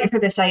to fight for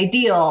this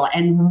ideal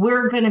and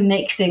we're going to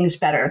make things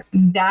better.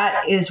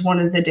 That is one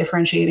of the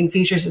differentiating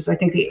features is I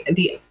think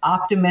the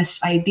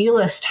optimist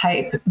idealist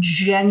type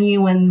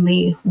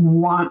genuinely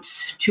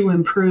wants to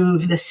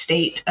improve the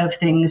state of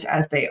things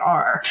as they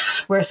are.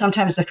 Whereas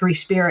sometimes the free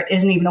spirit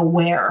isn't even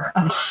aware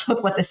of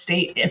what the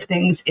state of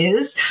things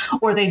is,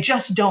 or they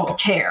just don't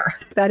care.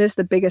 That is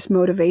the biggest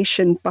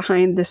motivation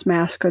behind this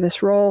mask or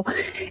this role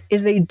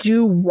is they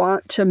do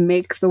want to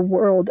make the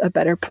world a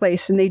better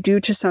place. And they do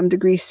to some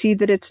degree see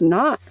that it's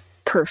not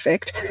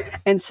perfect.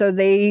 And so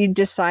they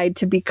decide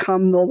to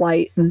become the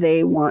light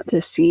they want to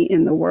see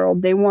in the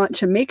world. They want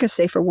to make a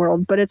safer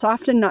world, but it's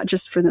often not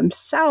just for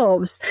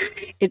themselves,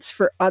 it's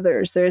for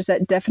others. There's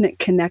that definite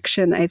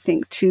connection, I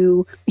think,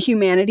 to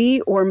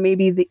humanity or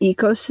maybe the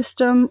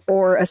ecosystem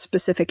or a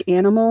specific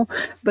animal,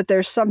 but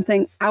there's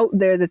something out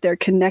there that they're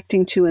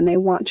connecting to and they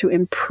want to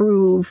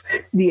improve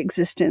the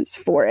existence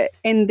for it.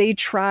 And they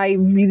try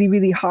really,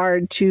 really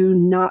hard to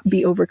not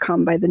be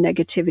overcome by the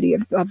negativity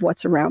of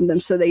what's around them.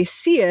 So they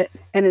see it,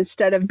 and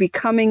instead of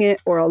becoming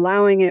it or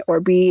allowing it or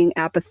being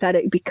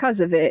apathetic because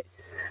of it,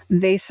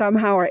 they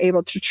somehow are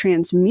able to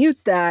transmute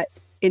that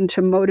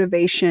into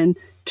motivation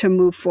to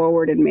move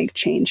forward and make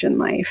change in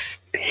life.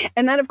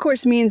 And that, of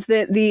course, means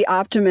that the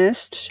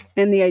optimist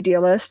and the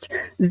idealist,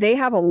 they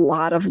have a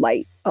lot of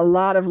light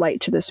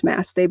to this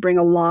mask. They bring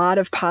a lot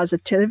of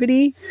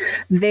positivity.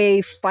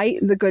 They fight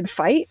the good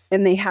fight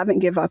and they haven't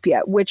give up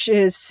yet, which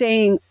is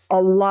saying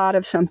a lot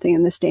of something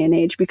in this day and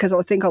age, because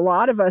I think a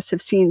lot of us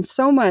have seen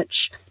so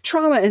much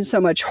trauma and so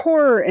much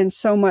horror and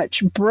so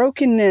much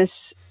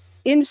brokenness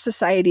in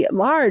society at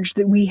large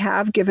that we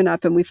have given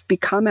up and we've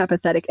become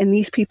apathetic, and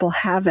these people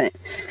haven't.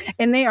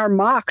 And they are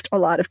mocked a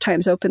lot of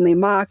times, openly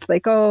mocked,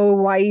 like, oh,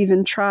 why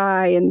even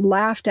try, and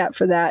laughed at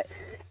for that.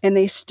 And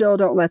they still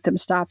don't let them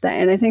stop that.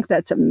 And I think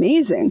that's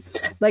amazing.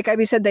 Like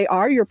Ivy said, they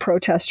are your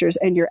protesters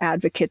and your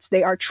advocates.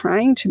 They are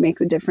trying to make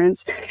the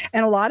difference.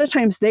 And a lot of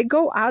times they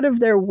go out of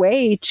their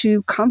way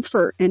to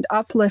comfort and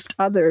uplift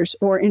others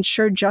or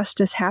ensure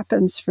justice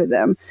happens for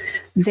them.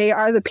 They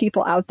are the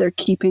people out there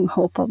keeping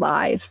hope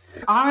alive.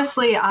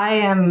 Honestly, I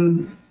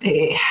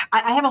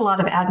have a lot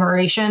of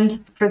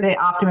admiration for the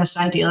optimist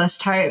and idealist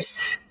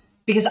types,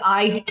 because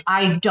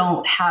I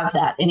don't have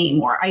that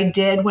anymore. I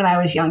did when I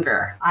was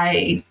younger.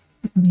 I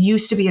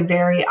used to be a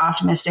very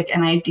optimistic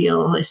and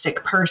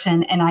idealistic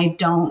person, and I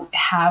don't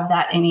have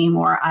that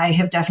anymore. I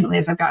have definitely,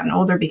 as I've gotten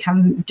older,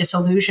 become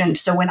disillusioned.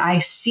 So when I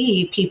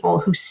see people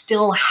who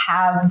still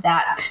have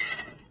that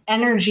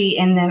energy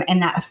in them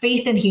and that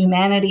faith in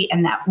humanity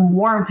and that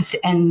warmth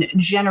and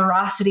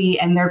generosity,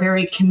 and they're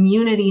very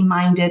community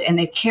minded and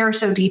they care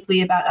so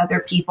deeply about other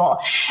people,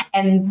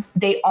 and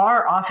they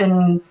are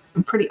often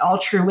pretty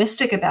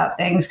altruistic about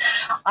things,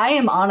 I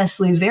am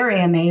honestly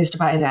very amazed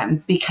by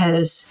them,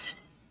 because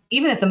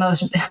even at the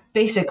most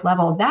basic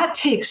level, that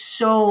takes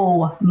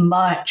so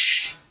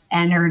much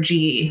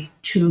energy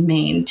to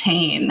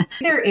maintain.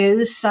 There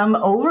is some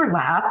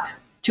overlap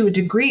to a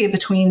degree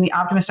between the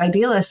optimist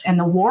idealist and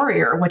the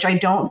warrior, which I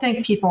don't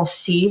think people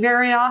see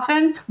very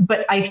often,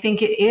 but I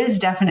think it is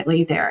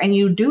definitely there. And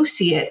you do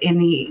see it in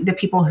the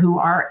people who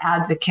are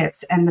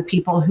advocates and the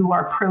people who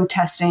are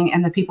protesting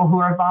and the people who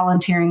are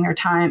volunteering their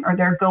time, or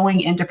they're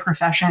going into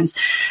professions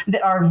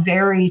that are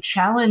very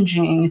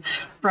challenging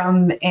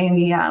from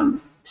a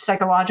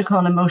psychological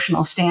and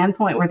emotional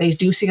standpoint, where they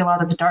do see a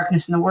lot of the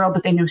darkness in the world,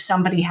 but they know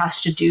somebody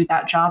has to do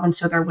that job, and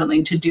so they're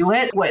willing to do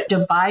it. What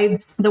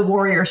divides the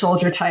warrior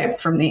soldier type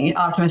from the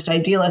optimist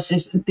idealist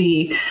is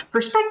the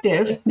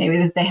perspective maybe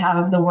that they have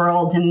of the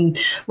world, and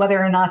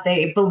whether or not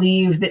they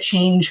believe that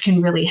change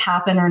can really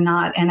happen or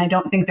not. And I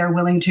don't think they're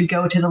willing to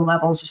go to the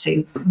levels of,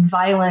 say,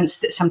 violence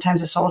that sometimes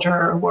a soldier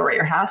or a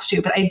warrior has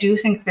to. But I do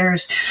think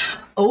there's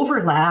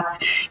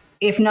overlap,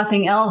 if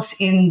nothing else,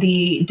 in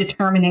the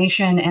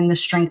determination and the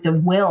strength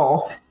of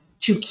will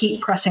to keep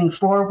pressing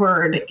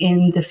forward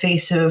in the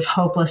face of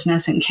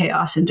hopelessness and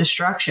chaos and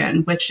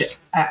destruction, which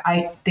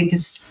I think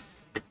is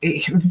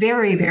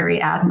very, very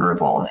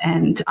admirable.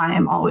 And I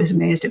am always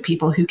amazed at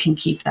people who can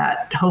keep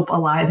that hope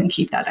alive and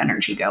keep that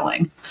energy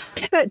going.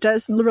 That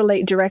does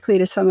relate directly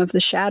to some of the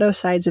shadow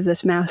sides of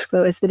this mask,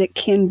 though, is that it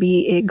can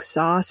be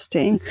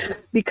exhausting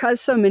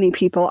because so many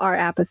people are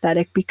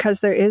apathetic,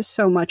 because there is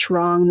so much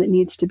wrong that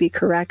needs to be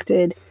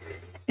corrected.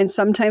 And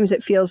sometimes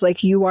it feels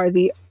like you are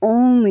the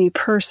only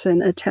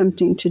person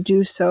attempting to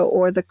do so,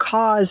 or the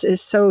cause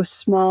is so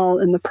small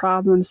and the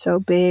problem so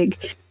big.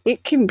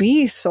 It can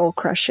be soul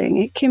crushing.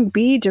 It can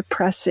be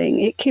depressing.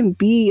 It can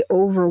be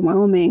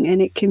overwhelming,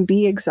 and it can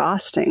be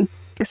exhausting.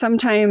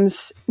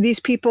 Sometimes these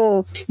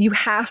people, you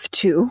have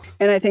to,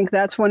 and I think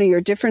that's one of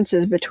your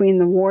differences between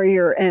the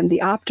warrior and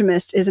the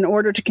optimist, is in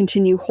order to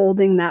continue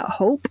holding that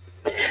hope,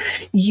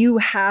 you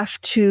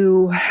have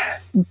to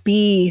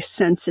be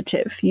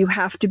sensitive. You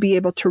have to be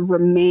able to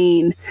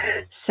remain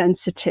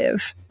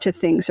sensitive to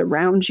things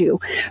around you.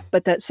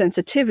 But that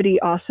sensitivity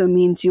also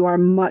means you are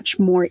much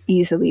more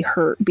easily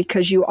hurt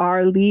because you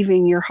are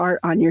leaving your heart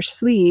on your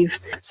sleeve.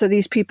 So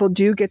these people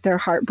do get their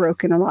heart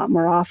broken a lot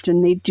more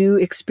often. They do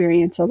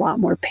experience a lot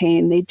more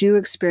pain. They do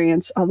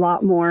experience a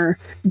lot more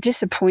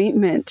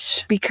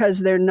disappointment because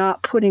they're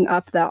not putting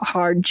up that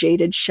hard,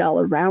 jaded shell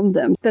around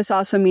them. This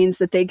also means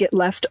that they get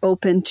left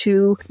open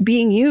to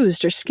being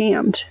used or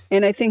scammed.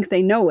 And I think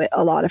they know it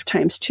a lot of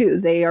times too.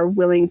 They are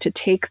willing to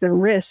take the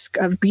risk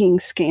of being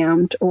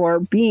scammed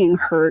or being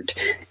hurt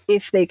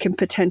if they can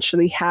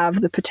potentially have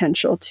the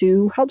potential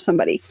to help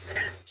somebody.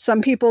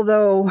 Some people,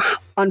 though,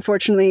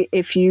 unfortunately,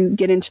 if you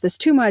get into this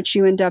too much,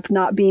 you end up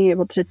not being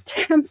able to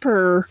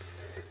temper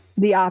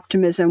the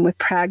optimism with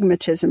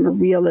pragmatism or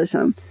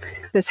realism.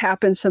 This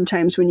happens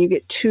sometimes when you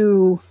get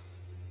too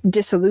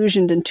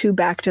disillusioned and too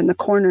backed in the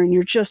corner and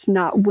you're just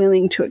not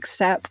willing to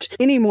accept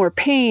any more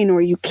pain,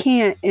 or you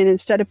can't. And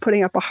instead of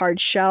putting up a hard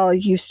shell,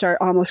 you start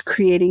almost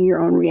creating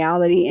your own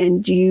reality,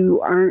 and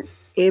you aren't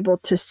able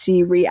to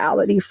see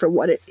reality for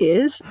what it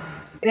is.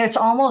 It's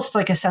almost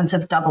like a sense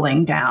of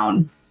doubling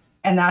down.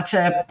 And that's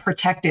a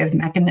protective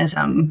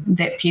mechanism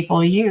that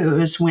people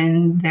use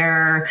when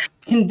their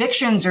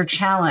convictions are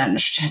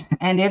challenged.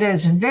 And it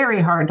is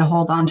very hard to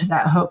hold on to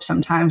that hope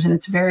sometimes. And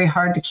it's very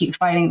hard to keep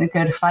fighting the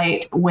good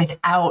fight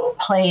without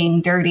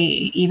playing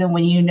dirty, even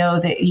when you know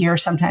that you're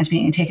sometimes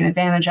being taken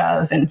advantage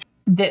of. And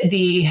that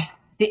the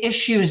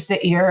issues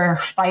that you're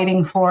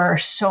fighting for are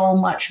so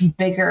much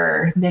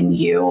bigger than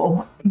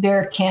you.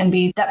 There can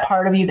be that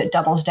part of you that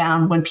doubles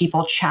down when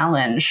people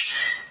challenge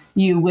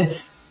you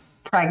with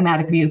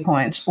pragmatic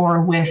viewpoints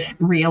or with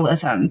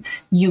realism.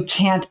 You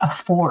can't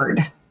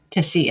afford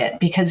to see it,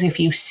 because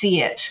if you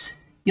see it,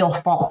 you'll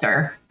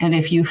falter. And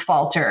if you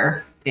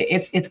falter,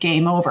 it's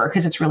game over,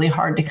 because it's really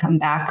hard to come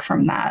back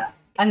from that.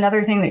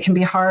 Another thing that can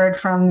be hard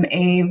from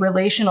a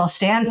relational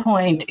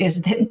standpoint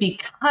is that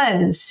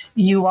because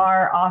you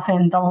are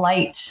often the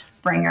light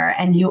bringer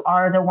and you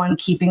are the one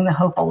keeping the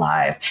hope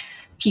alive,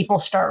 people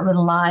start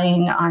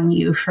relying on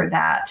you for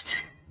that.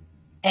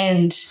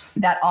 And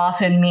that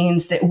often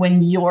means that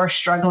when you're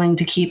struggling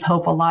to keep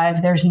hope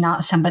alive, there's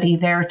not somebody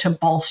there to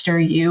bolster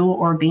you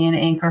or be an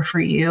anchor for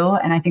you.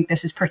 And I think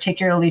this is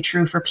particularly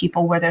true for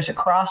people where there's a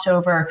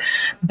crossover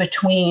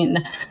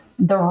between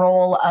the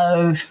role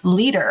of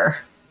leader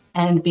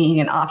and being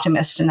an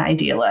optimist and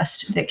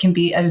idealist. That can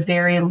be a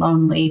very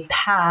lonely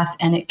path,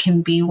 and it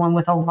can be one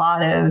with a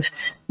lot of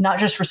not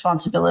just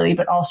responsibility,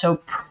 but also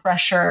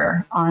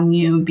pressure on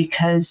you,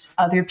 because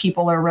other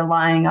people are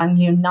relying on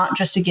you not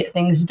just to get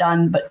things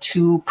done, but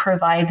to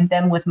provide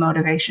them with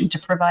motivation, to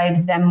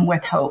provide them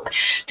with hope,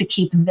 to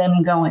keep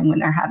them going when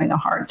they're having a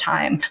hard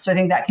time. So I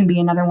think that can be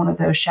another one of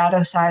those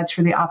shadow sides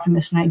for the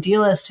optimist and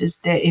idealist,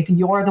 is that if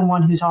you're the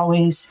one who's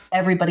always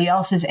everybody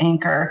else's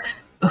anchor,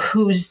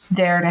 who's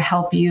there to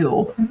help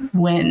you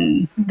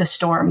when the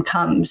storm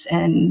comes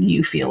and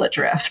you feel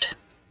adrift?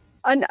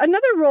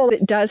 Another role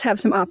that does have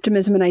some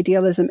optimism and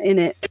idealism in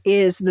it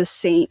is the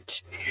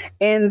saint.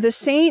 And the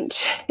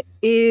saint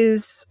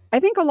is, I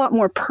think, a lot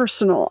more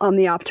personal on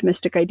the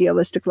optimistic,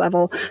 idealistic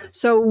level.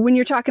 So when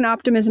you're talking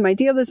optimism,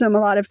 idealism, a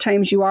lot of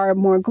times you are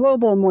more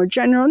global, more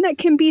general, and that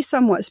can be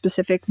somewhat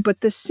specific. But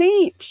the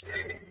saint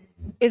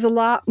is a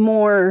lot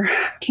more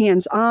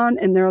hands-on,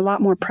 and they're a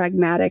lot more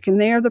pragmatic, and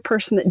they are the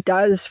person that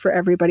does for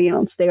everybody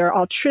else. They are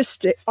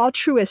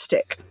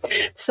altruistic,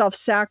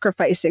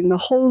 self-sacrificing, the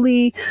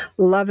holy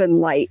love and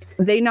light.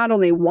 They not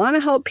only want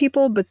to help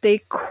people, but they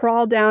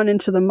crawl down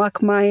into the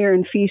muck, mire,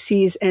 and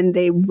feces, and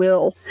they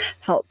will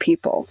help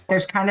people.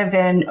 There's kind of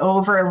an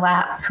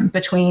overlap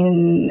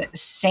between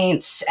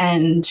saints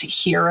and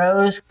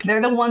heroes.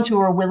 They're the ones who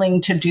are willing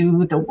to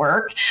do the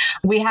work.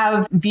 We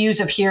have views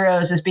of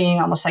heroes as being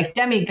almost like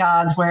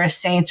demigods, whereas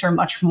saints are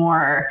much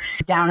more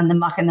down in the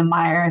muck and the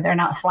mire. They're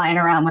not flying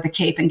around with a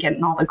cape and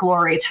getting all the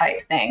glory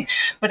type thing.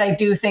 But I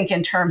do think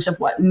in terms of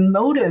what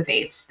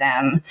motivates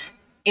them,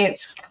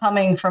 it's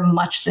coming from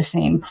much the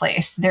same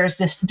place. There's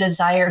this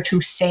desire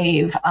to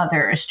save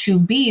others, to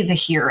be the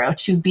hero,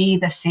 to be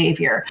the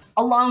savior,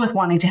 along with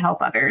wanting to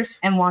help others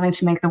and wanting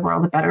to make the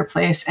world a better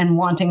place and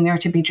wanting there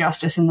to be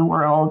justice in the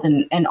world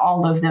and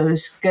all of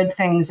those good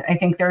things. I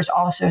think there's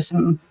also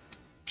some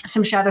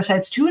shadow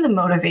sides to the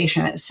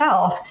motivation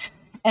itself.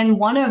 And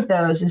one of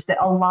those is that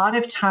a lot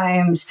of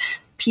times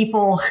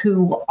people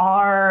who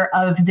are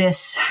of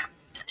this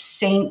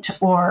saint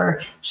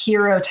or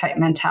hero type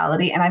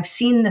mentality, and I've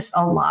seen this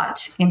a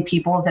lot in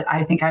people that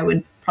I think I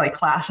would probably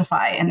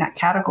classify in that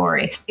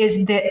category,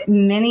 is that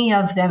many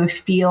of them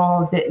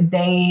feel that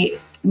they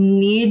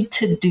need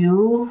to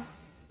do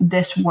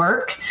this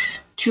work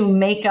to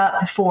make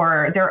up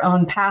for their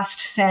own past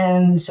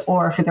sins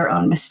or for their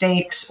own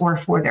mistakes or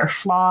for their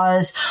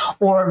flaws,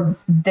 or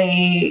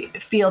they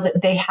feel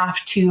that they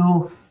have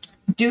to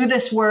do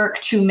this work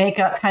to make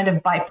up kind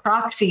of by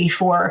proxy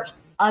for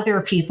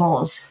other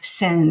people's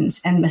sins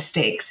and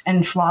mistakes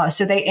and flaws.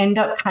 So they end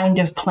up kind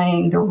of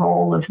playing the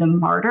role of the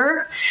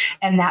martyr,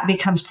 and that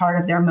becomes part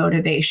of their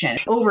motivation.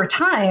 Over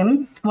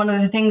time, one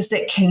of the things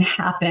that can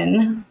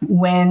happen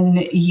when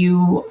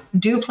you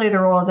do play the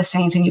role of the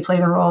saint and you play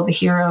the role of the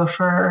hero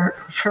for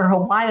a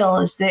while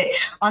is that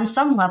on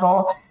some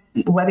level,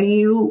 whether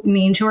you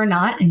mean to or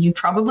not, and you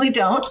probably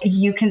don't,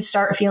 you can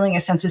start feeling a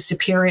sense of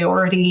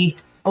superiority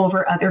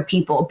over other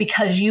people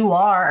because you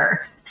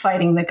are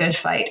fighting the good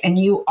fight and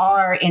you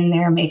are in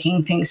there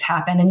making things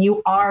happen and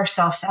you are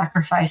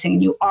self-sacrificing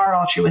and you are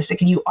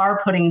altruistic and you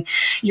are putting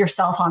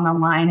yourself on the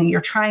line and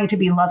you're trying to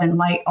be love and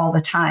light all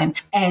the time.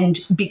 And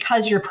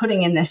because you're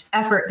putting in this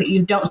effort that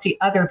you don't see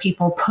other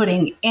people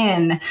putting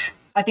in,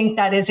 I think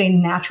that is a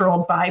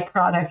natural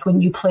byproduct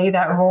when you play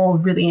that role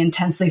really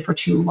intensely for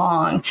too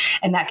long,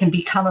 and that can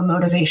become a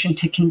motivation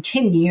to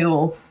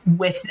continue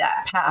with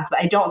that path.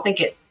 But I don't think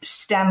it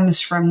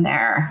stems from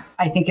there.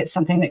 I think it's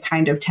something that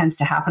kind of tends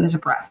to happen as a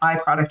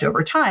byproduct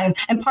over time.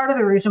 And part of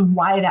the reason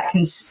why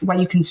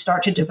you can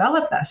start to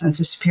develop that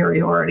sense of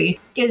superiority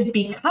is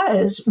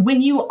because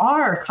when you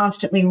are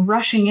constantly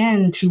rushing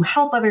in to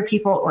help other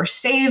people or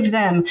save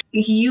them,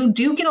 you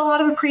do get a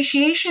lot of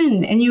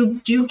appreciation and you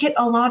do get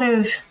a lot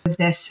of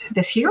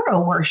this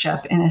hero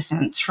worship, in a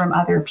sense, from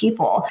other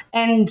people.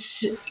 And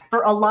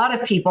for a lot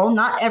of people,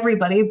 not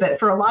everybody, but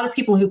for a lot of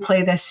people who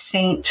play this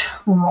saint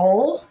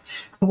role,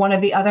 one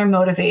of the other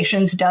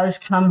motivations does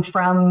come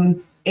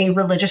from a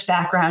religious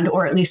background,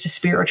 or at least a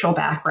spiritual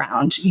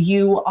background.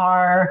 You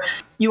are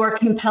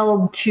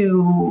compelled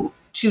to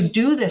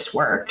do this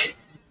work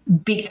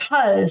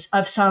because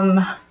of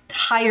some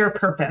higher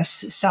purpose,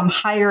 some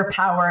higher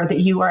power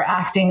that you are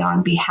acting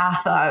on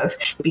behalf of,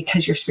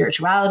 because your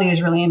spirituality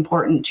is really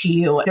important to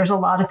you. There's a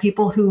lot of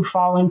people who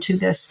fall into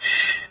this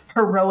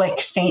heroic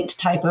saint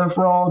type of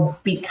role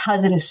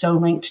because it is so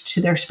linked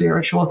to their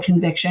spiritual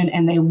conviction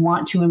and they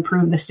want to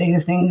improve the state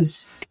of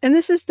things. And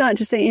this is not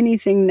to say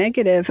anything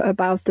negative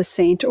about the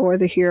saint or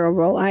the hero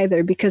role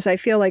either, because I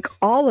feel like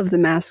all of the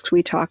masks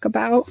we talk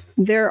about,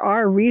 there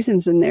are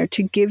reasons in there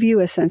to give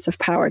you a sense of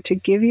power, to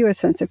give you a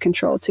sense of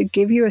control, to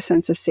give you a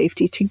sense of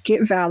safety, to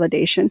get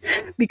validation,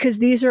 because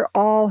these are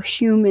all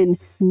human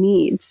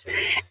needs.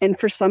 And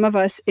for some of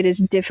us, it is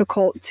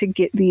difficult to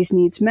get these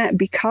needs met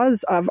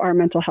because of our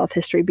mental health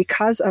history,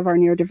 because of our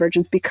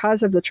neurodivergence,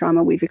 because of the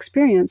trauma we've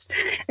experienced.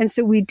 And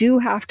so we do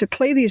have to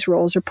play these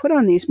roles or put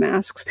on these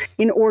masks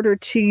in order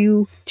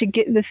to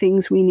get the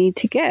things we need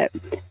to get.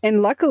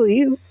 And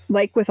luckily,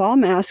 like with all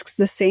masks,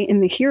 the saint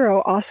and the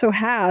hero also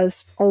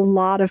has a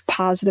lot of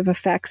positive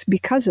effects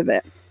because of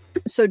it.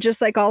 So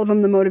just like all of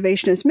them, the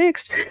motivation is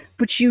mixed,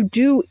 but you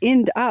do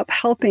end up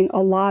helping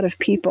a lot of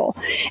people.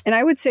 And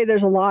I would say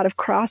there's a lot of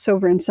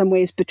crossover in some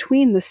ways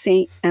between the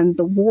saint and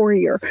the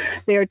warrior.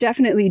 They are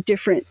definitely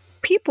different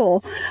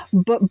people,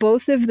 but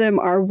both of them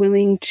are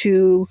willing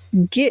to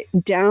get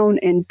down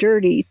and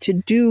dirty to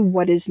do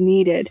what is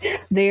needed.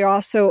 They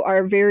also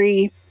are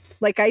very,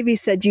 like Ivy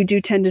said, you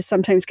do tend to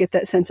sometimes get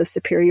that sense of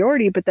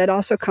superiority, but that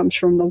also comes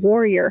from the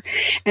warrior.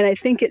 And I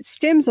think it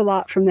stems a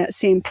lot from that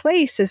same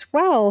place as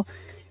well,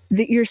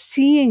 that you're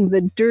seeing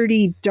the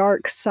dirty,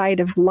 dark side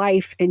of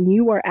life and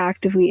you are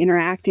actively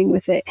interacting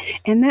with it.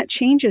 And that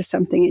changes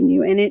something in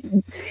you and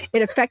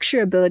it affects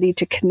your ability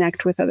to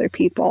connect with other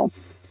people.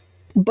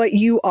 But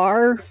you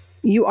are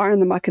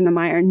in the muck and the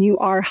mire, and you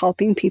are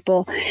helping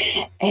people,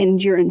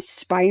 and you're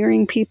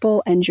inspiring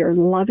people, and you're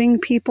loving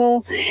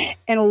people.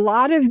 And a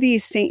lot of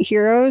these saint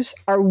heroes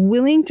are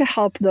willing to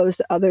help those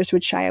that others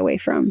would shy away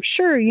from.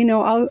 Sure,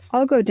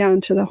 I'll go down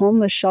to the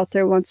homeless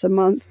shelter once a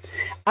month,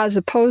 as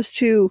opposed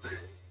to,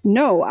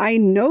 no, I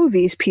know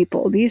these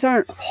people. These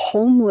aren't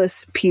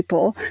homeless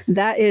people.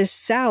 That is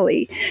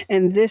Sally.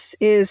 And this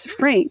is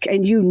Frank.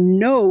 And you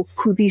know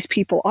who these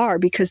people are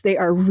because they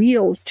are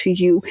real to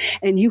you.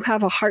 And you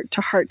have a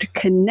heart-to-heart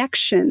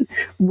connection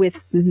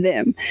with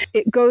them.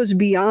 It goes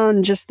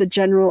beyond just the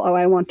general,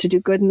 I want to do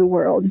good in the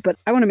world, but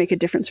I want to make a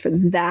difference for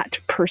that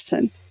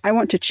person. I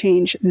want to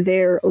change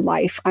their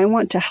life. I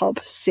want to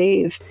help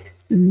save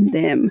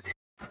them.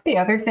 The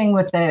other thing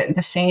with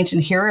the saint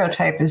and hero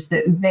type is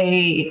that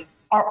they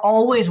are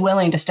always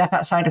willing to step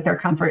outside of their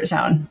comfort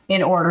zone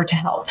in order to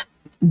help.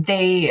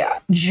 They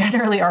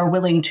generally are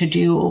willing to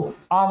do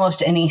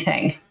almost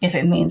anything if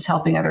it means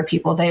helping other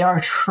people. They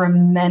are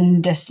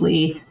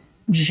tremendously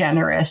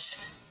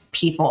generous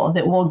people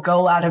that will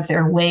go out of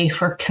their way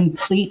for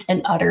complete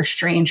and utter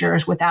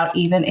strangers without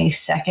even a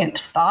second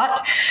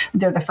thought.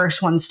 They're the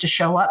first ones to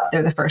show up.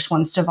 They're the first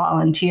ones to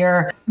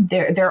volunteer.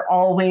 They're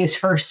always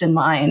first in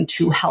line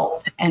to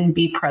help and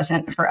be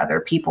present for other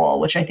people,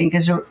 which I think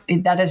is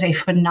a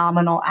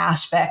phenomenal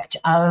aspect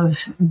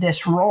of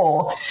this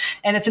role.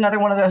 And it's another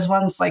one of those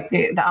ones like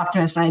the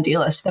optimist and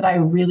idealist that I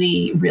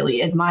really,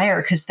 really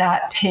admire, because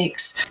that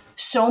takes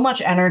so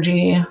much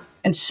energy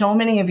and so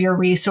many of your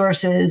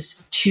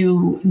resources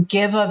to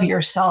give of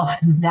yourself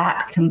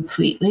that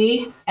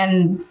completely.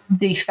 And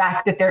the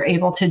fact that they're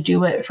able to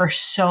do it for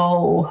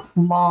so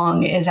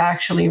long is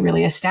actually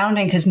really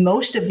astounding, because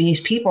most of these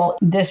people,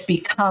 this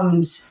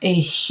becomes a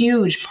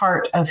huge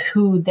part of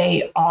who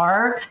they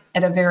are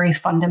at a very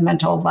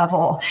fundamental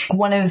level.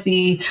 One of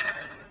the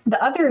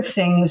other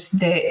things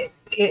that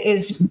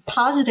is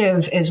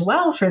positive as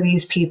well for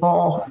these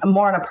people,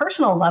 more on a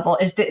personal level,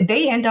 is that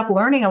they end up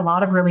learning a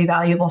lot of really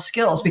valuable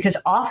skills, because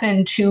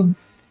often to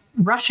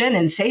rush in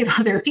and save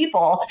other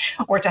people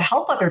or to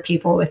help other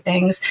people with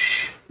things,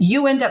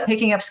 you end up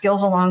picking up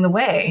skills along the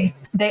way.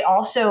 They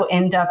also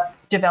end up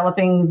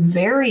developing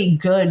very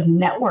good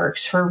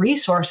networks for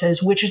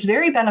resources, which is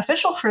very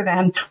beneficial for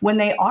them when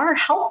they are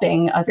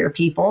helping other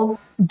people.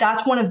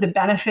 That's one of the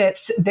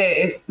benefits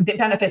that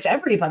benefits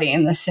everybody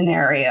in this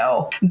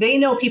scenario. They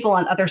know people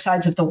on other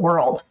sides of the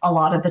world a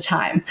lot of the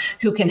time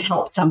who can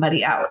help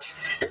somebody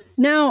out.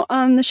 Now,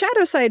 on the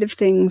shadow side of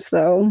things,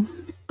 though,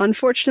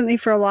 unfortunately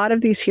for a lot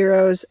of these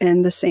heroes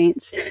and the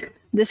saints,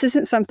 this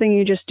isn't something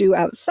you just do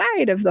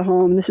outside of the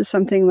home. This is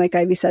something, like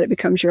Ivy said, it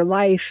becomes your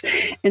life.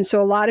 And so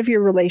a lot of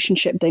your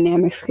relationship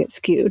dynamics get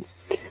skewed.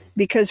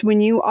 Because when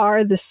you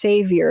are the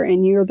savior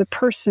and you're the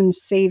person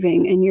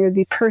saving and you're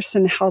the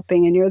person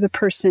helping and you're the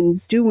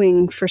person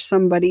doing for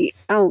somebody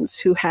else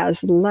who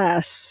has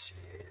less,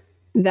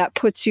 that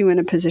puts you in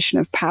a position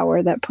of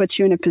power. That puts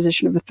you in a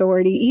position of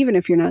authority. Even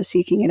if you're not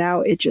seeking it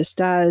out, it just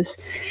does.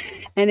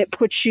 And it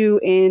puts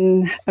you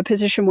in a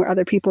position where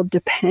other people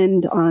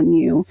depend on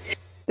you.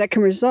 That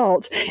can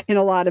result in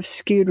a lot of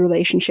skewed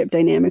relationship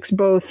dynamics,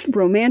 both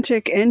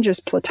romantic and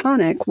just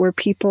platonic, where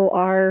people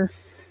are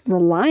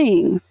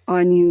relying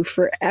on you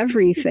for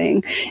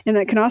everything. And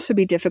that can also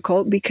be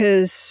difficult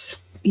because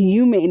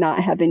you may not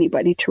have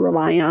anybody to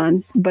rely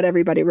on, but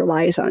everybody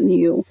relies on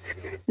you.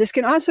 This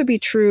can also be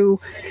true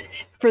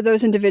for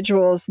those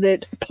individuals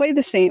that play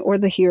the saint or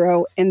the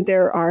hero, and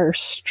there are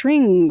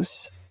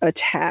strings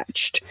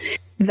attached.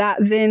 That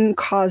then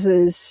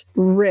causes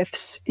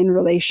rifts in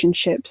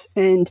relationships,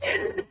 and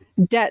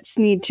debts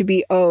need to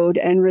be owed,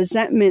 and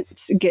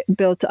resentments get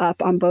built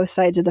up on both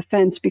sides of the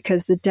fence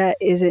because the debt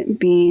isn't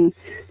being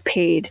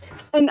paid.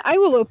 And I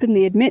will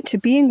openly admit to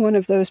being one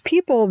of those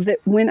people that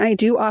when I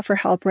do offer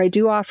help or I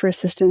do offer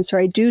assistance or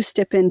I do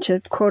step in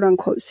to quote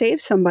unquote save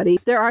somebody,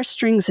 there are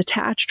strings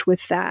attached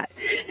with that.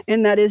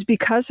 And that is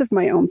because of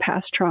my own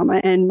past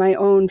trauma and my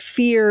own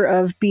fear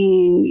of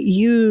being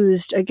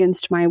used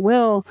against my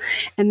will.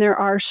 And there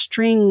are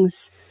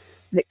strings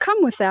that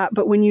come with that.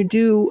 But when you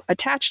do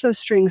attach those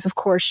strings, of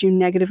course, you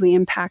negatively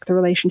impact the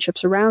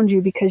relationships around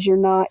you, because you're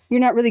not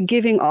really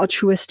giving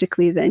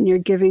altruistically then. You're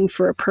giving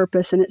for a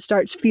purpose, and it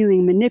starts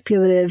feeling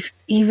manipulative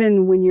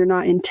even when you're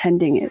not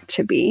intending it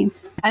to be.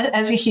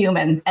 As a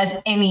human, as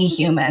any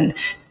human,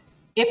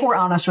 if we're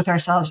honest with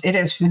ourselves, it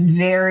is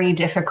very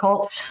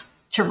difficult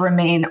to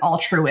remain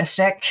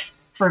altruistic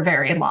for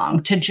very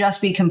long, to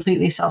just be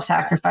completely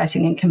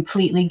self-sacrificing and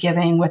completely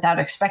giving without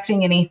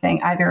expecting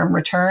anything either in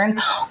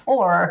return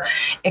or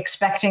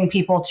expecting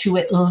people to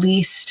at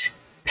least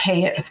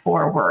pay it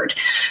forward,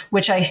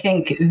 which I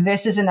think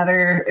this is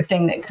another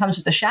thing that comes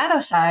with the shadow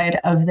side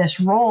of this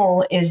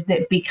role, is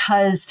that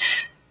because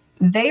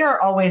they are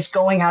always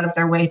going out of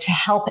their way to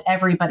help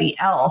everybody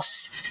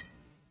else,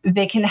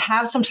 they can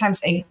have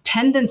sometimes a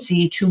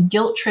tendency to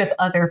guilt trip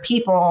other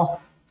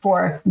people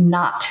for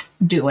not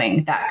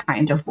doing that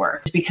kind of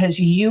work. Because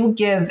you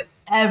give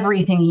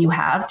everything you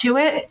have to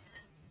it,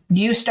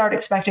 you start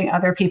expecting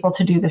other people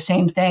to do the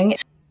same thing.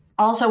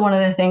 Also, one of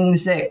the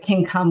things that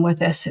can come with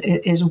this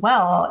as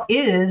well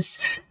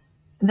is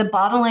the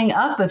bottling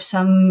up of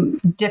some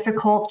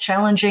difficult,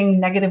 challenging,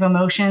 negative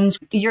emotions.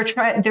 They're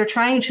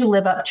trying to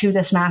live up to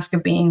this mask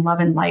of being love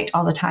and light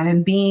all the time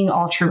and being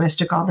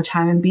altruistic all the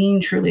time and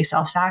being truly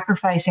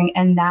self-sacrificing.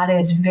 And that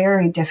is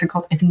very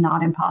difficult, if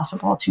not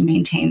impossible, to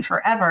maintain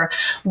forever.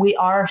 We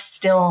are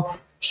still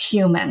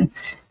human,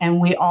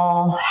 and we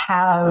all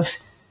have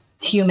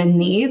human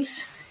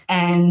needs,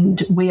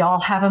 and we all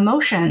have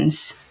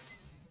emotions.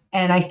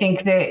 And I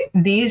think that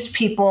these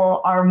people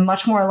are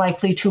much more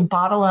likely to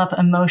bottle up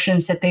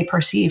emotions that they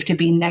perceive to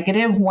be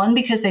negative. One,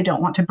 because they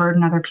don't want to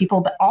burden other people,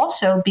 but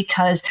also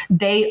because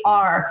they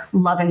are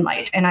love and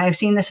light. And I have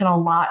seen this in a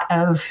lot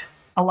of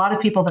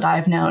people that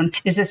I've known,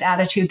 is this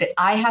attitude that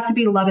I have to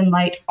be love and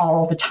light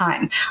all the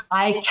time.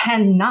 I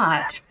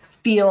cannot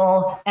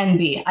feel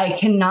envy. I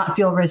cannot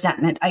feel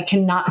resentment. I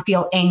cannot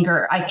feel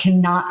anger. I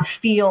cannot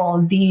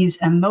feel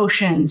these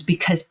emotions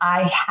because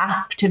I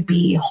have to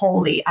be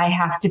holy. I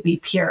have to be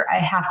pure. I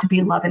have to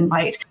be love and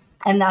light.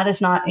 And that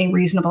is not a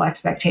reasonable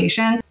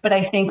expectation. But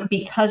I think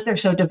because they're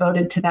so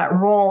devoted to that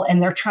role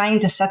and they're trying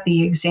to set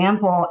the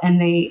example,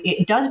 and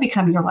it does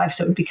become your life,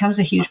 so it becomes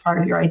a huge part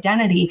of your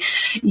identity,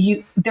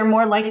 they're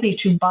more likely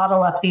to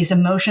bottle up these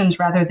emotions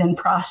rather than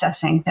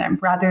processing them,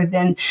 rather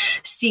than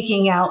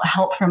seeking out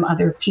help from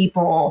other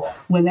people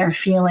when they're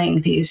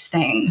feeling these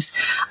things.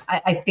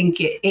 I think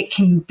it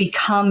can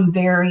become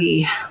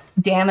very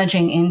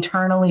damaging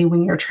internally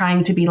when you're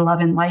trying to be love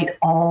and light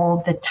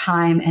all the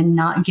time and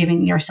not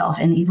giving yourself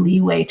any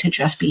leeway to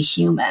just be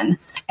human.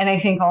 And I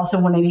think also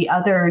one of the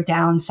other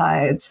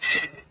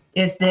downsides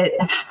is that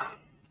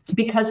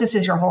because this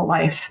is your whole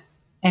life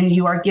and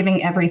you are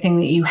giving everything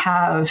that you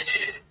have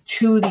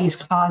to these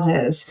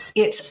causes,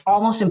 it's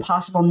almost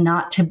impossible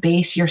not to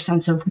base your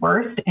sense of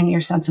worth and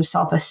your sense of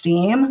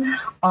self-esteem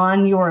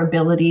on your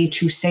ability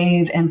to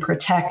save and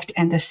protect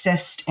and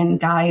assist and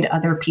guide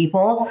other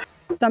people.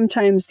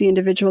 Sometimes the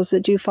individuals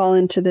that do fall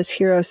into this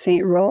hero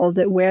saint role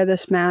that wear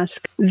this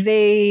mask,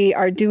 they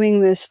are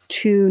doing this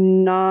to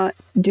not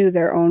do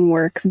their own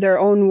work. Their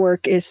own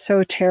work is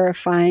so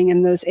terrifying,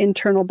 and those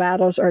internal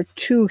battles are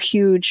too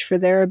huge for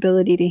their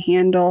ability to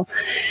handle.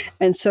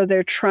 And so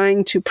they're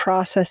trying to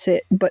process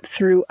it, but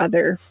through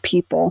other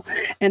people.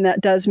 And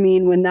that does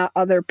mean when that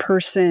other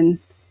person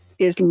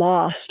is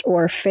lost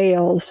or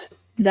fails,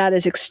 that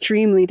is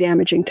extremely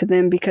damaging to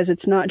them, because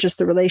it's not just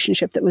the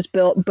relationship that was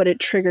built, but it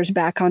triggers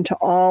back onto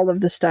all of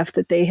the stuff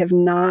that they have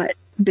not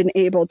been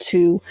able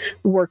to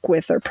work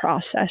with or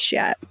process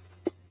yet.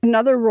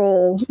 Another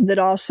role that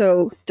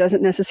also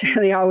doesn't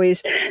necessarily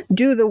always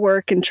do the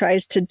work and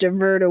tries to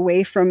divert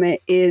away from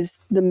it is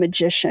the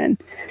magician.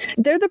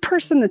 They're the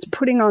person that's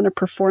putting on a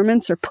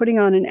performance or putting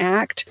on an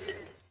act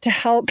to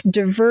help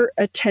divert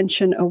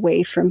attention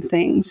away from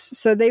things.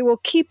 So they will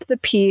keep the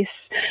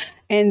peace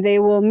and they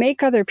will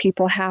make other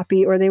people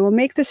happy, or they will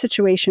make the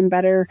situation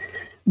better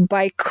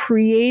by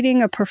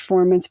creating a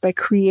performance, by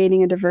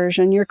creating a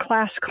diversion. Your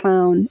class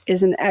clown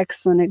is an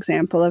excellent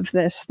example of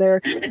this.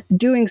 They're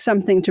doing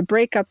something to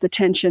break up the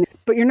tension,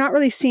 but you're not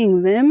really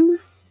seeing them.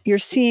 You're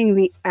seeing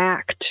the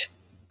act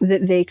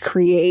that they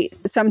create.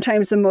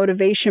 Sometimes the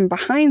motivation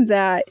behind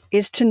that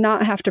is to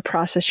not have to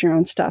process your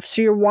own stuff.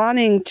 So you're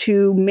wanting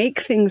to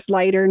make things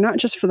lighter, not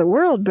just for the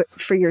world, but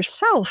for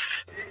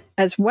yourself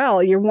as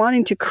well. You're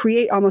wanting to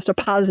create almost a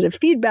positive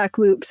feedback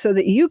loop so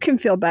that you can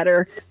feel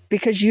better,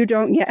 because you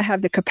don't yet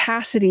have the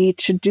capacity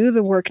to do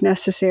the work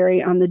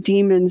necessary on the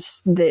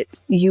demons that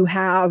you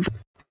have.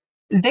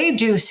 They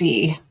do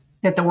see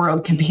that the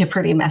world can be a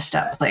pretty messed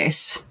up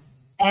place.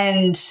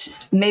 And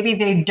maybe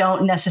they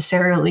don't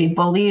necessarily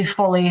believe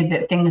fully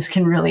that things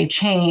can really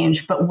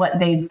change, but what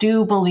they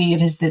do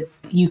believe is that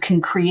you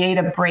can create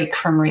a break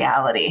from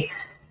reality,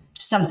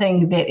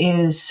 something that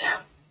is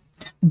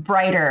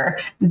brighter,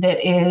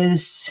 that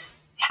is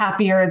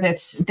happier,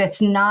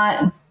 that's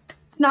not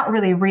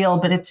really real,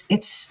 but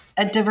it's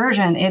a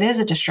diversion. It is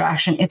a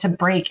distraction. It's a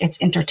break.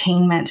 It's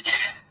entertainment.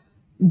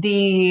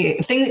 The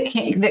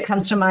thing that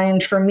comes to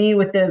mind for me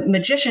with the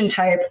magician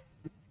type,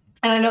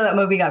 and I know that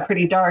movie got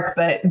pretty dark,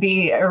 but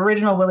the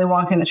original Willy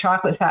Wonka and the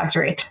Chocolate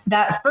Factory,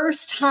 that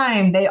first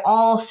time they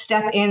all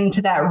step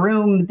into that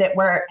room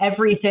where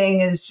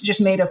everything is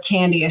just made of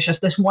candy. It's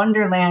just this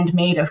wonderland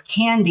made of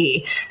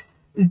candy.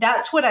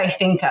 That's what I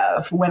think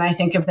of when I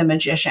think of the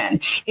magician,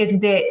 is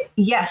that,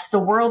 yes, the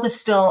world is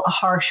still a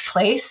harsh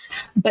place,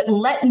 but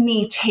let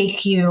me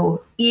take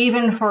you,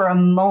 even for a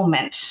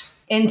moment,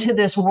 into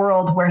this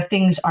world where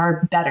things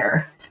are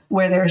better,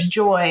 where there's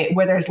joy,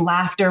 where there's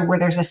laughter, where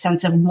there's a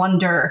sense of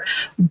wonder,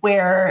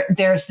 where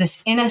there's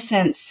this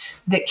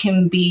innocence that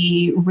can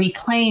be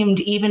reclaimed,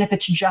 even if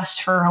it's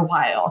just for a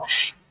while.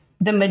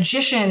 The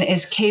magician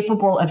is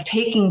capable of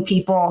taking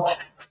people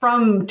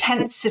from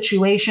tense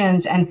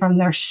situations and from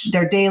their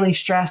daily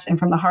stress and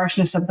from the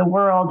harshness of the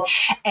world,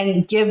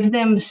 and give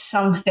them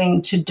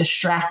something to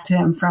distract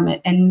them from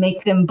it and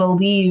make them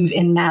believe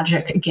in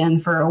magic again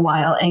for a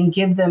while, and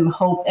give them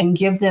hope and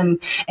give them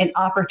an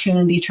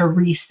opportunity to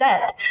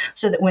reset,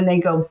 so that when they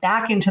go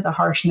back into the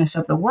harshness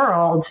of the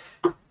world,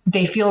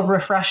 they feel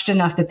refreshed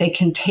enough that they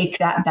can take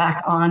that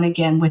back on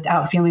again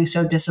without feeling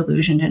so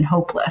disillusioned and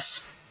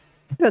hopeless.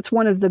 That's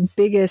one of the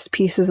biggest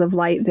pieces of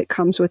light that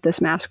comes with this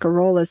mask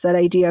role, is that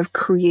idea of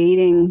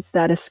creating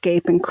that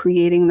escape and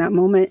creating that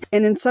moment.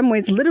 And in some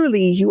ways,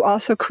 literally, you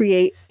also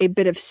create a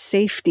bit of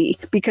safety,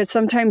 because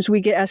sometimes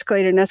we get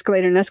escalated and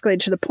escalated and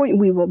escalated to the point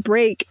we will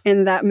break.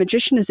 And that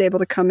magician is able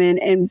to come in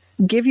and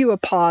give you a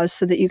pause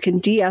so that you can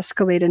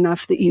de-escalate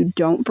enough that you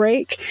don't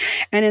break.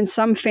 And in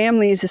some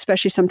families,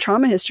 especially some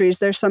trauma histories,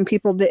 there's some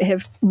people that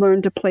have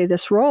learned to play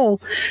this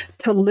role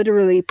to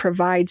literally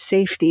provide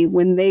safety.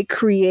 When they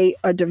create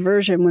a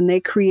diversion, when they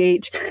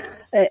create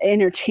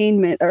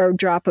entertainment or a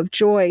drop of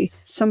joy,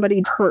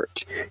 somebody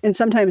hurt. And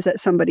sometimes that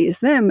somebody is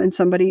them, and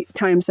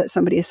times that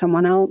somebody is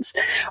someone else.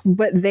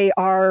 But they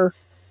are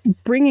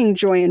bringing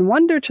joy and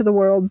wonder to the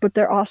world, but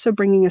they're also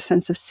bringing a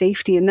sense of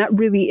safety. And that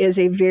really is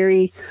a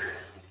very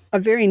a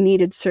very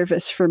needed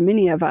service for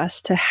many of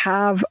us to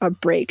have a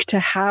break, to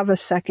have a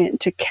second,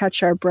 to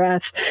catch our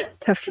breath,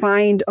 to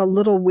find a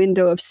little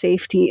window of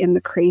safety in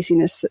the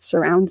craziness that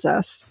surrounds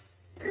us.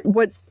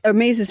 What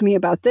amazes me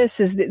about this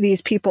is that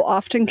these people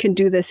often can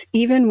do this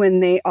even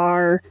when they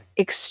are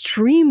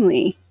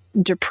extremely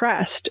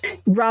depressed.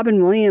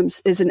 Robin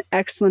Williams is an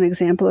excellent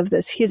example of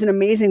this. He's an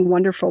amazing,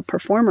 wonderful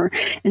performer,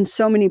 and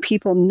so many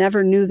people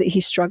never knew that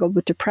he struggled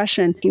with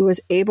depression. He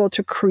was able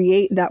to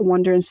create that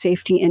wonder and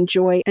safety and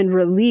joy and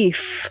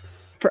relief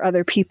for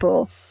other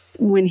people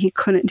when he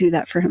couldn't do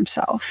that for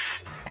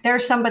himself.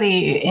 There's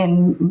somebody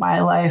in my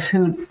life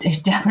who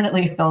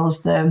definitely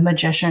fills the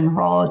magician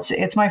role.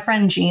 It's my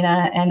friend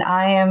Gina, and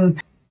I am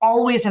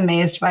always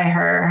amazed by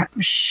her.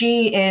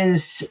 She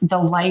is the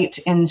light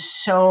in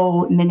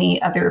so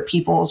many other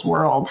people's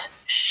world.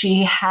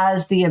 She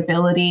has the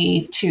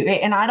ability to,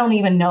 and I don't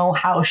even know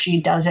how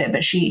she does it,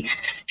 but she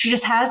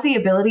just has the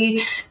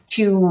ability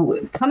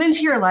to come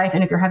into your life,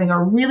 and if you're having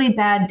a really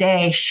bad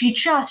day, she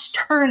just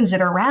turns it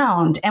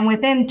around. And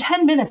within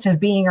 10 minutes of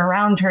being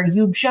around her,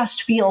 you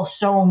just feel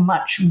so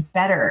much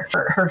better.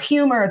 Her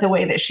humor, the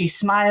way that she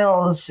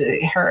smiles,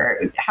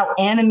 how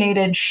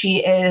animated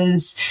she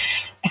is,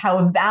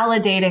 how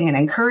validating and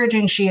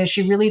encouraging she is.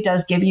 She really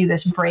does give you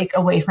this break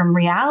away from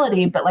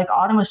reality. But like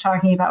Autumn was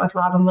talking about with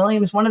Robin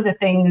Williams, one of the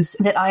things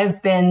that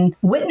I've been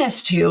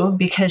witness to,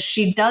 because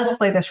she does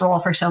play this role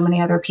for so many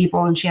other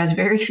people, and she has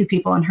very few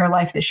people in her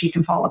life that she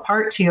can fall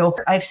apart to.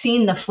 I've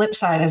seen the flip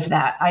side of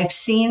that. I've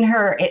seen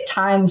her at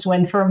times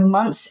when for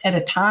months at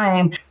a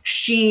time,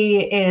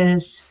 she'll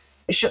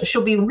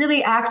be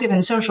really active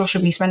and social.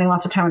 She'll be spending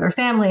lots of time with her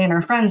family and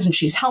her friends, and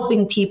she's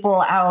helping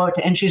people out,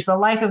 and she's the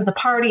life of the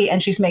party,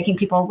 and she's making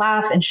people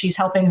laugh, and she's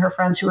helping her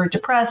friends who are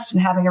depressed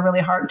and having a really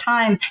hard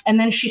time. And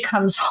then she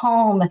comes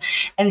home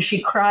and she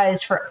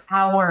cries for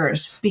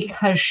hours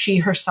because she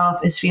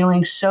herself is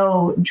feeling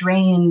so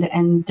drained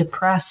and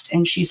depressed,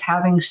 and she's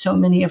having so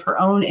many of her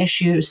own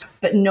issues,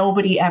 but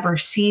nobody ever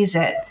sees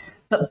it.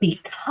 But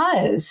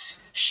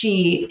because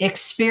she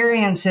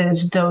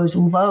experiences those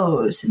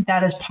lows,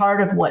 that is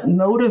part of what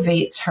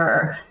motivates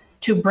her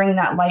to bring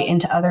that light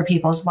into other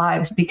people's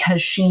lives,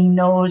 because she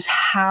knows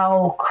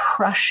how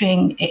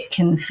crushing it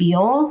can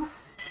feel,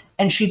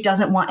 and she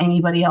doesn't want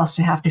anybody else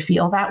to have to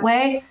feel that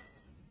way.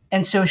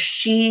 And so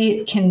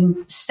she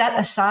can set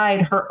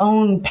aside her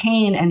own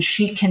pain, and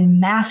she can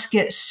mask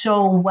it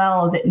so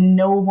well that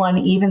no one,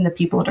 even the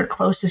people that are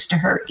closest to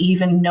her,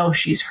 even know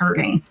she's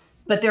hurting.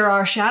 But there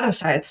are shadow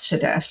sides to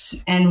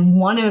this. And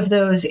one of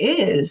those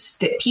is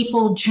that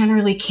people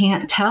generally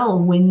can't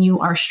tell when you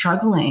are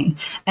struggling.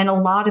 And a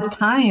lot of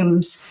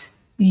times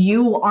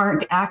you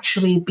aren't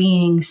actually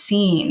being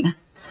seen.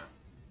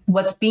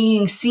 What's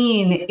being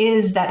seen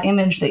is that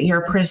image that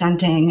you're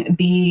presenting,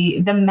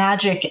 the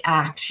magic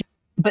act,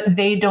 but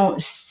they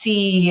don't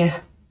see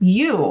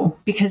you,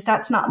 because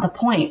that's not the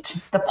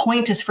point. The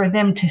point is for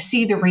them to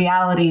see the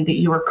reality that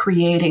you're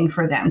creating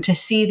for them, to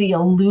see the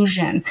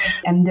illusion.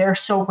 And they're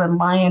so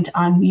reliant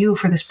on you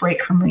for this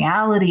break from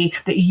reality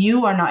that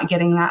you are not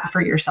getting that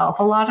for yourself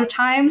a lot of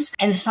times.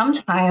 And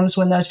sometimes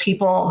when those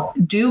people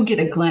do get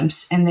a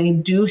glimpse and they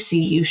do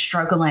see you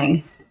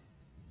struggling,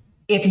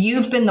 if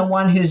you've been the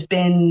one who's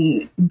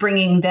been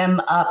bringing them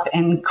up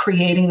and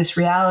creating this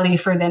reality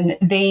for them that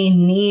they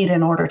need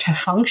in order to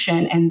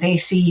function, and they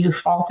see you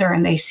falter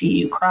and they see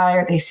you cry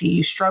or they see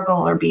you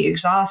struggle or be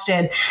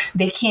exhausted,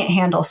 they can't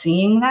handle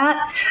seeing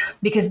that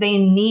because they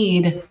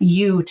need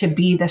you to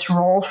be this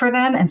role for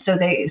them. And so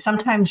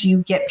sometimes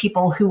you get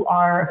people who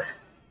are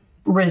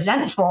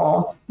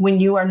resentful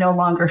when you are no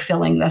longer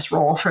filling this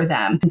role for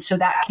them. And so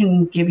that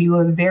can give you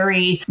a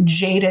very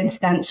jaded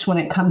sense when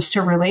it comes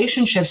to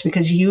relationships,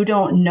 because you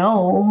don't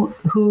know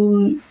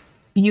who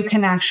you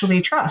can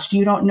actually trust.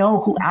 You don't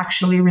know who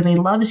actually really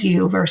loves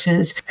you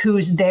versus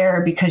who's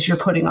there because you're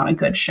putting on a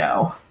good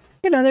show.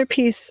 Another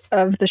piece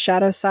of the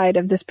shadow side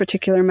of this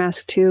particular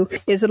mask, too,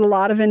 is that a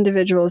lot of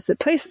individuals that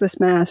place this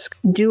mask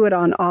do it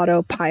on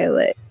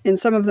autopilot. And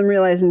some of them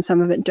realize and some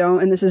of it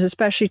don't. And this is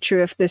especially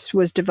true if this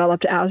was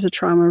developed as a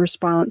trauma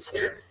response.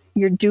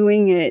 You're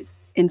doing it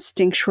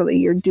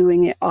instinctually. You're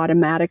doing it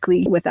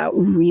automatically without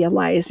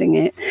realizing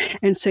it.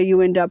 And so you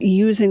end up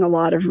using a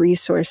lot of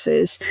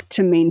resources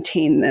to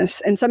maintain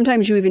this. And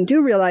sometimes you even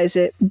do realize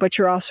it, but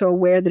you're also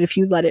aware that if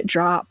you let it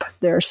drop,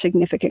 there are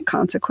significant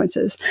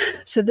consequences.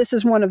 So this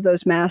is one of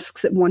those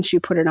masks that once you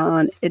put it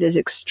on, it is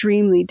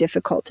extremely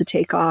difficult to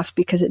take off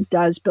because it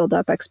does build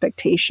up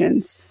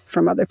expectations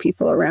from other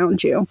people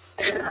around you.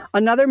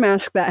 Another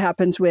mask that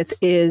happens with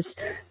is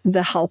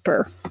the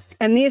helper.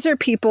 And these are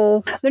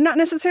people, they're not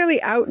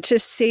necessarily out to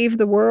save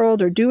the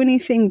world or do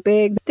anything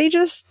big. They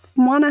just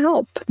want to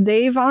help.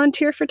 They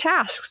volunteer for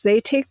tasks.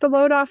 They take the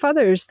load off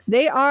others.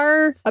 They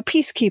are a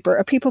peacekeeper,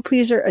 a people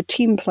pleaser, a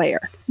team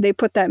player. They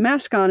put that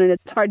mask on and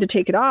it's hard to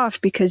take it off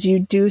because you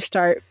do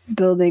start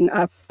building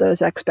up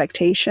those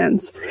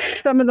expectations.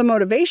 Some of the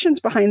motivations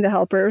behind the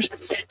helpers,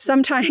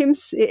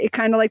 sometimes it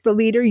kind of like the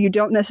leader, you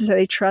don't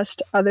necessarily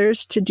trust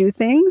others to do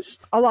things.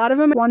 A lot of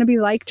them want to be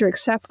liked or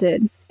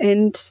accepted.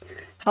 And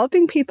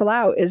helping people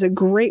out is a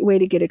great way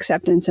to get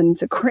acceptance, and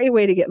it's a great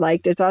way to get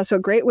liked. It's also a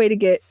great way to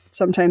get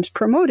sometimes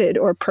promoted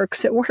or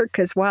perks at work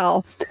as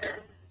well.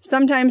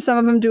 Sometimes some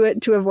of them do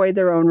it to avoid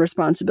their own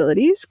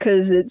responsibilities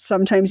because it's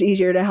sometimes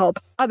easier to help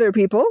other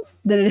people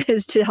than it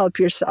is to help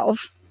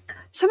yourself.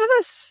 Some of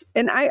us,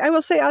 and I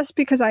will say us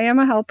because I am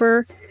a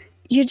helper,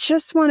 you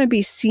just want to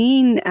be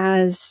seen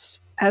as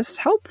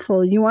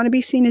helpful. You want to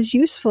be seen as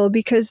useful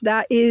because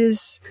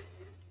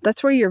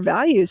that's where your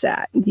value's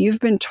at. You've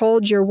been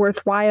told you're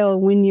worthwhile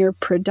when you're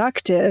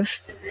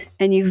productive,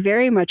 and you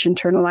very much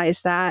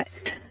internalize that.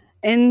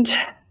 And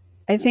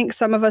I think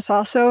some of us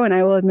also, and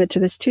I will admit to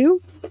this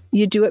too,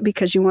 you do it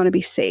because you want to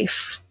be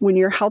safe. When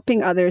you're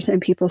helping others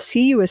and people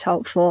see you as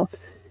helpful,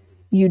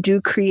 you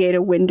do create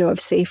a window of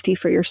safety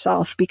for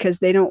yourself because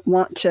they don't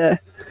want to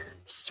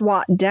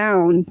swat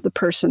down the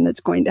person that's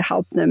going to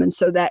help them. And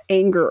so that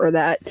anger or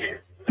that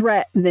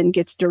threat then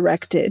gets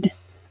directed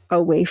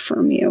away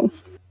from you.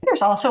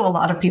 There's also a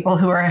lot of people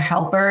who are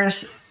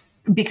helpers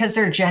because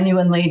they're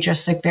genuinely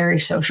just like very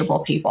sociable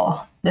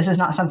people. This is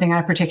not something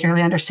I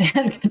particularly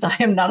understand because I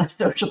am not a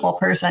sociable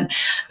person,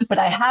 but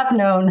I have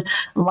known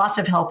lots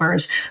of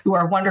helpers who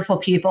are wonderful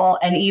people,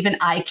 and even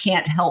I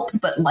can't help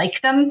but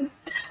like them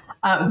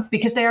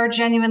because they are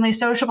genuinely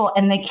sociable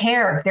and they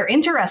care. They're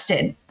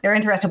interested. They're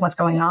interested in what's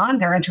going on.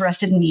 They're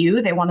interested in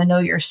you. They want to know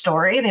your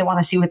story. They want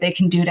to see what they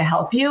can do to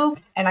help you.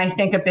 And I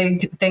think a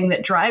big thing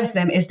that drives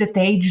them is that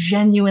they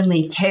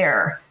genuinely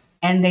care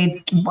and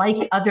they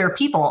like other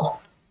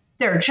people.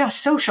 They're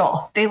just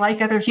social. They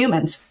like other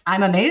humans.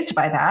 I'm amazed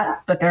by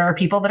that, but there are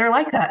people that are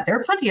like that. There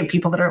are plenty of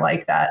people that are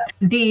like that.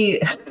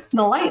 The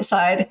light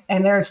side,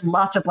 and there's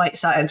lots of light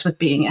sides with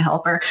being a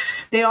helper,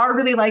 they are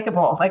really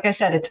likable. Like I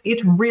said,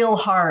 it's real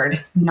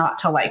hard not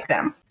to like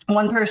them.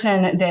 One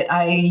person that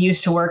I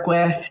used to work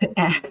with,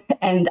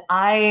 and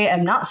I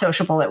am not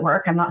sociable at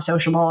work. I'm not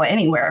sociable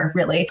anywhere,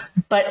 really.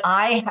 But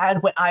I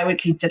had what I would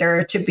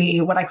consider to be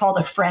what I called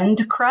a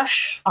friend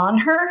crush on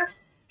her.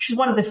 She's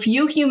one of the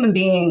few human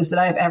beings that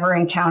I've ever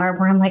encountered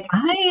where I'm like,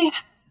 I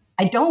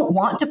don't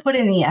want to put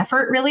in the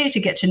effort really to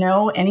get to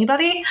know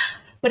anybody.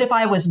 But if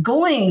I was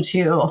going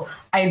to,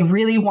 I'd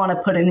really want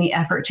to put in the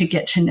effort to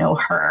get to know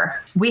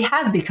her. We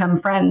have become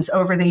friends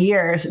over the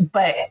years,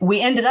 but we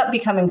ended up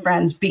becoming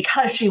friends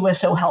because she was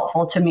so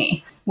helpful to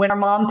me. When her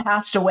mom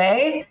passed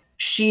away,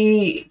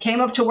 she came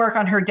up to work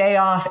on her day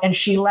off and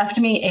she left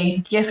me a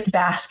gift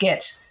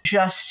basket.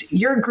 Just,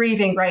 you're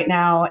grieving right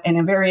now in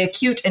a very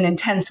acute and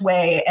intense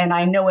way. And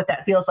I know what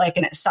that feels like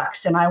and it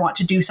sucks. And I want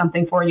to do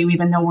something for you,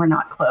 even though we're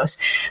not close.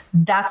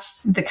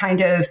 That's the kind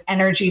of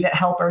energy that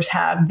helpers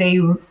have. They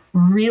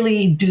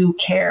really do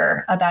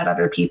care about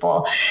other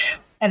people.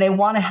 And they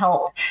want to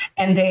help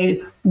and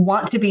they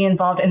want to be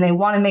involved and they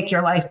want to make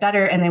your life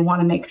better and they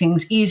want to make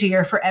things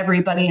easier for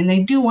everybody. And they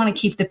do want to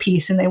keep the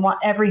peace and they want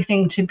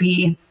everything to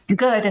be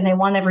good and they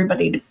want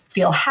everybody to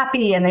feel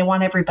happy and they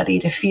want everybody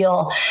to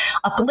feel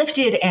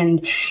uplifted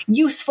and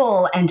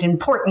useful and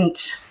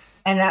important.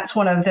 And that's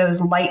one of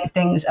those light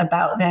things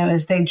about them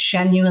is they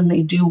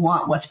genuinely do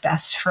want what's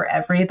best for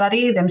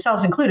everybody,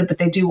 themselves included, but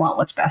they do want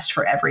what's best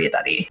for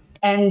everybody.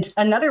 And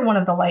another one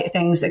of the light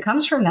things that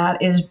comes from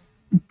that is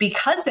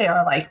because they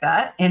are like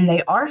that and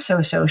they are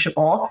so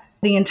sociable,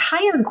 the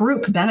entire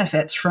group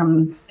benefits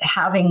from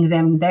having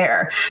them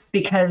there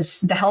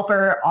because the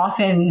helper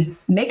often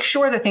makes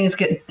sure that things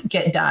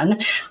get done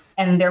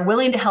and they're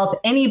willing to help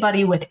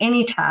anybody with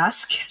any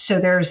task. So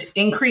there's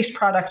increased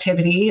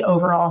productivity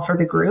overall for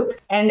the group.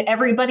 And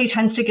everybody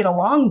tends to get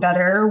along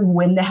better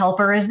when the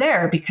helper is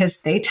there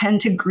because they tend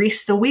to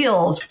grease the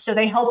wheels. So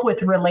they help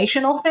with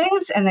relational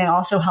things and they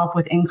also help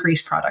with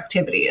increased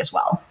productivity as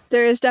well.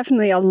 There is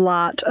definitely a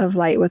lot of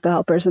light with the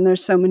helpers and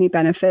there's so many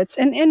benefits.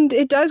 And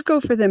it does go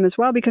for them as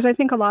well because I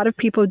think a lot of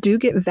people do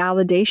get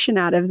validation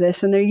out of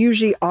this and they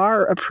usually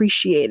are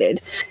appreciated.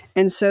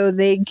 And so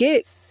they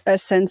get a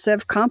sense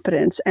of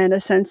competence and a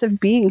sense of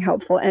being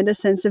helpful and a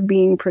sense of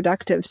being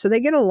productive. So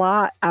they get a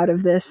lot out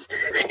of this.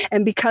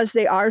 And because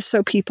they are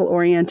so people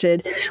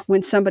oriented,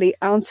 when somebody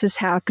else is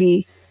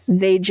happy,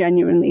 they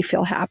genuinely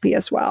feel happy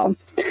as well.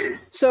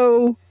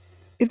 So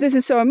if this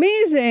is so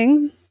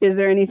amazing, is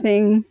there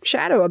anything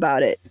shadow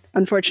about it?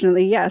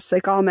 Unfortunately, yes.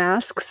 Like all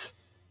masks,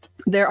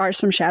 there are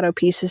some shadow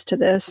pieces to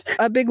this.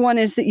 A big one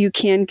is that you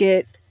can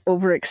get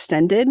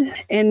overextended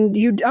and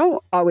you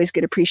don't always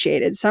get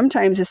appreciated.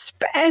 Sometimes,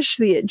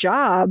 especially at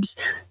jobs,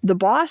 the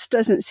boss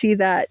doesn't see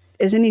that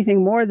as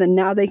anything more than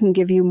now they can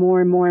give you more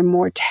and more and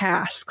more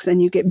tasks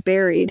and you get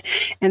buried.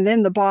 And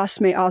then the boss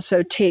may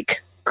also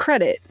take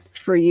credit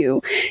for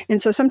you. And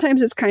so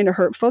sometimes it's kind of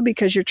hurtful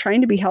because you're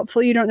trying to be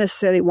helpful. You don't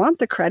necessarily want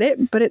the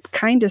credit, but it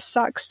kind of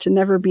sucks to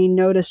never be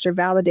noticed or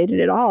validated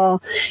at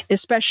all,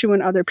 especially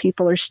when other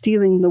people are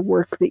stealing the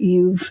work that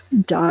you've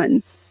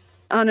done.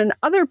 On an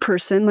other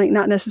person, like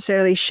not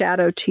necessarily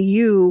shadow to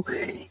you,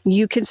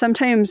 you can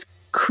sometimes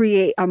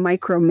create a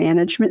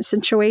micromanagement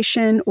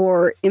situation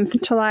or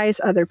infantilize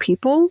other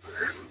people.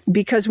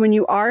 Because when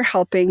you are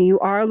helping, you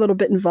are a little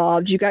bit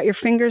involved, you got your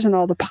fingers in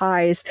all the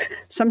pies.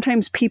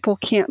 Sometimes people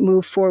can't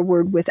move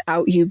forward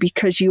without you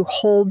because you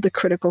hold the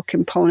critical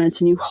components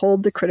and you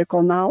hold the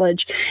critical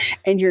knowledge,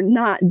 and you're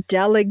not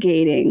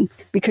delegating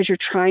because you're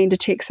trying to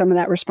take some of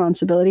that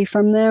responsibility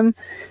from them.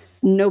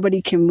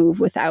 Nobody can move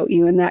without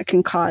you, and that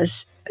can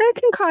cause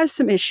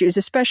some issues,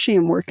 especially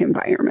in work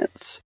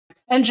environments.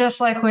 And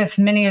just like with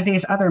many of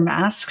these other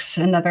masks,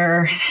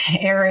 another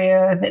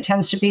area that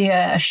tends to be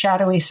a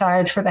shadowy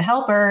side for the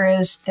helper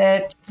is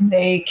that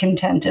they can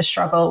tend to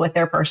struggle with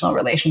their personal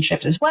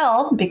relationships as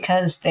well,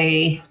 because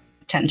they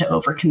tend to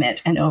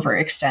overcommit and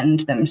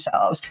overextend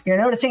themselves. You're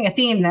noticing a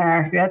theme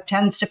there that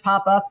tends to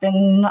pop up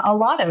in a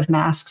lot of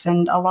masks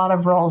and a lot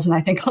of roles, and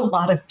I think a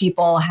lot of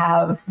people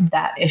have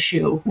that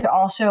issue.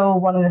 Also,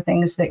 one of the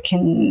things that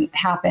can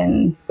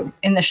happen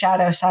in the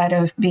shadow side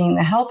of being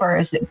the helper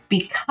is that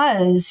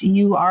because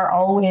you are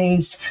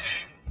always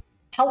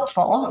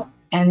helpful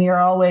and you're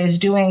always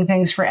doing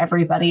things for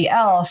everybody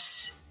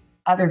else,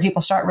 other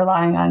people start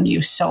relying on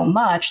you so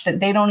much that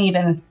they don't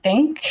even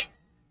think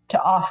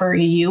to offer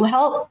you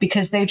help,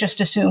 because they just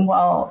assume,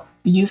 well,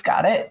 you've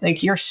got it.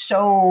 Like, you're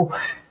so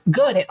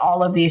good at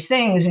all of these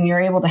things and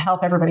you're able to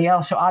help everybody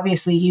else. So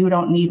obviously you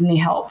don't need any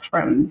help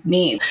from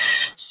me.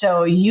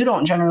 So you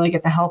don't generally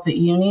get the help that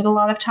you need a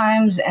lot of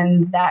times.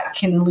 And that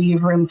can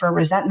leave room for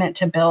resentment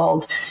to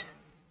build.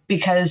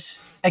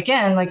 Because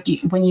again, like,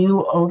 when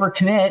you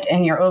overcommit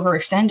and you're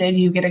overextended,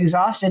 you get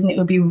exhausted, and it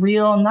would be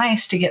real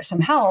nice to get some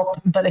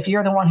help. But if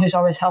you're the one who's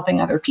always helping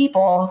other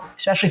people,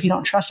 especially if you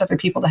don't trust other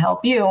people to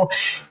help you,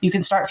 you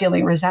can start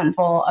feeling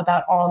resentful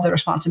about all of the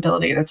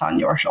responsibility that's on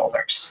your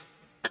shoulders.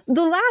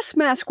 The last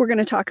mask we're going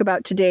to talk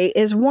about today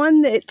is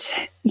one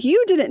that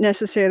you didn't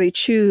necessarily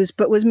choose,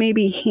 but was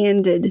maybe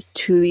handed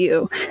to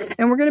you.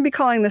 And we're going to be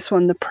calling this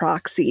one the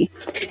proxy.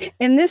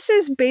 And this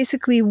is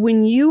basically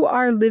when you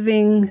are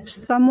living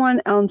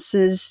someone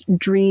else's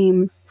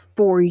dream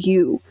for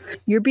you.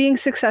 You're being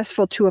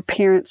successful to a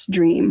parent's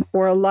dream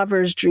or a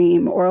lover's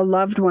dream or a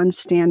loved one's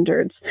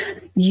standards.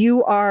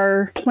 You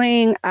are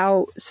playing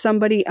out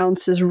somebody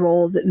else's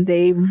role that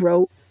they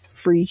wrote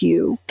for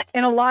you.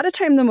 And a lot of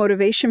time, the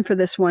motivation for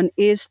this one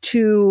is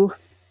to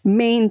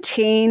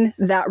maintain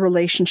that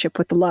relationship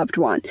with the loved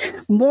one.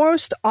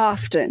 Most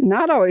often,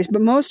 not always,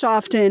 but most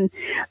often,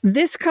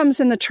 this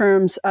comes in the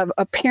terms of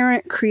a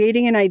parent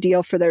creating an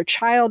ideal for their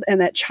child and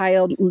that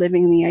child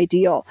living the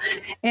ideal.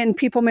 And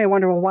people may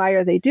wonder, well, why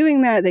are they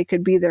doing that? They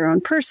could be their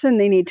own person.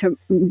 They need to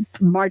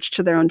march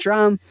to their own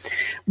drum.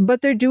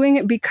 But they're doing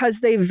it because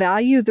they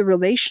value the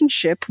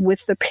relationship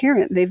with the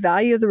parent. They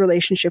value the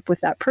relationship with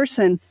that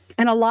person.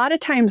 And a lot of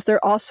times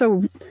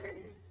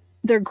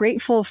they're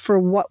grateful for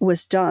what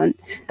was done.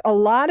 A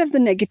lot of the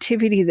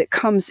negativity that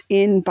comes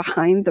in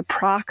behind the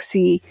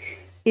proxy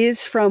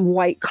is from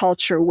white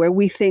culture, where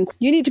we think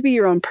you need to be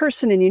your own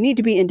person and you need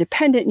to be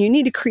independent and you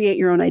need to create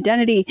your own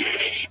identity.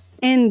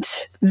 And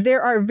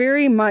there are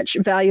very much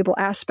valuable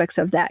aspects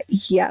of that,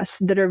 yes,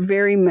 that are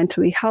very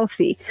mentally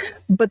healthy.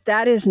 But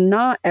that is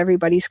not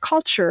everybody's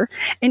culture.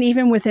 And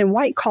even within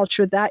white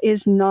culture, that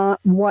is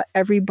not what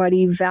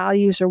everybody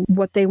values or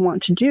what they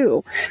want to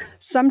do.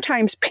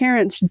 Sometimes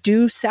parents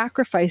do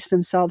sacrifice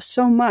themselves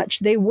so much.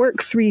 They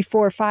work 3,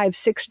 4, 5,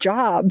 6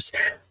 jobs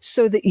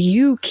so that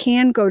you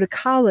can go to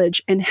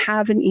college and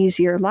have an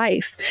easier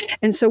life.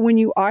 And so when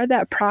you are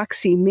that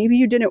proxy, maybe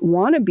you didn't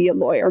want to be a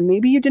lawyer,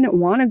 maybe you didn't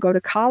want to go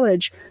to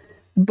college,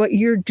 but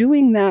you're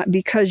doing that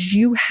because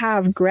you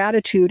have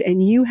gratitude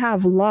and you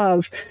have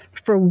love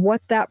for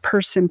what that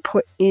person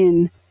put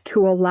in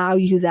to allow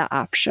you that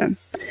option.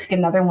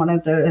 Another one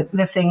of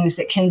the things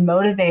that can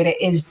motivate it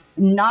is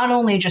not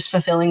only just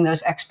fulfilling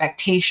those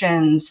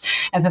expectations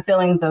and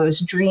fulfilling those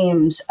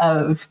dreams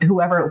of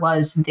whoever it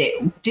was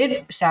that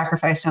did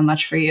sacrifice so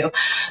much for you,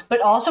 but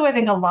also I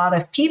think a lot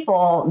of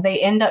people, they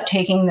end up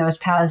taking those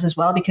paths as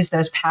well because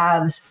those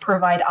paths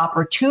provide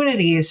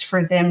opportunities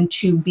for them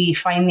to be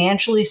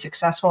financially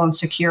successful and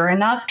secure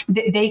enough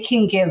that they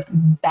can give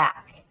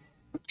back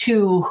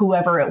to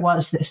whoever it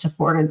was that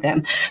supported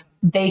them.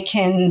 They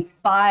can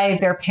buy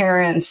their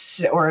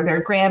parents or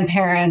their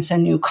grandparents a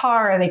new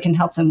car, or they can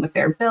help them with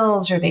their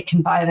bills, or they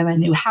can buy them a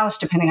new house,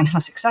 depending on how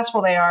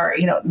successful they are,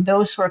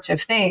 those sorts of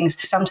things.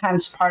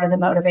 Sometimes part of the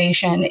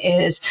motivation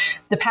is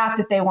the path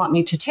that they want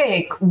me to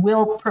take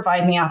will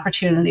provide me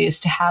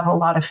opportunities to have a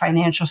lot of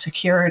financial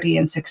security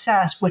and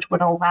success, which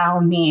would allow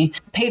me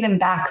to pay them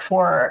back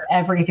for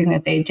everything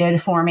that they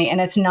did for me. And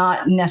it's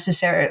not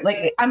necessary.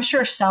 Like, I'm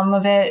sure some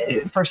of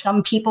it, for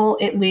some people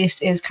at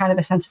least, is kind of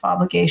a sense of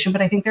obligation,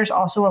 but I think there's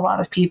also a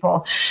lot of people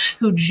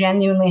who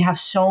genuinely have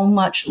so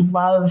much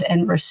love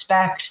and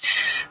respect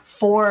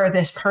for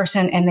this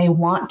person, and they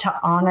want to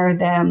honor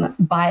them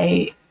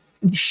by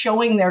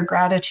showing their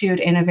gratitude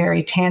in a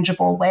very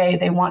tangible way.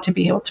 They want to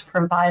be able to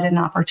provide an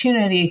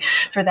opportunity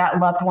for that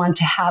loved one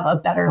to have a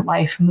better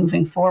life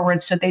moving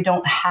forward, so they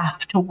don't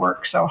have to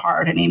work so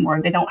hard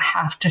anymore. They don't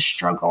have to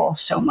struggle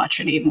so much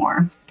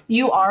anymore.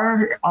 you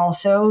are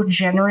also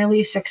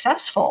generally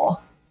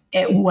successful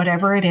at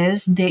whatever it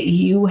is that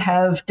you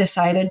have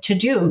decided to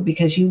do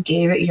because you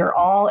gave it your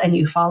all and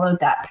you followed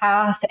that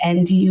path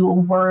and you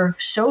were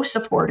so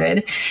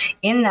supported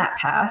in that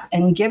path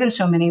and given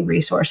so many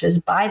resources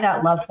by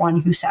that loved one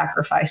who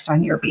sacrificed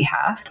on your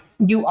behalf.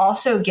 You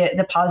also get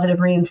the positive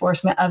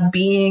reinforcement of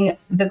being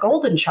the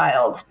golden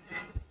child.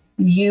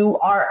 You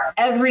are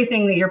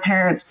everything that your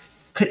parents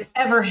could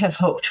ever have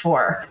hoped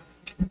for.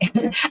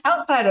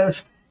 Outside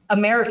of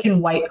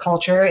American white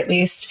culture, at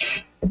least,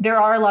 there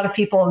are a lot of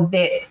people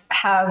that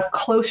have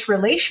close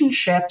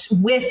relationships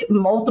with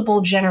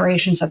multiple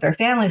generations of their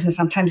families and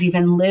sometimes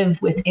even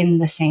live within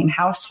the same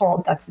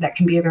household. That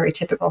can be a very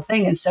typical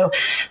thing. And so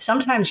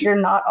sometimes you're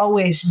not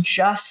always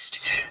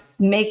just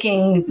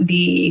making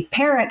the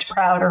parent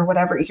proud or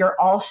whatever. You're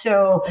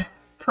also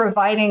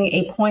providing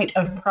a point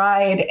of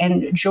pride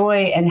and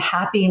joy and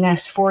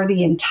happiness for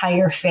the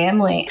entire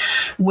family.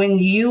 When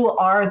you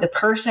are the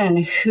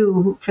person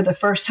who, for the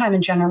first time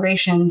in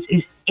generations,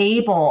 is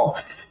able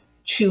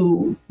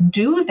to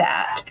do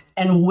that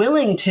and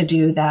willing to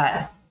do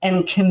that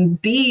and can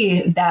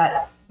be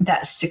that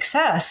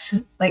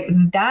success, like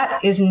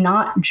that is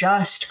not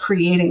just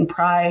creating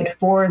pride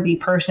for the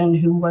person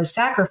who was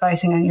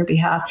sacrificing on your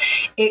behalf.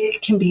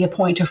 It can be a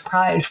point of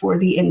pride for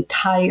the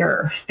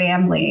entire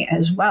family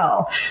as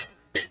well.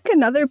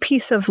 Another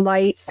piece of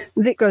light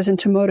that goes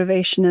into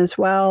motivation as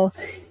well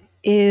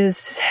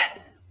is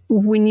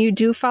when you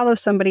do follow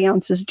somebody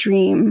else's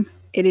dream,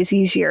 it is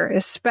easier,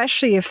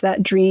 especially if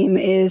that dream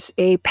is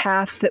a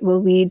path that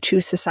will lead to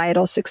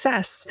societal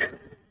success.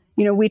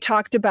 You know, we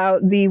talked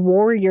about the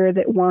warrior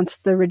that wants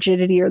the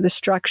rigidity or the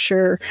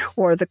structure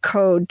or the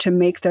code to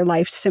make their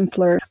life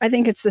simpler. I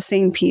think it's the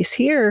same piece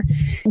here.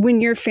 When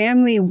your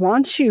family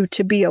wants you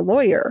to be a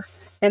lawyer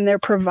and they're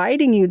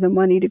providing you the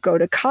money to go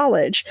to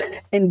college,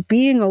 and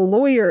being a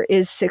lawyer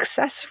is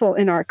successful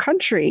in our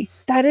country,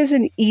 that is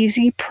an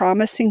easy,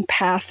 promising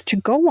path to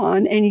go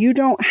on, and you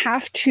don't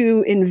have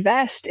to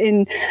invest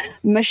in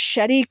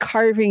machete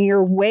carving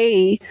your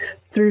way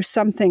through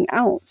something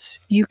else.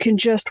 You can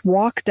just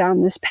walk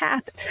down this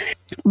path.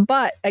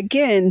 But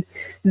again,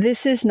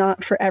 this is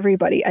not for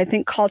everybody. I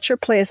think culture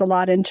plays a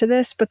lot into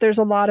this, but there's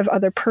a lot of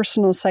other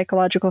personal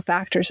psychological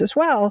factors as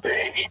well.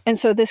 And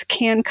so this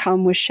can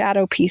come with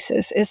shadow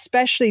pieces,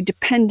 especially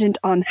dependent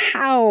on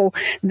how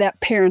that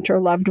parent or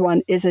loved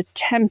one is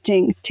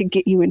attempting to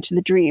get you into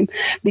the dream,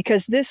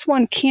 because this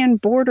one can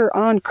border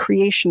on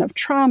creation of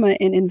trauma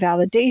and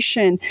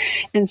invalidation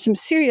and some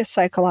serious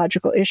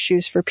psychological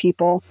issues for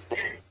people.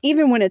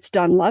 Even when it's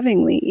done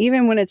lovingly,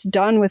 even when it's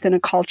done within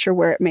a culture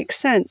where it makes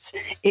sense,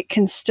 it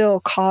can still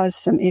cause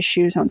some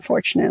issues,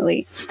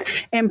 unfortunately.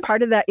 And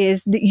part of that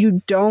is that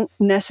you don't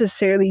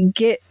necessarily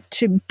get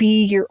to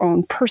be your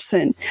own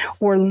person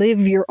or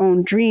live your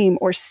own dream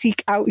or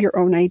seek out your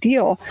own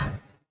ideal.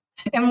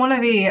 And one of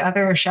the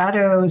other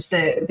shadows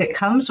that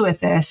comes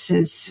with this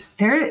is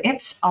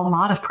it's a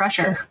lot of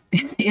pressure.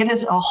 It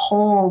is a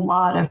whole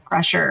lot of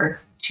pressure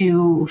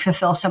to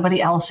fulfill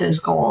somebody else's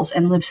goals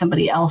and live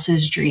somebody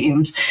else's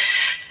dreams.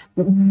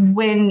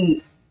 When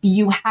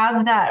you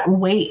have that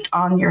weight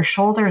on your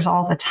shoulders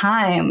all the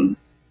time,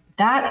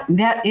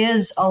 that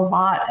is a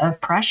lot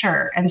of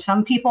pressure. And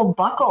some people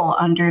buckle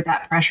under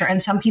that pressure,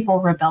 and some people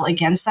rebel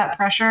against that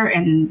pressure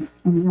and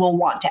will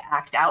want to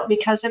act out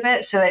because of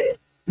it. So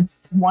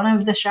one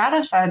of the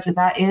shadow sides of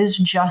that is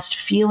just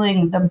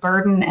feeling the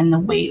burden and the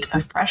weight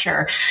of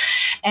pressure.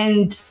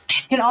 And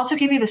it can also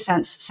give you the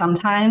sense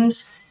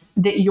sometimes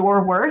that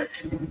your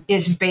worth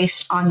is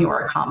based on your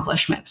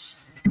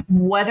accomplishments.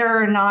 Whether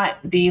or not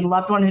the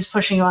loved one who's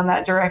pushing you in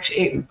that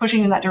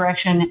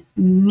direction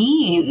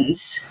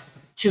means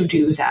to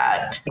do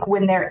that.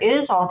 When there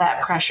is all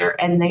that pressure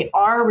and they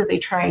are really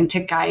trying to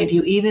guide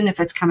you, even if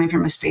it's coming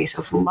from a space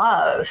of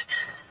love,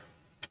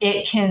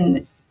 it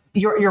can,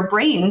 your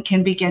brain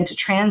can begin to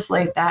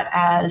translate that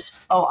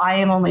as, oh, I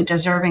am only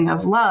deserving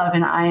of love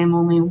and I am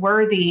only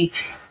worthy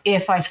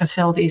if I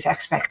fulfill these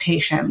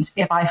expectations.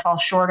 If I fall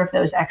short of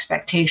those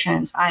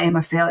expectations, I am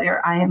a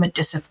failure. I am a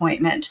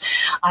disappointment.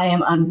 I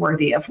am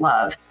unworthy of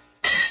love.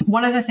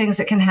 One of the things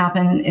that can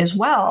happen as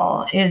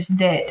well is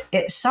that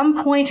at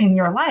some point in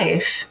your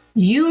life,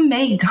 you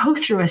may go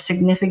through a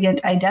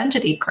significant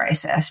identity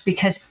crisis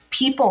because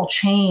people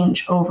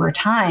change over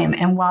time.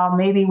 And while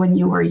maybe when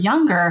you were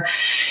younger,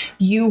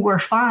 you were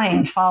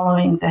fine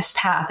following this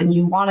path and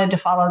you wanted to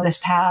follow this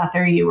path,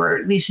 or you were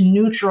at least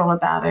neutral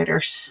about it, or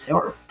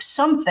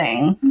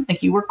something,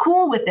 like you were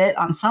cool with it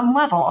on some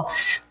level,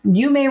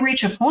 you may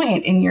reach a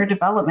point in your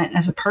development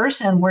as a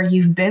person where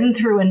you've been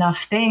through enough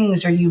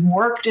things or you've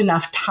worked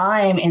enough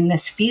time in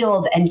this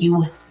field and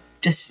you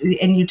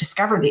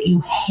discover that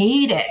you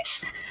hate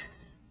it.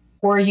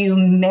 Or you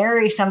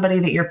marry somebody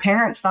that your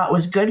parents thought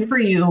was good for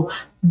you,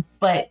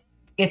 but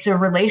it's a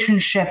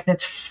relationship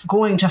that's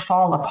going to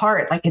fall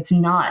apart. Like, it's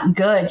not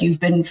good. You've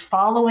been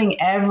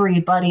following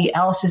everybody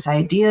else's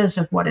ideas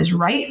of what is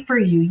right for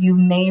you. You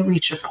may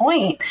reach a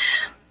point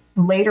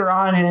later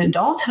on in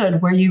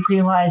adulthood where you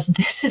realize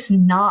this is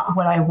not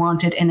what I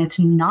wanted and it's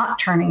not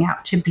turning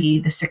out to be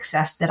the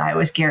success that I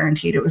was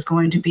guaranteed it was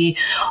going to be,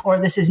 or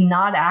this is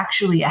not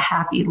actually a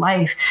happy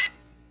life.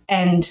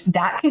 And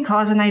that can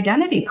cause an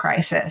identity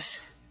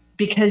crisis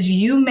because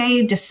you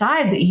may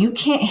decide that you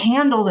can't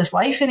handle this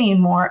life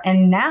anymore.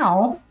 And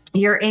now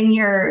you're in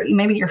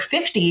maybe your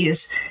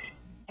 50s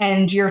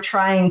and you're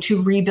trying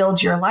to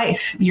rebuild your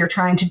life. You're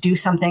trying to do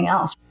something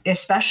else,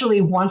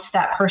 especially once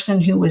that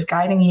person who was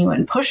guiding you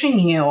and pushing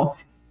you,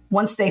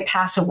 once they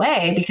pass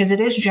away, because it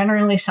is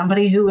generally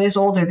somebody who is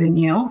older than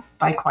you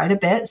by quite a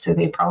bit. So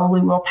they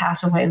probably will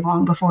pass away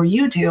long before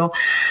you do.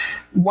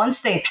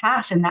 Once they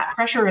pass and that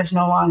pressure is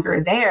no longer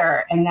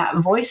there and that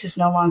voice is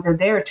no longer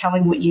there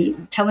telling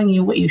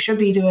you what you should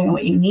be doing and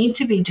what you need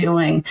to be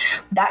doing,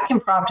 that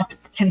can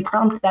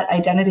prompt that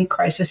identity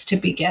crisis to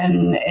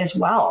begin as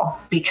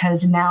well,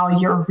 because now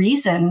your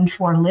reason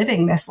for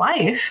living this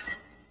life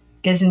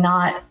is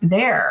not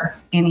there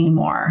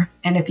anymore.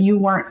 And if you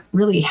weren't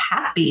really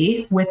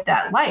happy with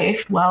that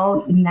life,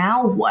 well,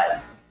 now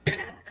what?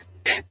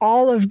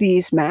 All of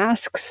these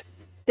masks,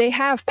 they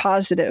have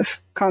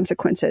positive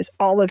consequences.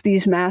 All of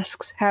these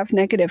masks have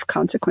negative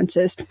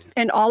consequences.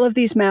 And all of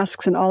these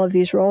masks and all of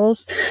these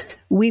roles,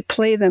 we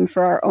play them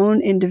for our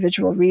own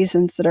individual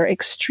reasons that are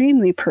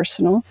extremely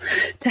personal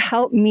to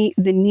help meet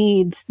the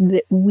needs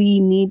that we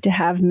need to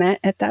have met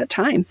at that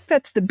time.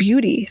 That's the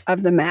beauty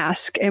of the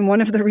mask. And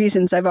one of the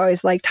reasons I've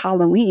always liked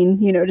Halloween,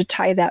 to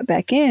tie that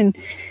back in,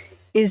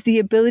 is the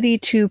ability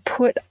to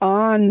put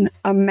on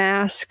a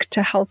mask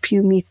to help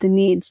you meet the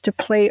needs, to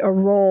play a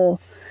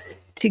role,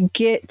 to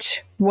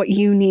get what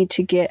you need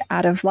to get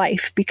out of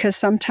life. Because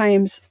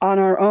sometimes on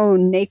our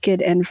own,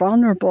 naked and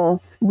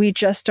vulnerable, we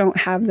just don't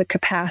have the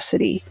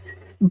capacity.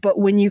 But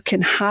when you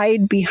can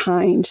hide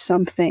behind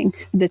something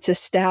that's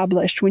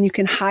established, when you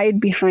can hide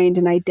behind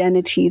an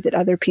identity that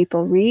other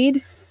people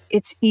read,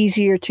 it's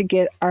easier to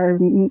get our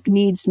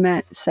needs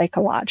met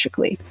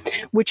psychologically,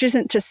 which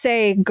isn't to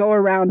say go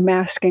around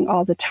masking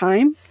all the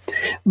time.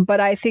 But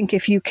I think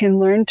if you can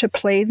learn to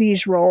play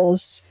these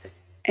roles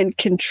and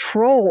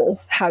control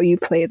how you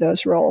play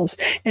those roles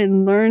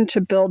and learn to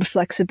build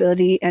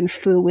flexibility and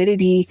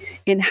fluidity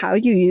in how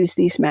you use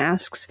these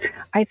masks,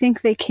 I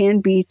think they can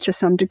be to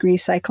some degree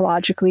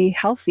psychologically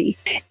healthy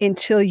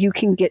until you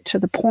can get to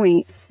the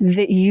point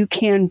that you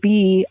can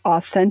be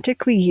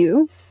authentically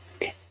you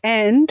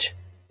and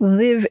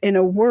live in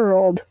a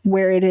world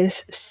where it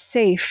is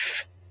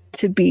safe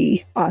to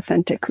be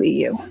authentically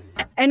you.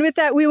 And with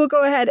that, we will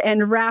go ahead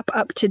and wrap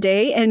up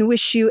today and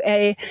wish you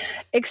a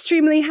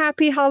extremely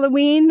happy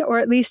Halloween, or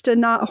at least a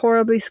not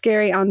horribly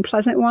scary,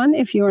 unpleasant one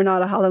if you are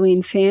not a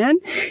Halloween fan.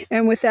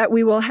 And with that,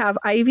 we will have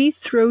Ivy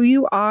throw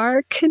you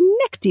our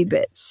connecty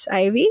bits.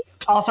 Ivy?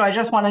 Also, I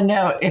just want to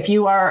note, if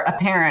you are a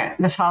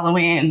parent this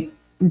Halloween,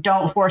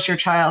 don't force your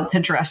child to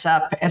dress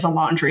up as a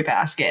laundry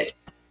basket.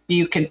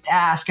 You could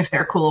ask if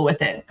they're cool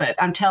with it, but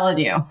I'm telling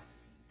you,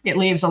 it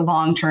leaves a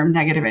long-term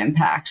negative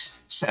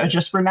impact. So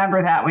just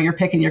remember that when you're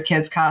picking your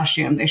kid's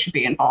costume, they should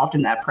be involved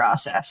in that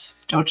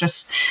process. Don't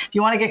just, if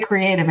you want to get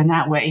creative in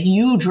that way,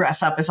 you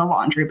dress up as a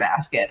laundry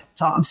basket.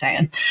 That's all I'm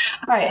saying.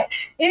 All right.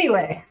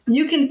 Anyway,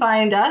 you can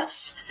find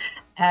us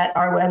at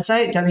our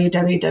website,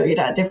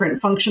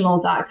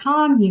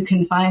 www.differentfunctional.com. You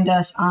can find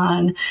us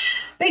on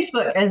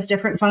Facebook as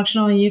Different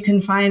Functional. You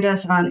can find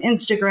us on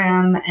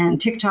Instagram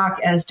and TikTok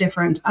as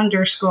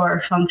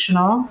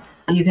Different_Functional.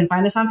 You can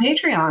find us on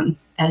Patreon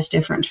as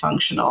Different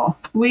Functional.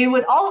 We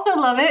would also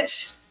love it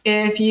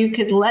if you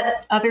could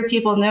let other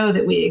people know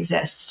that we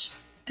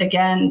exist.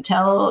 Again,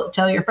 tell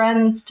your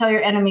friends, tell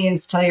your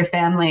enemies, tell your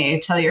family,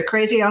 tell your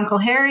crazy Uncle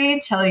Harry,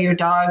 tell your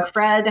dog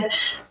Fred,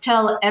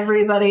 tell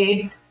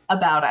everybody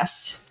about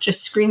us.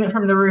 Just scream it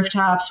from the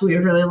rooftops. We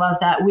would really love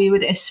that. We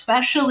would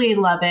especially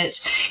love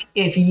it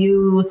if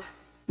you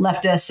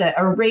left us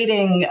a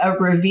rating, a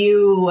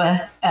review,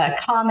 a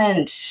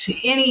comment,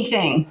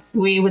 anything.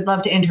 We would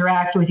love to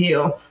interact with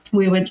you.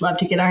 We would love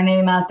to get our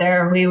name out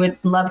there. We would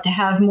love to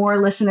have more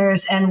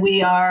listeners. And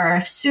we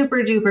are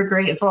super duper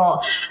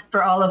grateful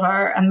for all of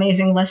our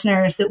amazing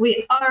listeners that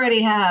we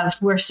already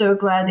have. We're so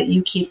glad that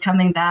you keep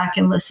coming back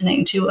and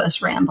listening to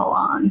us ramble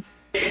on.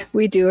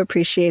 We do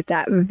appreciate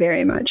that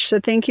very much. So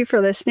thank you for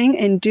listening,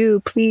 and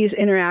do please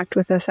interact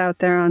with us out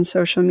there on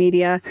social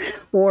media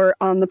or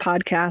on the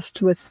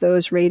podcast with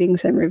those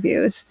ratings and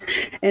reviews.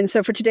 And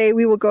so for today,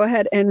 we will go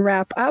ahead and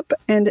wrap up.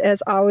 And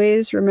as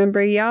always,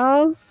 remember,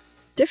 y'all,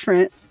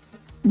 different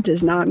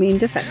does not mean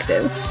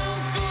defective.